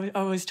where I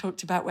always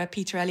talked about, where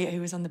Peter Elliott,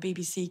 who was on the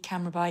BBC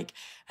camera bike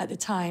at the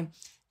time,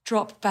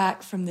 dropped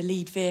back from the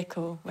lead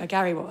vehicle where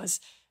Gary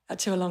was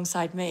to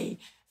alongside me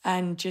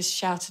and just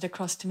shouted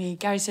across to me,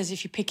 Gary says,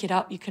 if you pick it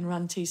up, you can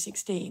run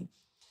 2:16.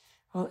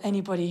 Well,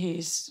 anybody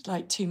who's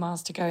like 2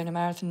 miles to go in a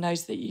marathon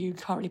knows that you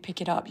can't really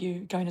pick it up.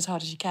 You're going as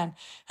hard as you can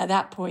at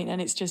that point,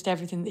 and it's just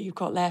everything that you've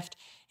got left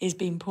is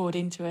being poured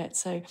into it.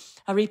 So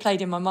I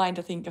replayed in my mind,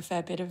 I think, a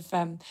fair bit of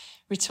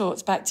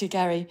retorts back to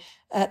Gary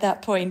at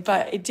that point,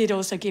 but it did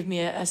also give me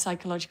a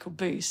psychological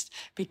boost,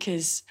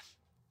 because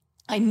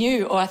I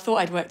knew, or I thought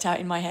I'd worked out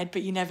in my head,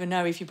 but you never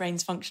know if your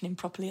brain's functioning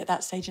properly at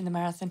that stage in the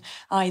marathon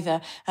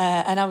either.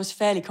 And I was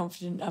fairly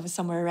confident I was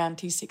somewhere around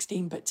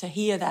 2:16, but to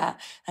hear that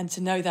and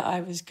to know that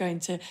I was going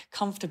to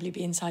comfortably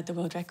be inside the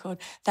world record,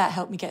 that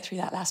helped me get through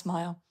that last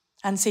mile.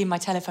 And see my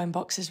telephone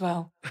box as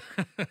well.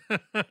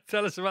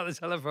 Tell us about the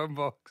telephone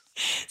box.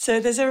 So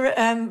there's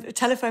a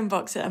telephone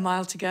box at a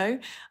mile to go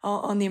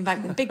on the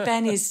embankment. Big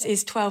Ben is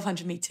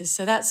 1,200 metres,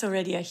 so that's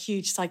already a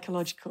huge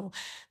psychological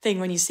thing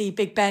when you see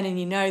Big Ben and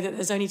you know that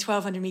there's only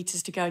 1,200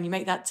 metres to go and you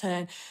make that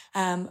turn.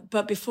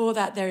 But before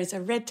that, there is a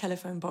red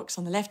telephone box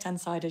on the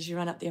left-hand side as you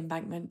run up the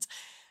embankment.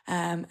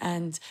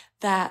 And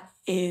that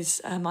is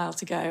a mile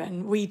to go.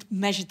 And we'd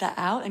measured that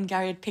out, and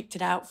Gary had picked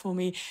it out for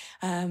me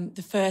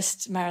the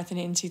first marathon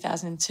in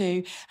 2002.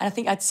 And I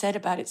think I'd said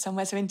about it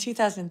somewhere. So in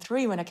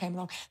 2003, when I came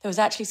along, there was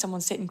actually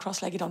someone sitting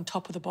cross-legged on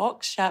top of the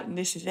box shouting,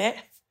 this is it.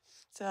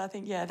 So I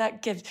think, yeah,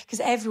 that gives,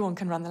 because everyone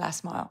can run the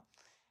last mile.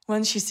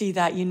 Once you see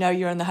that, you know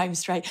you're on the home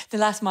straight. The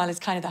last mile is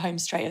kind of the home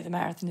straight of the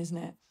marathon, isn't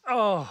it?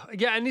 Oh,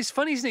 yeah, and it's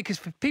funny, isn't it? Because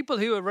for people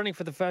who are running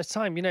for the first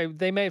time, you know,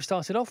 they may have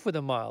started off with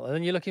a mile, and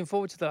then you're looking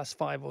forward to the last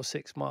 5 or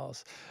 6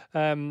 miles.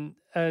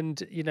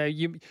 And, you know,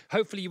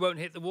 hopefully you won't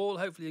hit the wall.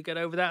 Hopefully you get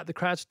over that. The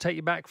crowds will take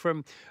you back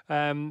from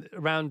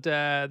around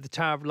the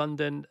Tower of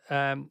London,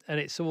 and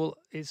it's all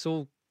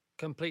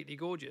completely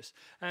gorgeous.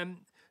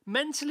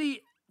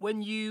 Mentally,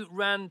 when you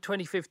ran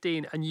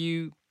 2015 and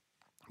you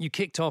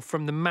kicked off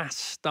from the mass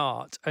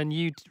start, and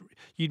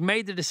you'd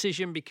made the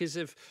decision because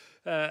of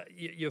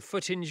your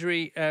foot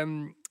injury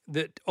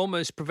that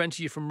almost prevented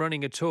you from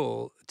running at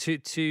all,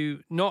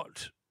 to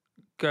not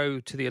go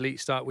to the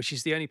elite start, which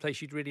is the only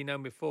place you'd really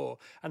known before,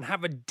 and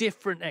have a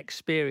different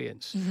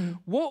experience. Mm-hmm.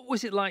 What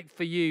was it like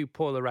for you,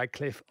 Paula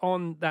Radcliffe,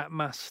 on that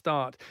mass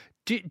start?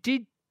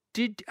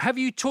 Have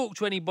you talked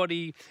to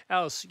anybody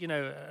else, you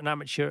know, an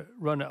amateur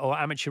runner or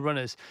amateur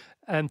runners,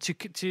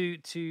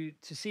 to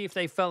see if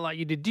they felt like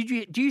you did?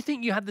 Do you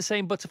think you had the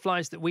same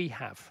butterflies that we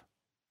have?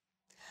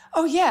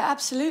 Oh yeah,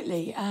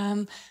 absolutely.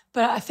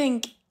 But I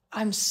think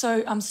I'm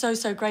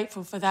so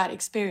grateful for that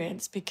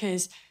experience,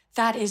 because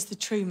that is the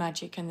true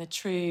magic and the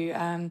true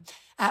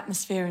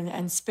atmosphere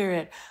and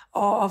spirit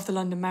of the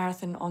London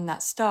Marathon on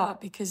that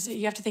start. Because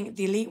you have to think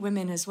the elite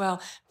women as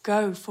well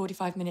go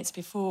 45 minutes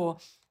before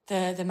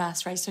the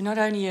mass race. So not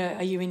only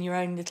are you in your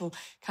own little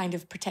kind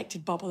of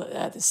protected bubble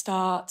at the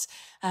start,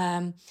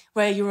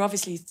 where you're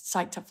obviously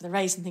psyched up for the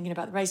race and thinking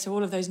about the race, so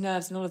all of those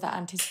nerves and all of that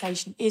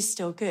anticipation is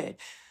still good.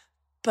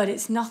 but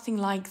it's nothing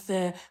like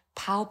the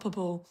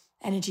palpable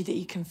energy that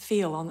you can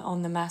feel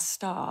on the mass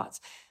start.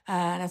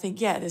 And I think,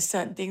 there's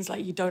certain things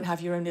like you don't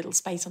have your own little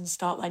space on the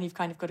start line. You've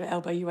kind of got to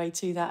elbow your way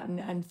to that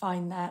and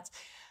find that.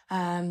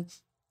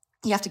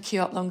 You have to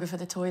queue up longer for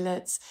the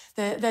toilets.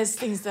 There's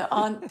things that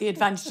aren't the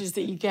advantages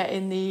that you get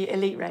in the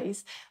elite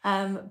race,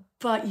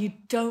 but you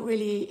don't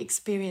really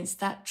experience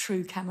that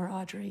true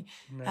camaraderie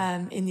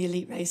in the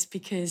elite race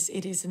because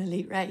it is an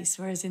elite race.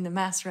 Whereas in the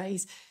mass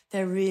race,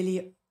 there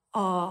really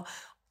are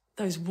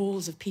those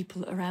walls of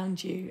people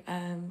around you,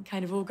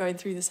 kind of all going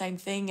through the same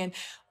thing. And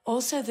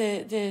also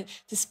the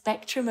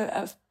spectrum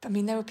of, I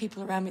mean, there were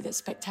people around me that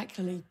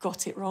spectacularly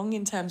got it wrong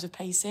in terms of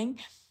pacing.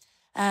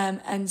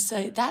 And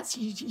so that's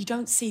you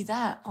don't see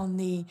that on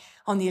the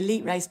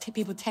elite race.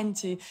 People tend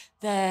to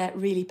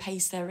really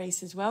pace their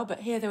race as well.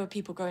 But here there were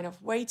people going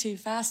off way too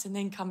fast and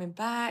then coming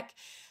back,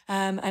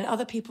 and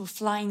other people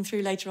flying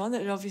through later on that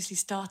had obviously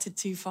started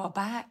too far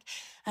back.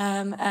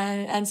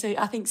 And so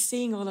I think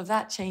seeing all of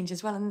that change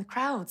as well, and the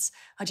crowds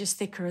are just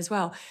thicker as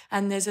well.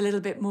 And there's a little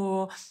bit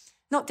more,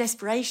 not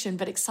desperation,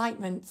 but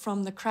excitement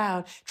from the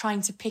crowd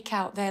trying to pick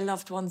out their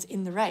loved ones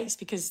in the race,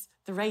 because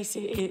the race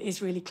is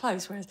really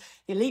close, whereas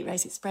the elite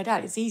race, it's spread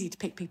out. It's easy to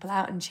pick people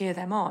out and cheer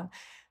them on.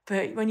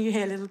 But when you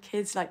hear little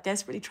kids like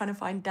desperately trying to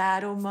find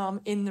dad or mum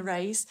in the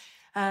race,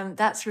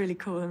 that's really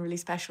cool and really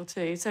special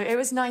too. So it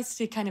was nice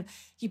to kind of,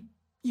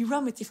 you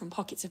run with different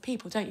pockets of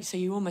people, don't you? So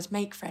you almost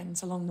make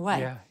friends along the way.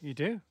 Yeah, you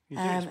do.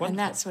 And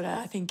that's what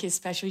I think is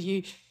special.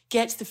 You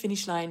get to the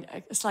finish line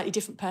a slightly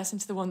different person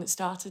to the one that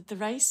started the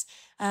race.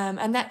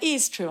 And that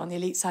is true on the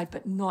elite side,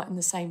 but not in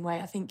the same way.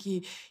 I think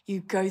you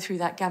go through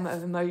that gamut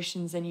of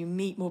emotions and you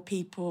meet more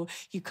people,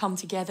 you come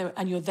together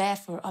and you're there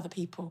for other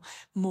people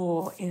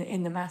more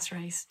in the mass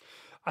race.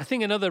 I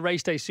think another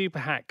race day super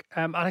hack,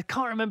 and I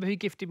can't remember who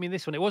gifted me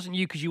this one. It wasn't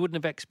you because you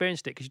wouldn't have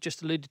experienced it because you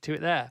just alluded to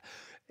it there,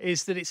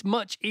 is that it's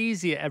much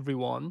easier,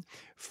 everyone,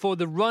 for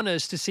the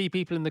runners to see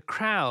people in the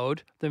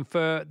crowd than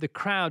for the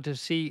crowd to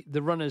see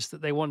the runners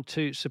that they want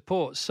to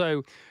support.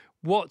 So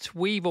what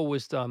we've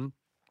always done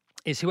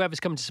is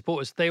whoever's coming to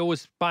support us, they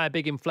always buy a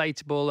big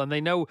inflatable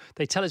and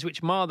they tell us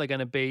which mile they're going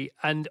to be.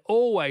 And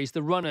always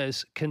the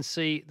runners can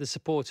see the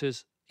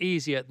supporters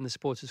easier than the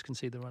supporters can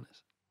see the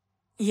runners.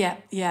 Yeah.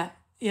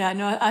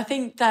 No, I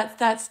think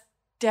that's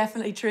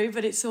definitely true,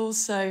 but it's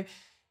also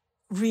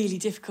really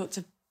difficult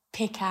to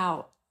pick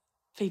out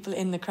people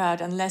in the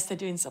crowd unless they're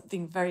doing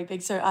something very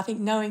big. So I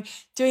think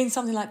doing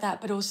something like that,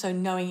 but also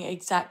knowing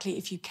exactly,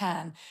 if you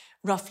can,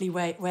 roughly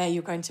where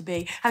you're going to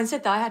be. Having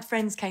said that, I had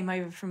friends came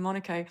over from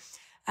Monaco.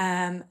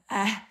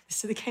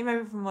 So they came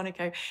over from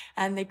Monaco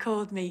and they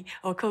called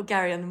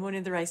Gary on the morning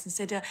of the race and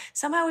said,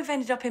 somehow we've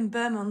ended up in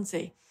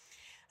Bermondsey.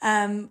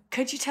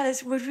 Could you tell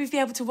us, would we be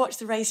able to watch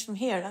the race from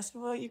here? And I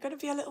said, well, you've got to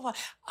be a little while.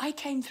 I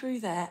came through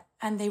there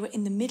and they were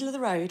in the middle of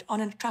the road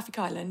on a traffic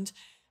island.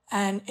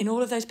 And in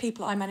all of those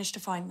people, I managed to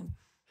find them.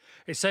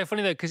 It's so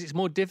funny, though, because it's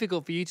more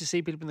difficult for you to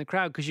see people in the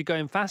crowd because you're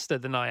going faster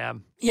than I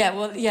am. Yeah,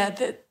 well,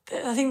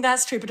 I think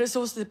that's true, but it's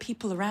also the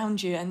people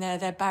around you and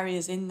their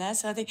barriers in there.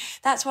 So I think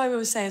that's why we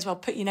always say as well,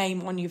 put your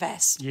name on your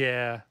vest.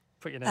 Yeah,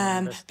 put your name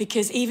on your vest.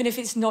 Because even if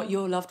it's not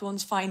your loved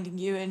ones finding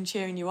you and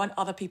cheering you on,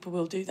 other people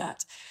will do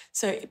that.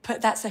 So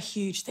that's a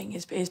huge thing,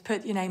 is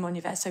put your name on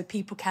your vest so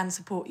people can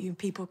support you and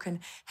people can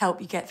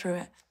help you get through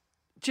it.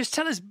 Just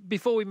tell us,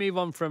 before we move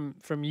on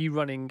from you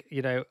running,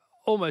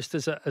 almost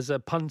as a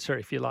punter,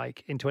 if you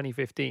like, in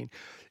 2015,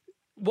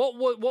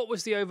 what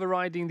was the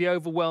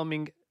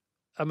overwhelming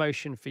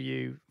emotion for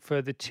you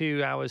for the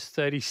 2 hours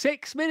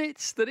 36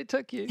 minutes that it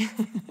took you?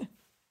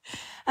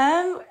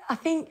 I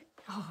think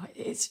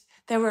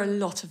there were a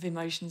lot of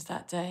emotions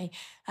that day.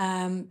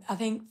 I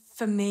think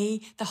for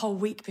me, the whole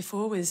week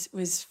before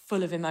was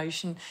full of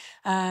emotion.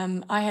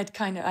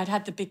 I'd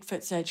had the big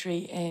foot surgery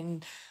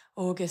in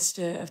August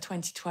of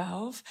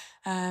 2012.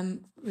 It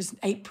was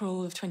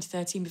April of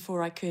 2013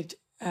 before I could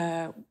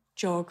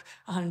jog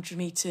 100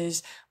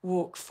 metres,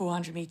 walk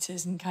 400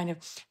 metres and kind of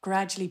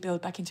gradually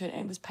build back into it.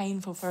 And it was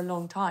painful for a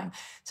long time.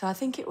 So I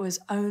think it was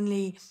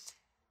only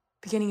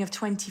beginning of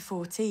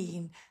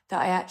 2014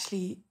 that I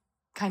actually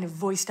kind of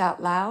voiced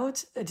out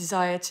loud a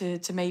desire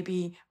to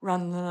maybe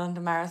run the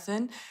London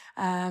Marathon,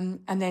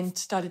 and then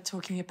started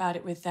talking about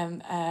it with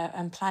them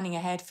and planning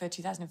ahead for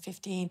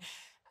 2015.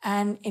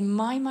 And in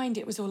my mind,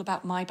 it was all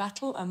about my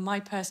battle and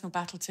my personal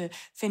battle to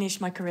finish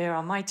my career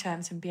on my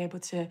terms and be able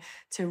to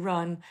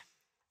run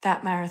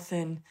that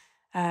marathon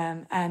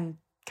and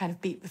kind of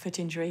beat the foot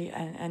injury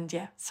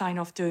and sign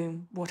off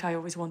doing what I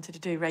always wanted to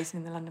do,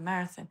 racing in the London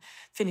Marathon,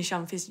 finish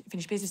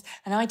unfinished business.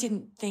 And I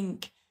didn't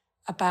think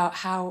about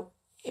how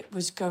it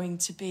was going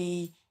to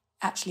be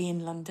actually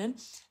in London.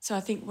 So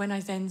I think when I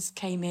then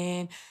came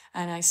in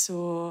and I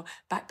saw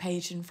back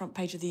page and front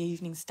page of the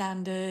Evening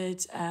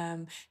Standard,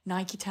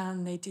 Nike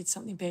Town, they did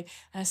something big.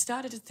 And I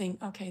started to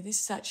think, okay,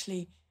 this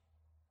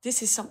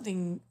is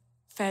something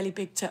fairly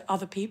big to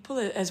other people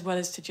as well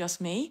as to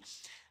just me.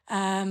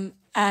 And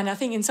I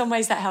think in some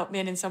ways that helped me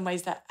and in some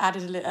ways that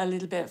added a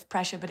little bit of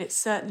pressure, but it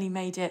certainly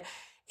made it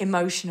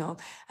emotional.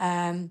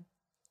 And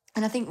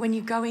I think when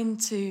you go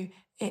into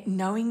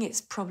knowing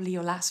it's probably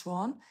your last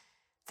one,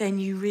 then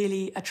you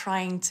really are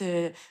trying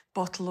to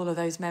bottle all of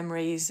those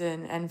memories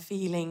and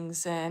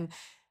feelings. And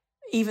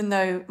even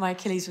though my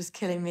Achilles was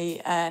killing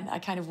me and I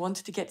kind of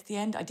wanted to get to the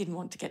end, I didn't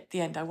want to get to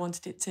the end. I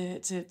wanted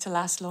it to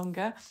last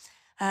longer.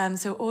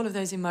 So all of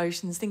those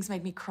emotions, things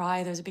made me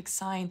cry. There was a big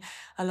sign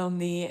along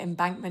the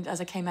embankment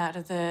as I came out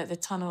of the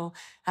tunnel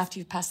after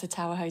you passed the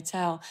Tower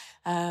Hotel,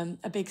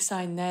 a big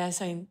sign there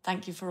saying,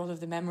 thank you for all of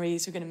the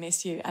memories, we're going to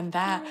miss you. And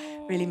that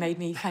really made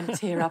me kind of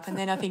tear up. And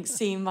then I think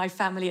seeing my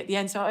family at the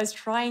end. So I was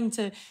trying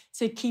to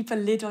keep a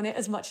lid on it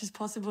as much as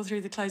possible through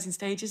the closing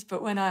stages.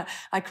 But when I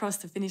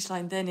crossed the finish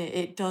line, then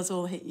it does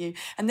all hit you.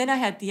 And then I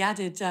had the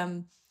added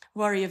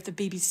worry of the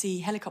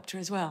BBC helicopter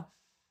as well,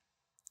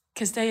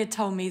 because they had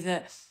told me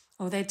that,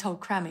 or they'd told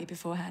Crammy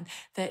beforehand,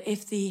 that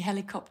if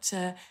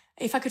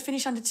I could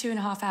finish under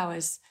 2.5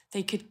 hours,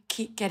 they could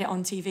get it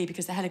on TV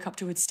because the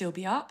helicopter would still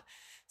be up.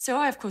 So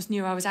I, of course,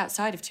 knew I was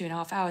outside of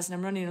 2.5 hours and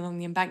I'm running along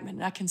the embankment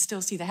and I can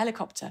still see the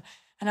helicopter.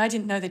 And I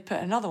didn't know they'd put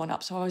another one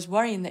up. So I was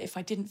worrying that if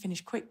I didn't finish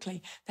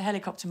quickly, the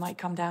helicopter might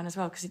come down as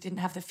well because it didn't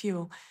have the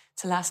fuel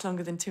to last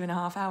longer than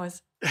 2.5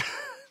 hours.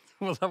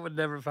 Well, that would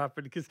never have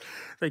happened because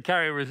they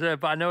carry a reserve,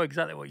 but I know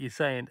exactly what you're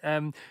saying.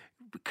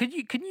 Could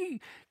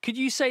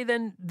you say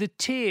then the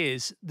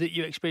tears that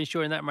you experienced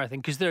during that marathon,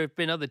 because there have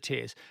been other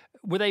tears,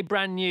 were they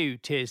brand new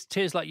tears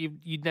like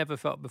you'd never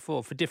felt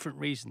before for different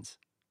reasons?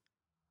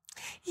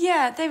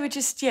 Yeah, they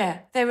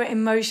were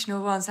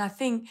emotional ones. I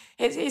think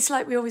it's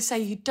like we always say,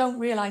 you don't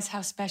realise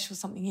how special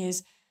something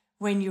is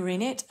when you're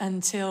in it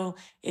until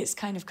it's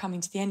kind of coming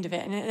to the end of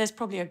it. And there's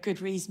probably a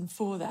good reason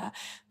for that.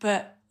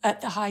 But at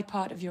the high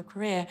part of your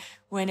career,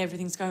 when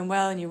everything's going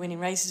well and you're winning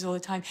races all the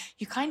time,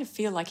 you kind of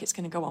feel like it's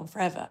going to go on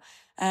forever.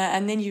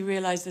 And then you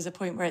realise there's a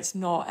point where it's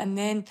not. And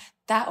then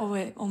that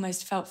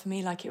almost felt for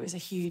me like it was a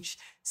huge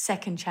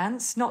second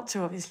chance, not to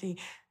obviously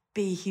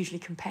be hugely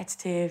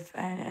competitive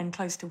and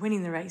close to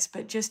winning the race,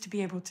 but just to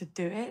be able to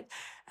do it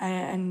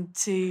and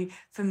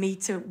for me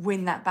to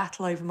win that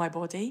battle over my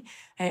body,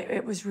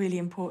 it was really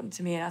important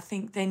to me. And I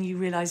think then you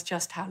realise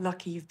just how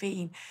lucky you've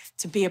been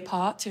to be a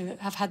part, to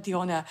have had the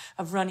honour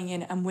of running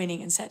in and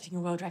winning and setting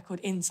a world record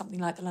in something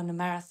like the London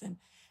Marathon,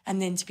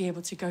 and then to be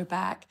able to go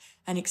back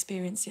and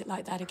experience it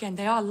like that again.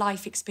 They are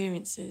life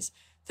experiences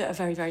that are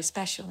very, very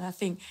special. And I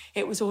think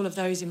it was all of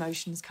those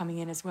emotions coming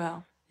in as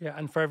well. Yeah,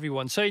 and for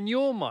everyone. So in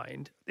your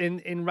mind,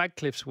 in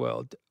Radcliffe's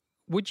world,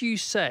 would you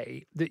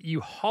say that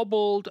you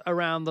hobbled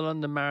around the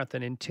London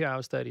Marathon in 2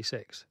 hours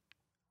 36?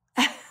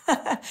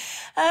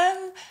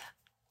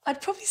 I'd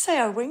probably say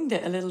I winged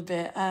it a little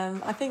bit.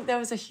 I think there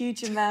was a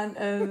huge amount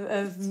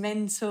of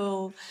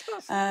mental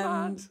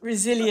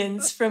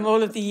resilience from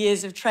all of the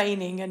years of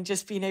training and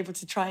just being able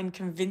to try and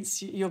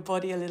convince your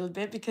body a little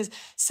bit, because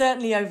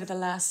certainly over the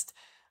last,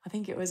 I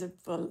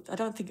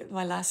don't think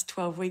my last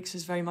 12 weeks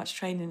was very much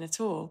training at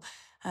all.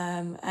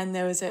 And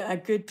there was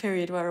a good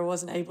period where I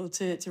wasn't able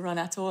to run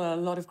at all, a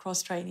lot of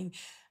cross training.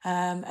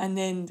 And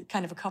then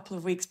kind of a couple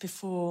of weeks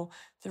before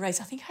the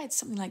race, I think I had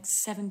something like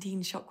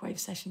 17 shockwave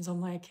sessions on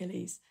my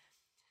Achilles,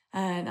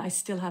 and I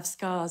still have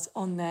scars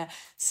on there.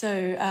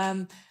 So,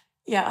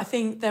 I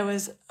think there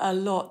was a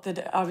lot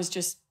that I was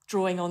just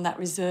drawing on that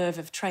reserve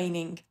of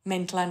training,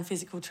 mental and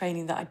physical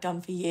training that I'd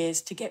done for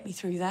years to get me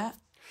through that.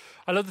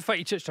 I love the fact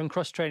you touched on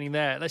cross-training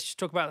there. Let's just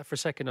talk about that for a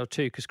second or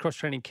two, because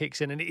cross-training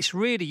kicks in and it's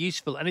really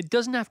useful. And it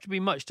doesn't have to be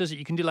much, does it?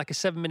 You can do like a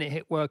 7-minute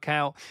HIIT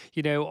workout,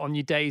 on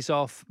your days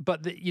off.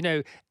 But,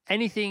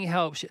 anything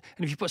helps.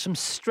 And if you put some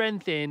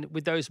strength in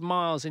with those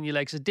miles in your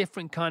legs, a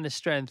different kind of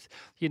strength,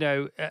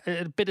 a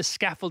bit of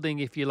scaffolding,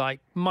 if you like,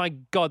 my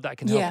God, that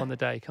can help on the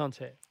day, can't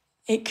it?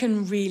 It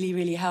can really,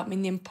 really help. I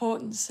mean, the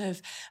importance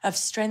of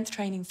strength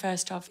training,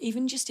 first off,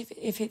 even just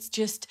if it's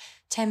just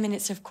 10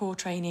 minutes of core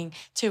training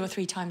 2 or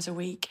 3 times a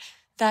week,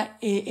 that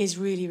is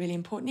really, really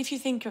important. If you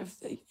think of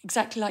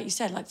exactly like you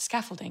said, like the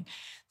scaffolding,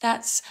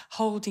 that's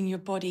holding your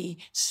body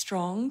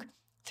strong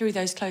through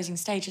those closing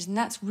stages. And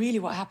that's really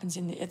what happens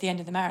at the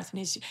end of the marathon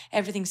is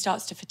everything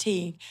starts to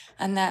fatigue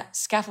and that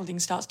scaffolding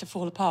starts to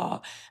fall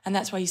apart. And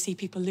that's why you see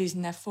people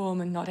losing their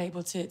form and not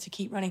able to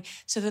keep running.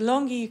 So the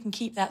longer you can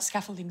keep that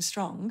scaffolding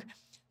strong,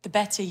 the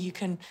better you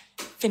can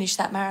finish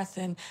that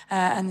marathon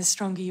and the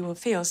stronger you will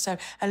feel. So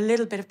a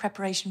little bit of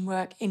preparation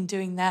work in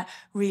doing that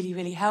really,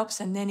 really helps.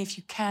 And then if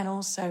you can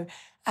also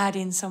add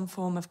in some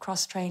form of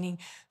cross-training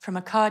from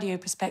a cardio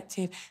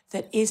perspective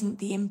that isn't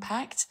the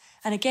impact.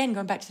 And again,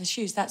 going back to the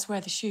shoes, that's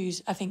where the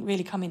shoes, I think,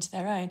 really come into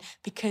their own,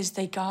 because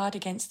they guard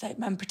against that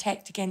and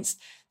protect against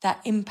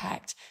that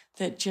impact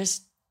that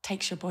just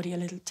takes a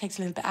little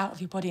bit out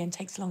of your body and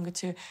takes longer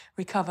to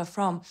recover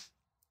from.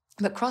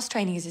 But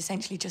cross-training is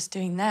essentially just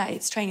doing that.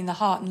 It's training the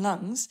heart and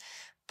lungs,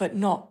 but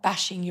not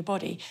bashing your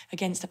body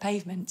against the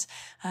pavement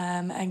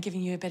and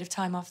giving you a bit of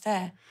time off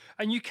there.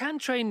 And you can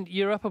train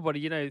your upper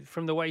body,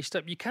 from the waist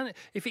up. You can,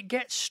 if it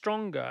gets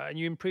stronger and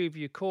you improve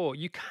your core,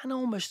 you can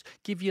almost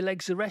give your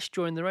legs a rest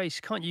during the race,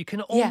 can't you? You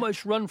can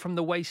almost run from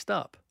the waist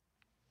up.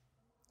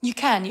 You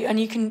can,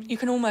 you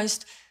can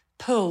almost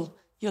pull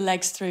your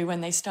legs through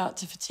when they start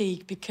to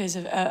fatigue because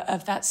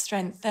of that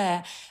strength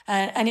there.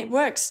 And it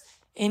works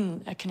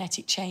in a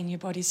kinetic chain in your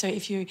body. So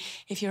if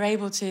you're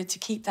able to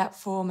keep that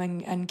form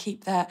and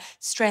keep that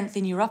strength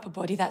in your upper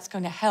body, that's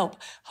going to help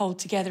hold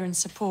together and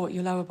support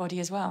your lower body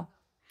as well.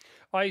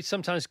 I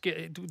sometimes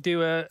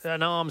do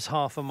an arms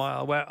half a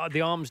mile where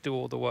the arms do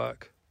all the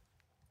work.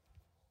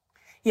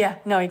 Yeah,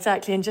 no,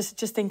 exactly. And just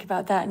think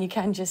about that. And you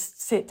can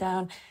just sit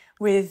down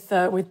with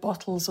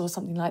bottles or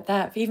something like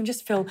that. Even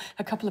just fill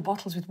a couple of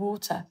bottles with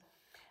water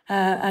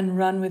and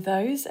run with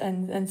those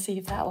and see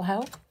if that'll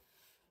help.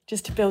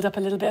 Just to build up a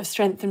little bit of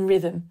strength and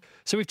rhythm.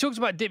 So we've talked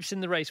about dips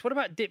in the race. What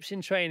about dips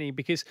in training?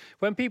 Because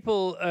when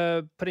people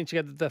are putting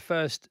together the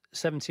first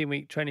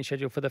 17-week training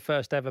schedule for the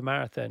first ever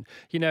marathon,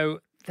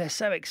 they're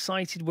so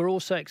excited. We're all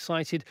so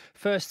excited.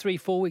 First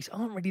 3-4 weeks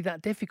aren't really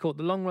that difficult.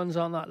 The long runs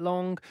aren't that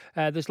long.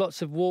 There's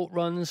lots of walk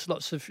runs,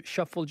 lots of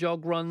shuffle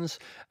jog runs.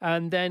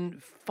 And then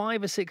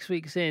 5 or 6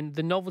 weeks in,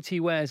 the novelty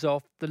wears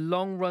off. The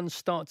long runs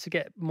start to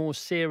get more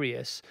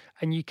serious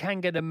and you can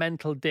get a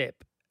mental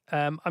dip.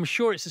 I'm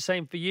sure it's the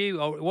same for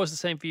you, or it was the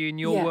same for you in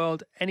your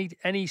world.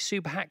 Any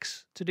super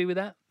hacks to do with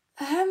that?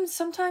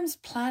 Sometimes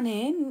plan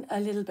in a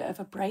little bit of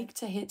a break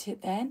to hit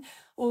it then.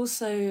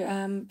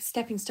 Also,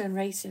 stepping stone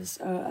races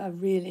are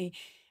really,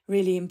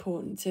 really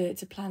important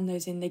to plan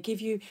those in. They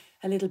give you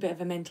a little bit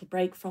of a mental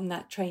break from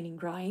that training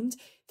grind.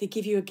 They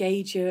give you a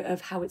gauge of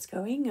how it's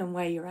going and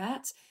where you're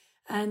at.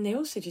 And they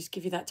also just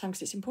give you that time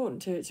because it's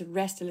important to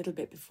rest a little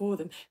bit before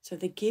them. So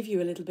they give you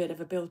a little bit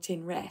of a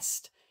built-in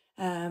rest.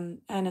 And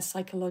a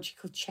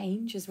psychological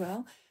change as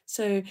well.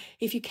 So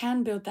if you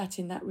can build that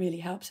in, that really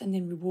helps, and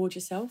then reward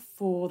yourself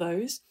for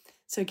those.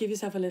 So give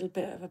yourself a little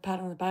bit of a pat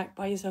on the back,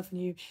 buy yourself a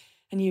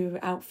new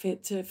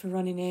outfit for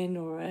running in,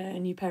 or a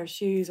new pair of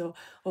shoes or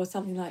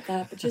something like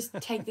that. But just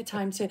take the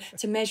time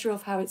to measure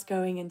off how it's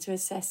going and to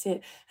assess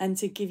it and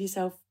to give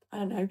yourself, I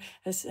don't know,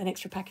 an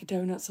extra pack of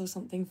donuts or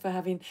something for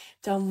having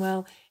done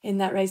well in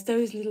that race.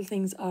 Those little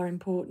things are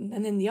important.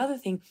 And then the other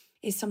thing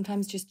is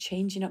sometimes just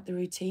changing up the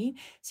routine.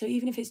 So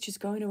even if it's just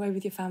going away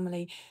with your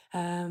family,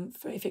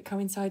 if it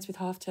coincides with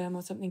half term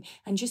or something,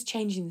 and just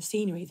changing the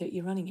scenery that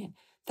you're running in,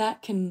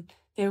 that can,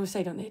 they always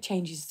say, don't they, it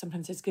changes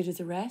sometimes as good as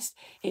a rest.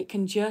 It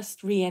can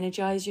just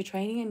re-energize your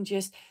training, and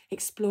just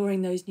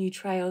exploring those new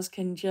trails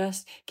can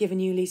just give a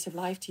new lease of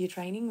life to your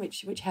training,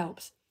 which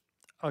helps.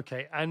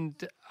 Okay,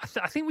 and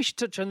I think we should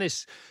touch on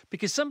this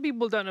because some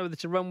people don't know whether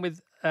to run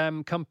with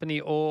company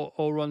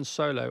or run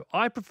solo.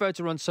 I prefer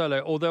to run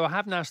solo, although I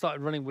have now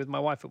started running with my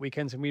wife at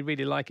weekends and we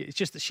really like it. It's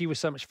just that she was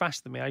so much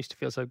faster than me. I used to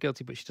feel so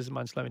guilty, but she doesn't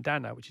mind slowing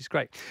down now, which is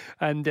great.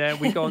 And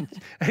we go on,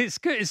 it's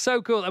good, it's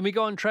so cool. And we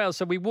go on trails.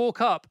 So we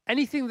walk up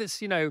anything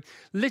that's,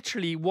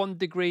 literally 1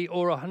 degree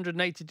or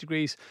 180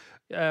 degrees,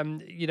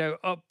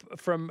 up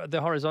from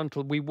the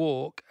horizontal, we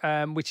walk,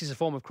 which is a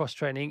form of cross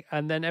training.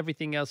 And then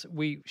everything else,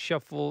 we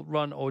shuffle,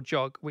 run or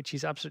jog, which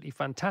is absolutely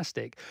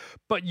fantastic.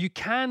 But you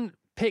can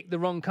pick the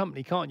wrong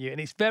company, can't you? And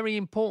it's very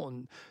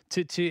important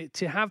to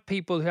have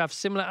people who have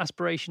similar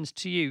aspirations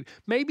to you.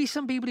 Maybe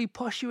some people who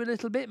push you a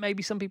little bit,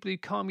 maybe some people who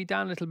calm you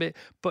down a little bit,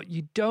 but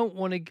you don't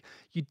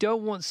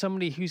want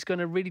somebody who's going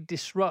to really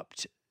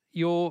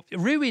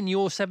ruin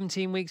your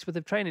 17 weeks worth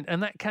of training.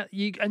 And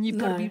you've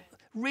got to be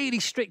really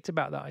strict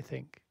about that, I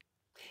think.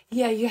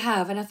 Yeah, you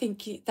have. And I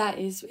think that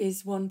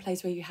is one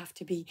place where you have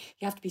to be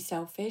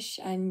selfish.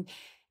 And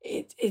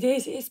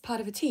it's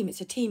part of a team. It's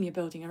a team you're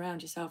building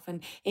around yourself.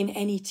 And in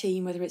any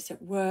team, whether it's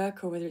at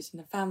work or whether it's in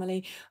the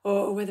family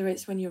or whether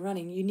it's when you're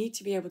running, you need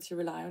to be able to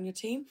rely on your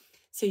team.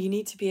 So you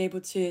need to be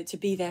able to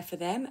be there for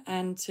them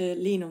and to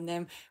lean on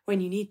them when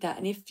you need that.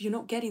 And if you're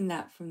not getting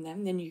that from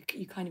them, then you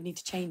kind of need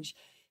to change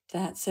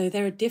that. So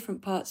there are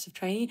different parts of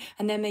training,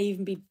 and there may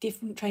even be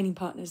different training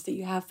partners that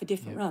you have for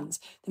different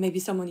runs. There may be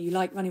someone you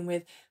like running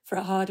with for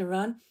a harder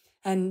run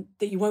and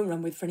that you won't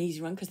run with for an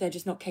easy run because they're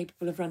just not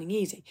capable of running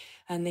easy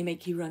and they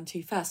make you run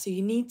too fast. So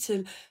you need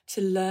to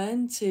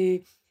learn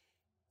to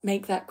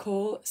make that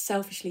call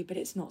selfishly, but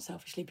it's not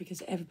selfishly,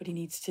 because everybody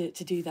needs to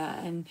do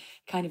that. And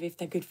kind of, if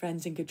they're good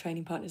friends and good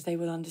training partners, they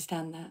will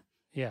understand that.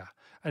 Yeah.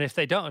 And if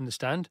they don't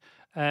understand,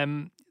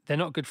 they're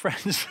not good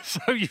friends.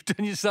 So you've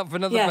done yourself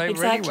another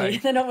favour anyway.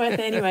 They're not worth it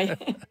anyway.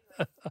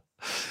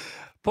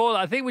 Paul,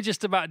 I think we're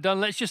just about done.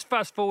 Let's just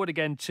fast forward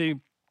again to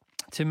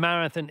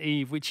Marathon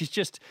Eve, which is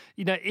just,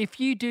 if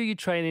you do your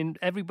training,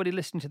 everybody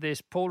listening to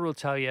this, Paul will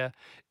tell you,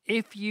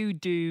 if you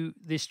do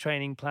this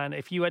training plan,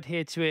 if you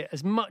adhere to it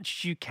as much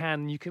as you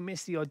can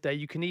miss the odd day,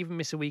 you can even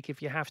miss a week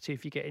if you have to,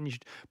 if you get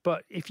injured.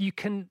 But if you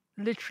can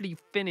literally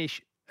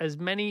finish as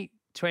many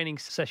training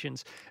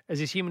sessions as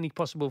is humanly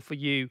possible for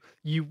you,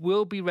 you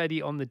will be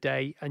ready on the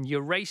day, and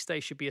your race day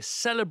should be a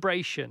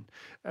celebration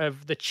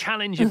of the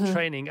challenge of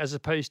training as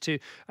opposed to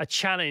a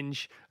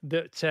challenge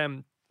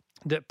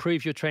that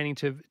proves your training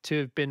to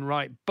have been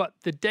right. But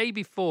the day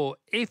before,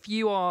 if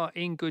you are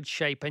in good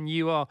shape and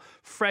you are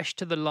fresh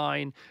to the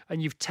line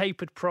and you've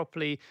tapered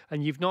properly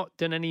and you've not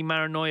done any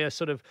paranoia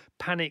sort of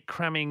panic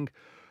cramming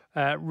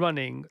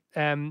running,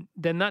 then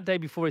that day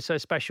before is so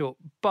special.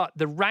 But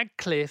the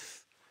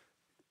Radcliffe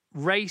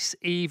race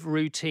eve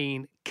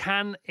routine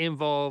can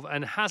involve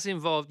and has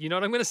involved, you know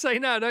what I'm going to say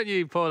now, don't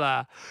you,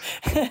 Paula?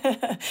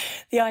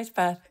 The ice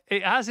bath.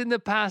 It has in the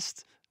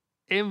past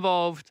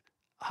involved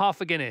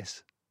half a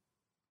Guinness.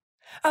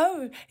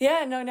 Oh,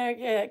 yeah, no,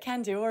 yeah, it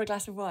can do, or a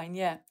glass of wine.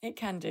 Yeah, it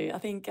can do. I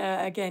think,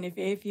 again,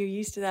 if you're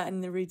used to that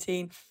in the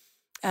routine,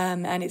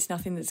 and it's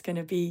nothing that's going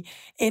to be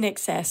in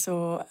excess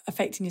or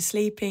affecting your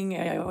sleeping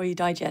or your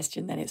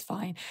digestion, then it's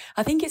fine.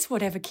 I think it's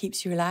whatever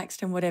keeps you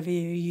relaxed and whatever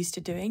you're used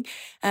to doing.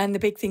 And the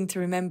big thing to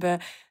remember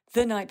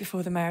the night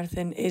before the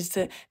marathon is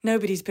that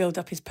nobody's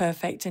build-up is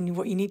perfect, and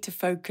what you need to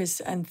focus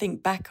and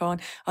think back on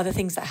are the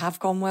things that have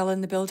gone well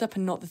in the build-up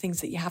and not the things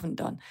that you haven't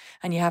done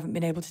and you haven't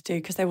been able to do,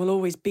 because there will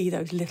always be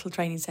those little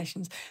training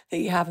sessions that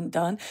you haven't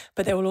done,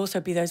 but there will also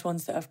be those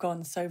ones that have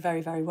gone so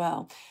very, very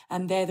well,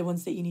 and they're the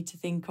ones that you need to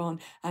think on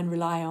and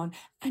rely on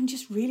and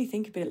just really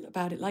think a bit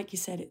about it. Like you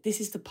said,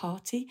 this is the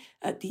party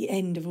at the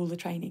end of all the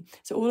training.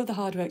 So all of the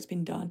hard work's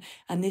been done,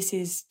 and this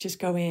is just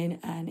go in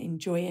and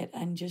enjoy it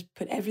and just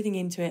put everything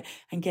into it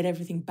and get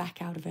everything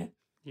back out of it.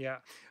 Yeah.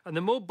 And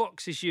the more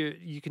boxes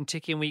you can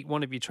tick in week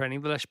 1 of your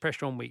training, the less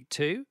pressure on week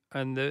 2.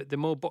 And the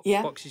more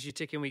boxes you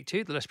tick in week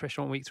 2, the less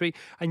pressure on week 3.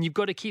 And you've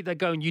got to keep that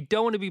going. You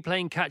don't want to be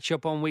playing catch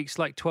up on weeks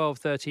like 12,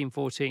 13,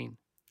 14.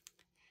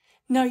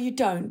 No, you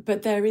don't.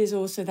 But there is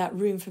also that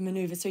room for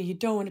manoeuvre. So you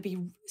don't want to be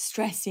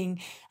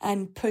stressing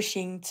and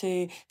pushing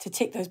to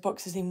tick those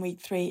boxes in week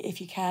 3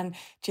 if you can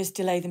just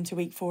delay them to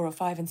week 4 or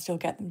 5 and still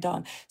get them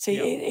done. So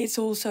it's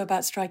also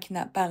about striking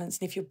that balance.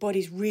 And if your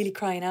body's really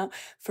crying out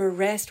for a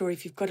rest, or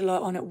if you've got a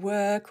lot on at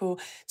work, or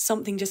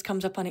something just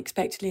comes up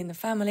unexpectedly in the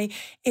family,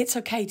 it's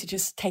okay to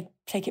just take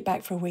it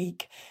back for a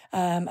week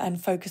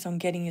and focus on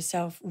getting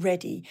yourself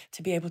ready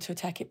to be able to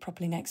attack it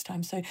properly next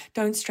time. So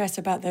don't stress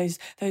about those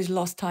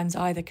lost times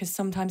either, because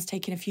sometimes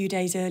taking a few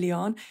days early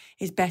on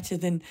is better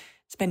than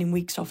spending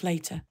weeks off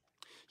later.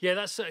 Yeah,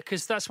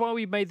 that's why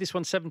we made this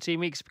one 17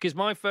 weeks, because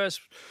my first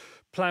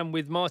plan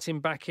with Martin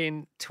back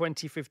in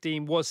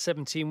 2015 was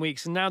 17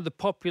 weeks, and now the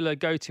popular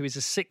go-to is a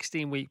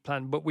 16-week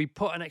plan, but we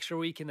put an extra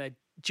week in there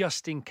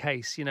just in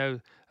case,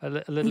 a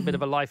little bit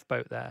of a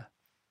lifeboat there.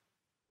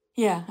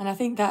 Yeah, and I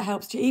think that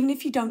helps you. Even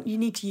if you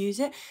need to use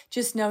it,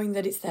 just knowing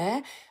that it's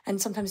there,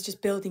 and sometimes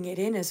just building it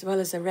in as well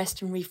as a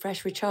rest and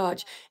refresh,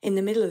 recharge in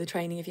the middle of the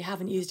training if you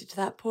haven't used it to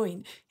that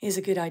point is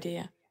a good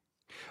idea.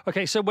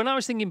 Okay, so when I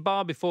was thinking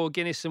bar before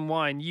Guinness and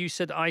wine, you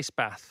said ice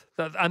bath.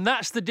 And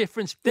that's the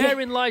difference.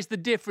 Therein lies the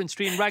difference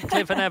between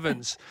Radcliffe and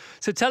Evans.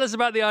 So tell us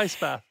about the ice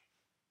bath.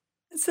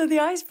 So the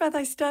ice bath,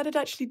 I started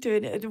actually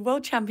doing it at the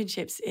World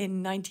Championships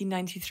in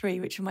 1993,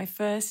 which were my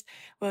first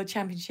World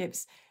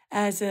Championships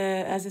as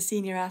a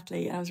senior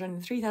athlete. I was running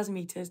the 3,000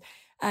 metres,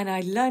 and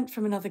I learnt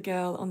from another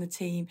girl on the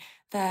team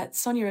that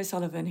Sonia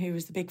O'Sullivan, who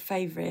was the big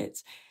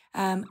favourite,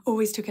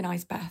 always took an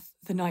ice bath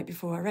the night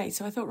before a race.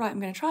 So I thought, right, I'm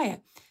going to try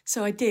it.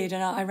 So I did,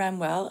 and I ran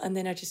well, and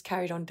then I just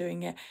carried on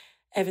doing it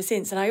ever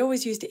since. And I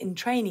always used it in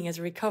training as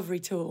a recovery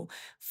tool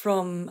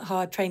from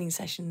hard training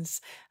sessions,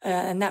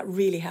 and that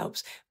really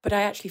helps. But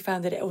I actually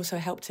found that it also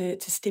helped to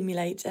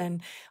stimulate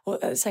and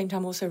at the same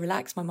time also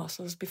relax my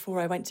muscles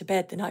before I went to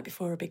bed the night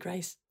before a big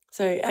race.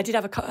 So I did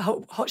have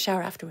a hot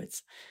shower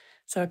afterwards.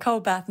 So a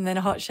cold bath and then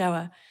a hot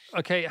shower.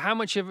 Okay, how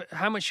much of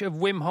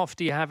Wim Hof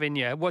do you have in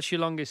you? What's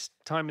your longest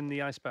time in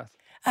the ice bath?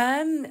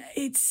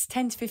 It's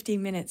 10 to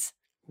 15 minutes.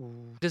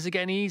 Ooh. Does it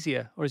get any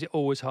easier, or is it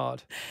always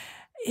hard?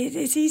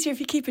 It's easier if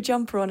you keep a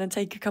jumper on and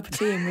take a cup of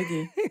tea in with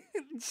you.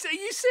 Are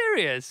you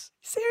serious?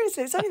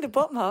 Seriously, it's only the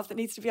bottom half that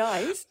needs to be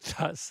iced.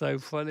 That's so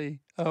funny.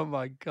 Oh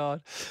my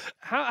God.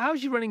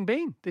 How's your running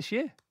been this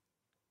year?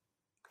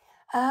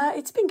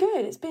 It's been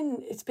good. It's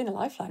been a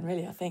lifeline,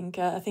 really, I think.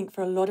 I think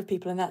for a lot of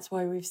people, and that's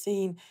why we've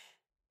seen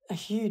a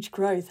huge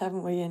growth,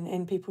 haven't we,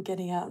 in people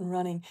getting out and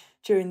running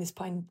during this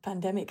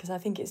pandemic, because I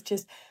think it's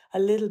just a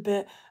little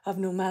bit of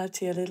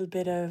normality, a little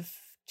bit of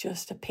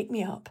just a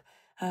pick-me-up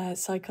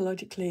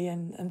psychologically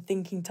and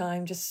thinking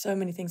time, just so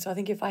many things. So I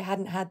think if I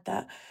hadn't had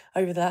that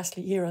over the last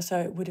year or so,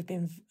 it would have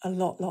been a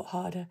lot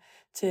harder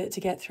to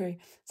get through.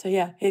 So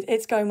yeah,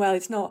 it's going well.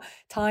 It's not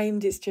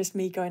timed. It's just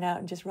me going out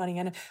and just running.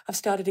 And I've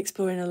started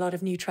exploring a lot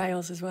of new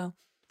trails as well.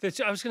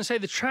 I was going to say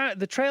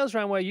the trails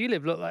around where you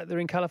live look like they're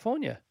in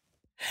California.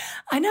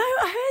 I know,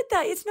 I heard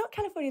that. It's not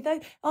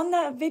California. On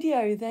that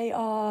video, they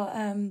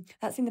are,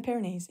 that's in the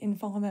Pyrenees, in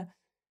Font-Romeu.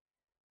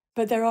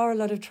 But there are a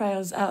lot of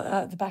trails out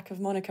at the back of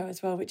Monaco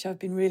as well, which I've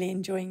been really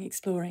enjoying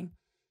exploring.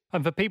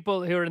 And for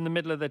people who are in the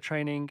middle of their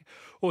training,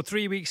 or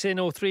 3 weeks in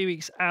or 3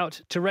 weeks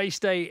out to race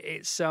day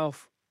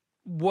itself,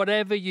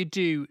 whatever you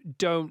do,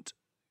 don't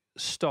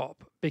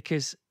stop,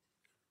 because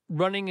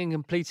running and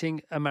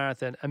completing a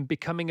marathon and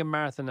becoming a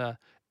marathoner,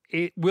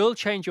 it will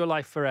change your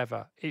life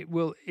forever. It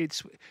will.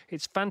 It's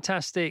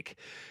fantastic.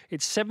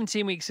 It's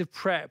 17 weeks of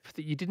prep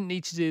that you didn't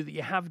need to do that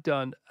you have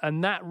done,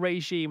 and that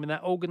regime and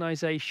that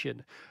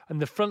organization and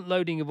the front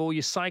loading of all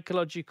your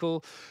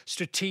psychological,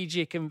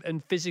 strategic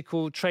and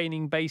physical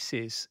training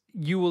bases,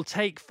 you will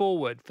take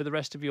forward for the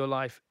rest of your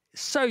life.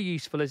 So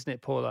useful, isn't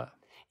it, Paula?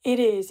 It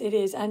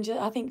is. And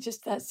I think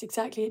just that's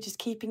exactly it, just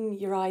keeping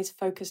your eyes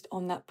focused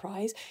on that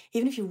prize,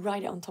 even if you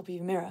write it on top of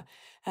your mirror.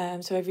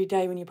 So every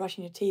day when you're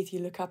brushing your teeth, you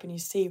look up and you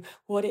see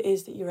what it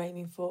is that you're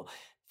aiming for.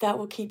 That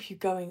will keep you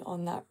going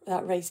on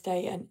that race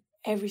day. And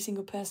every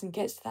single person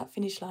gets to that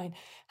finish line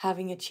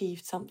having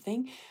achieved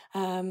something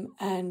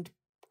and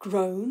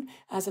grown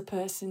as a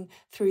person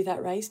through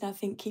that race. And I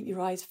think keep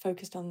your eyes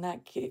focused on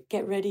that.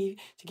 Get ready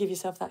to give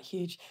yourself that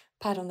huge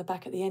pat on the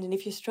back at the end. And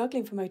if you're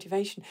struggling for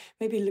motivation,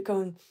 maybe go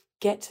and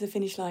get to the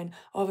finish line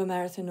of a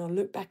marathon or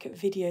look back at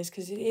videos,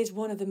 because it is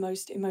one of the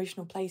most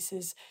emotional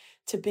places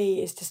to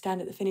be, is to stand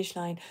at the finish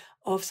line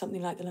of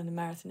something like the London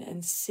Marathon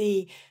and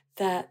see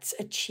that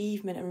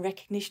achievement and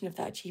recognition of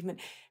that achievement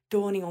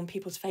dawning on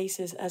people's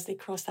faces as they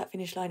cross that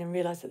finish line and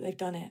realise that they've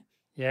done it.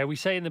 Yeah, we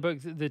say in the book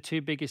that the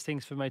two biggest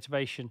things for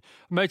motivation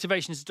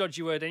is a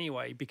dodgy word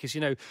anyway, because,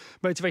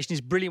 motivation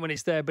is brilliant when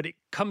it's there, but it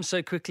comes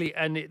so quickly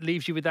and it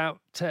leaves you without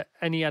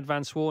any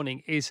advance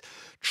warning, is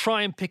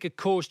try and pick a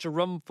cause to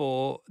run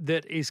for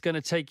that is going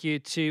to take you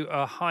to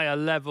a higher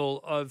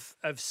level of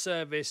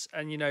service.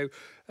 And,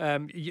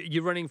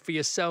 you're running for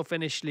yourself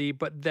initially,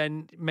 but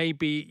then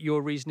maybe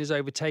your reason is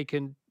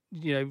overtaken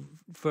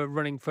for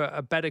running for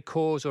a better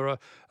cause or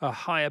a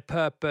higher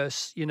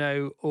purpose,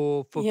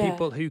 or for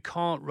people who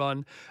can't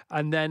run.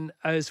 And then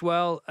as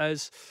well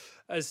as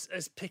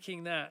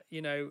picking that,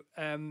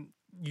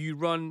 you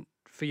run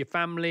for your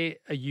family,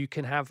 you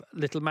can have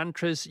little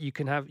mantras, you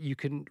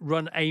can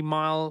run a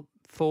mile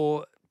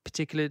for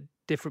particular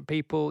different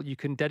people, you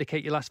can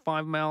dedicate your last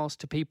 5 miles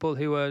to people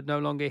who are no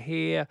longer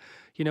here,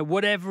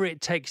 whatever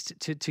it takes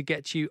to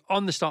get you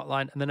on the start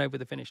line and then over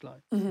the finish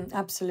line.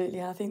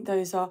 Absolutely. I think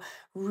those are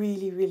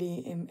really,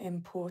 really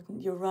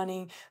important. You're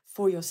running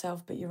for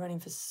yourself, but you're running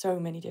for so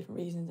many different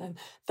reasons. And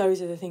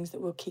those are the things that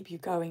will keep you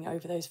going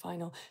over those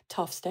final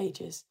tough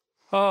stages.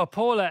 Oh,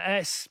 Paula,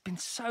 it's been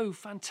so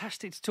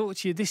fantastic to talk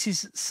to you. This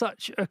is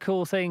such a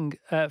cool thing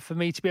for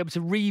me to be able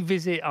to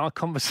revisit our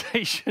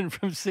conversation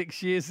from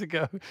 6 years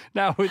ago,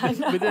 now with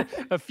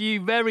a few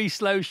very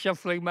slow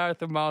shuffling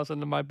marathon miles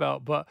under my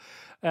belt. But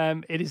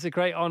it is a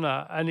great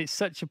honour and it's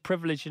such a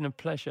privilege and a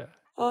pleasure.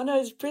 Oh,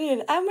 no, it's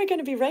brilliant. And we're going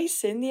to be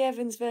racing the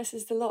Evans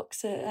versus the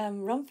Locks at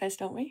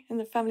Runfest, aren't we? And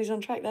the family's on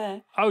track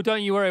there. Oh,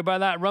 don't you worry about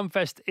that.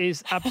 Runfest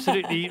is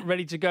absolutely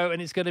ready to go.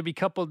 And it's going to be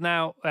coupled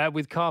now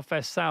with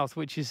Carfest South,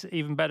 which is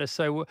even better.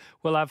 So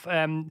we'll have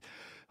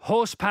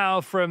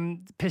horsepower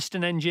from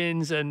piston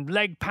engines and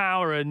leg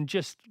power and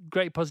just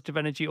great positive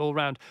energy all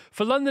round.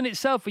 For London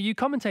itself, are you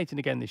commentating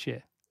again this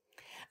year?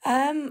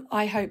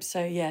 I hope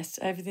so, yes.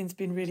 Everything's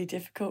been really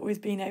difficult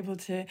with being able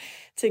to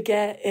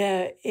get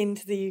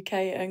into the UK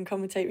and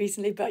commentate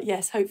recently. But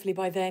yes, hopefully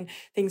by then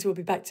things will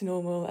be back to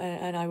normal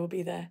and I will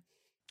be there.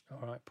 All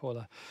right,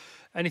 Paula.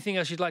 Anything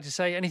else you'd like to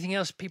say? Anything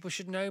else people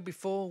should know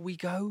before we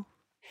go?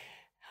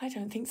 I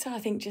don't think so. I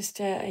think just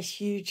a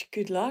huge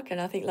good luck. And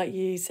I think, like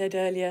you said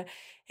earlier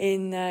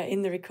in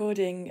the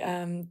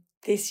recording,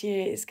 this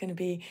year is going to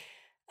be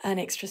an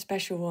extra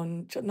special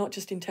one, not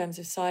just in terms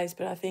of size,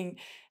 but I think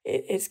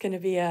it's going to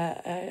be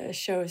a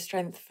show of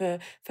strength for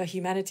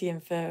humanity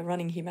and for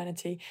running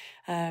humanity,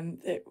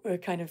 that we're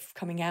kind of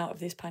coming out of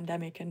this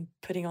pandemic and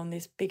putting on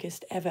this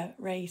biggest ever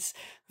race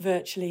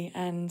virtually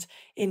and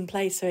in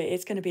place. So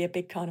it's going to be a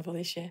big carnival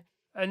this year.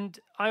 And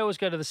I always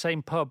go to the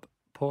same pub,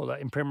 Paula,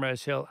 in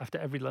Primrose Hill after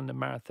every London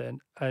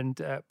Marathon,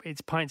 and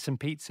it's pints and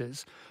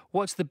pizzas.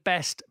 What's the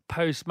best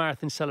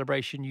post-marathon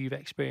celebration you've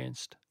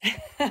experienced?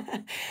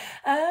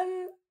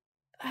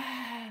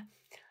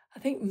 I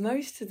think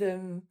most of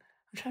them,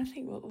 I'm trying to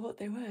think what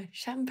they were.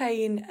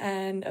 Champagne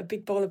and a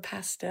big bowl of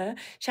pasta.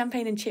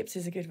 Champagne and chips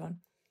is a good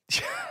one.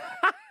 I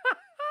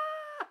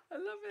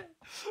love it.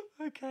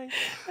 Okay.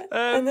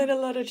 And then a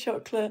lot of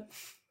chocolate.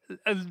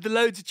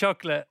 Loads of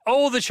chocolate.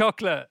 All the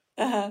chocolate.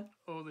 Uh-huh.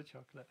 All the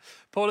chocolate.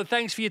 Paula,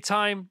 thanks for your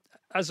time.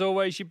 As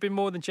always, you've been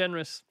more than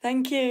generous.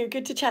 Thank you.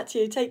 Good to chat to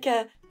you. Take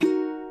care.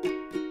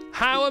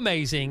 How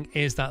amazing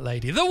is that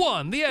lady? The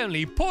one, the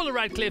only, Paula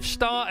Radcliffe,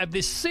 star of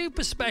this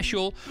super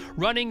special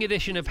running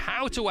edition of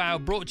How to Wow,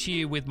 brought to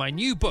you with my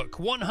new book,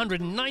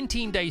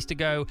 119 Days to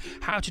Go,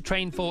 How to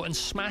Train for and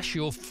Smash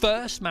Your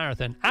First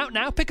Marathon. Out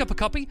now, pick up a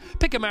copy,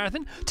 pick a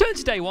marathon, turn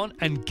to day one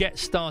and get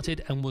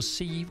started, and we'll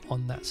see you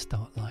on that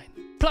start line.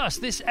 Plus,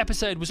 this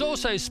episode was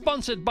also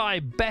sponsored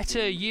by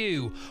Better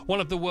You, one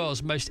of the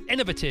world's most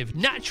innovative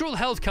natural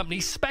health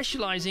companies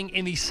specializing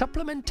in the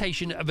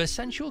supplementation of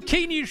essential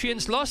key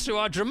nutrients lost through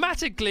our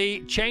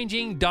dramatically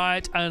changing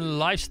diet and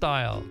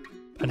lifestyle.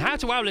 And How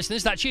to Wow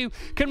listeners, that's you,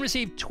 can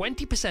receive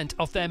 20%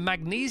 off their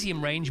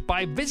magnesium range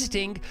by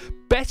visiting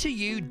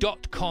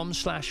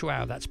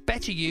betteryou.com/wow. That's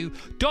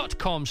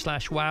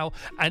betteryou.com/wow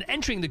and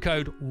entering the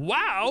code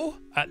WOW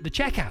at the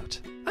checkout.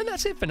 And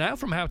that's it for now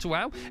from How to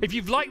Wow. If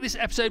you've liked this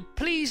episode,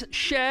 please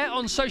share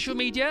on social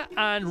media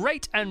and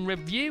rate and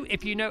review.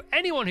 If you know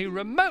anyone who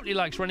remotely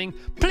likes running,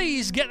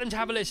 please get them to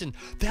have a listen.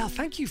 They'll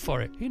thank you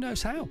for it. Who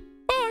knows how?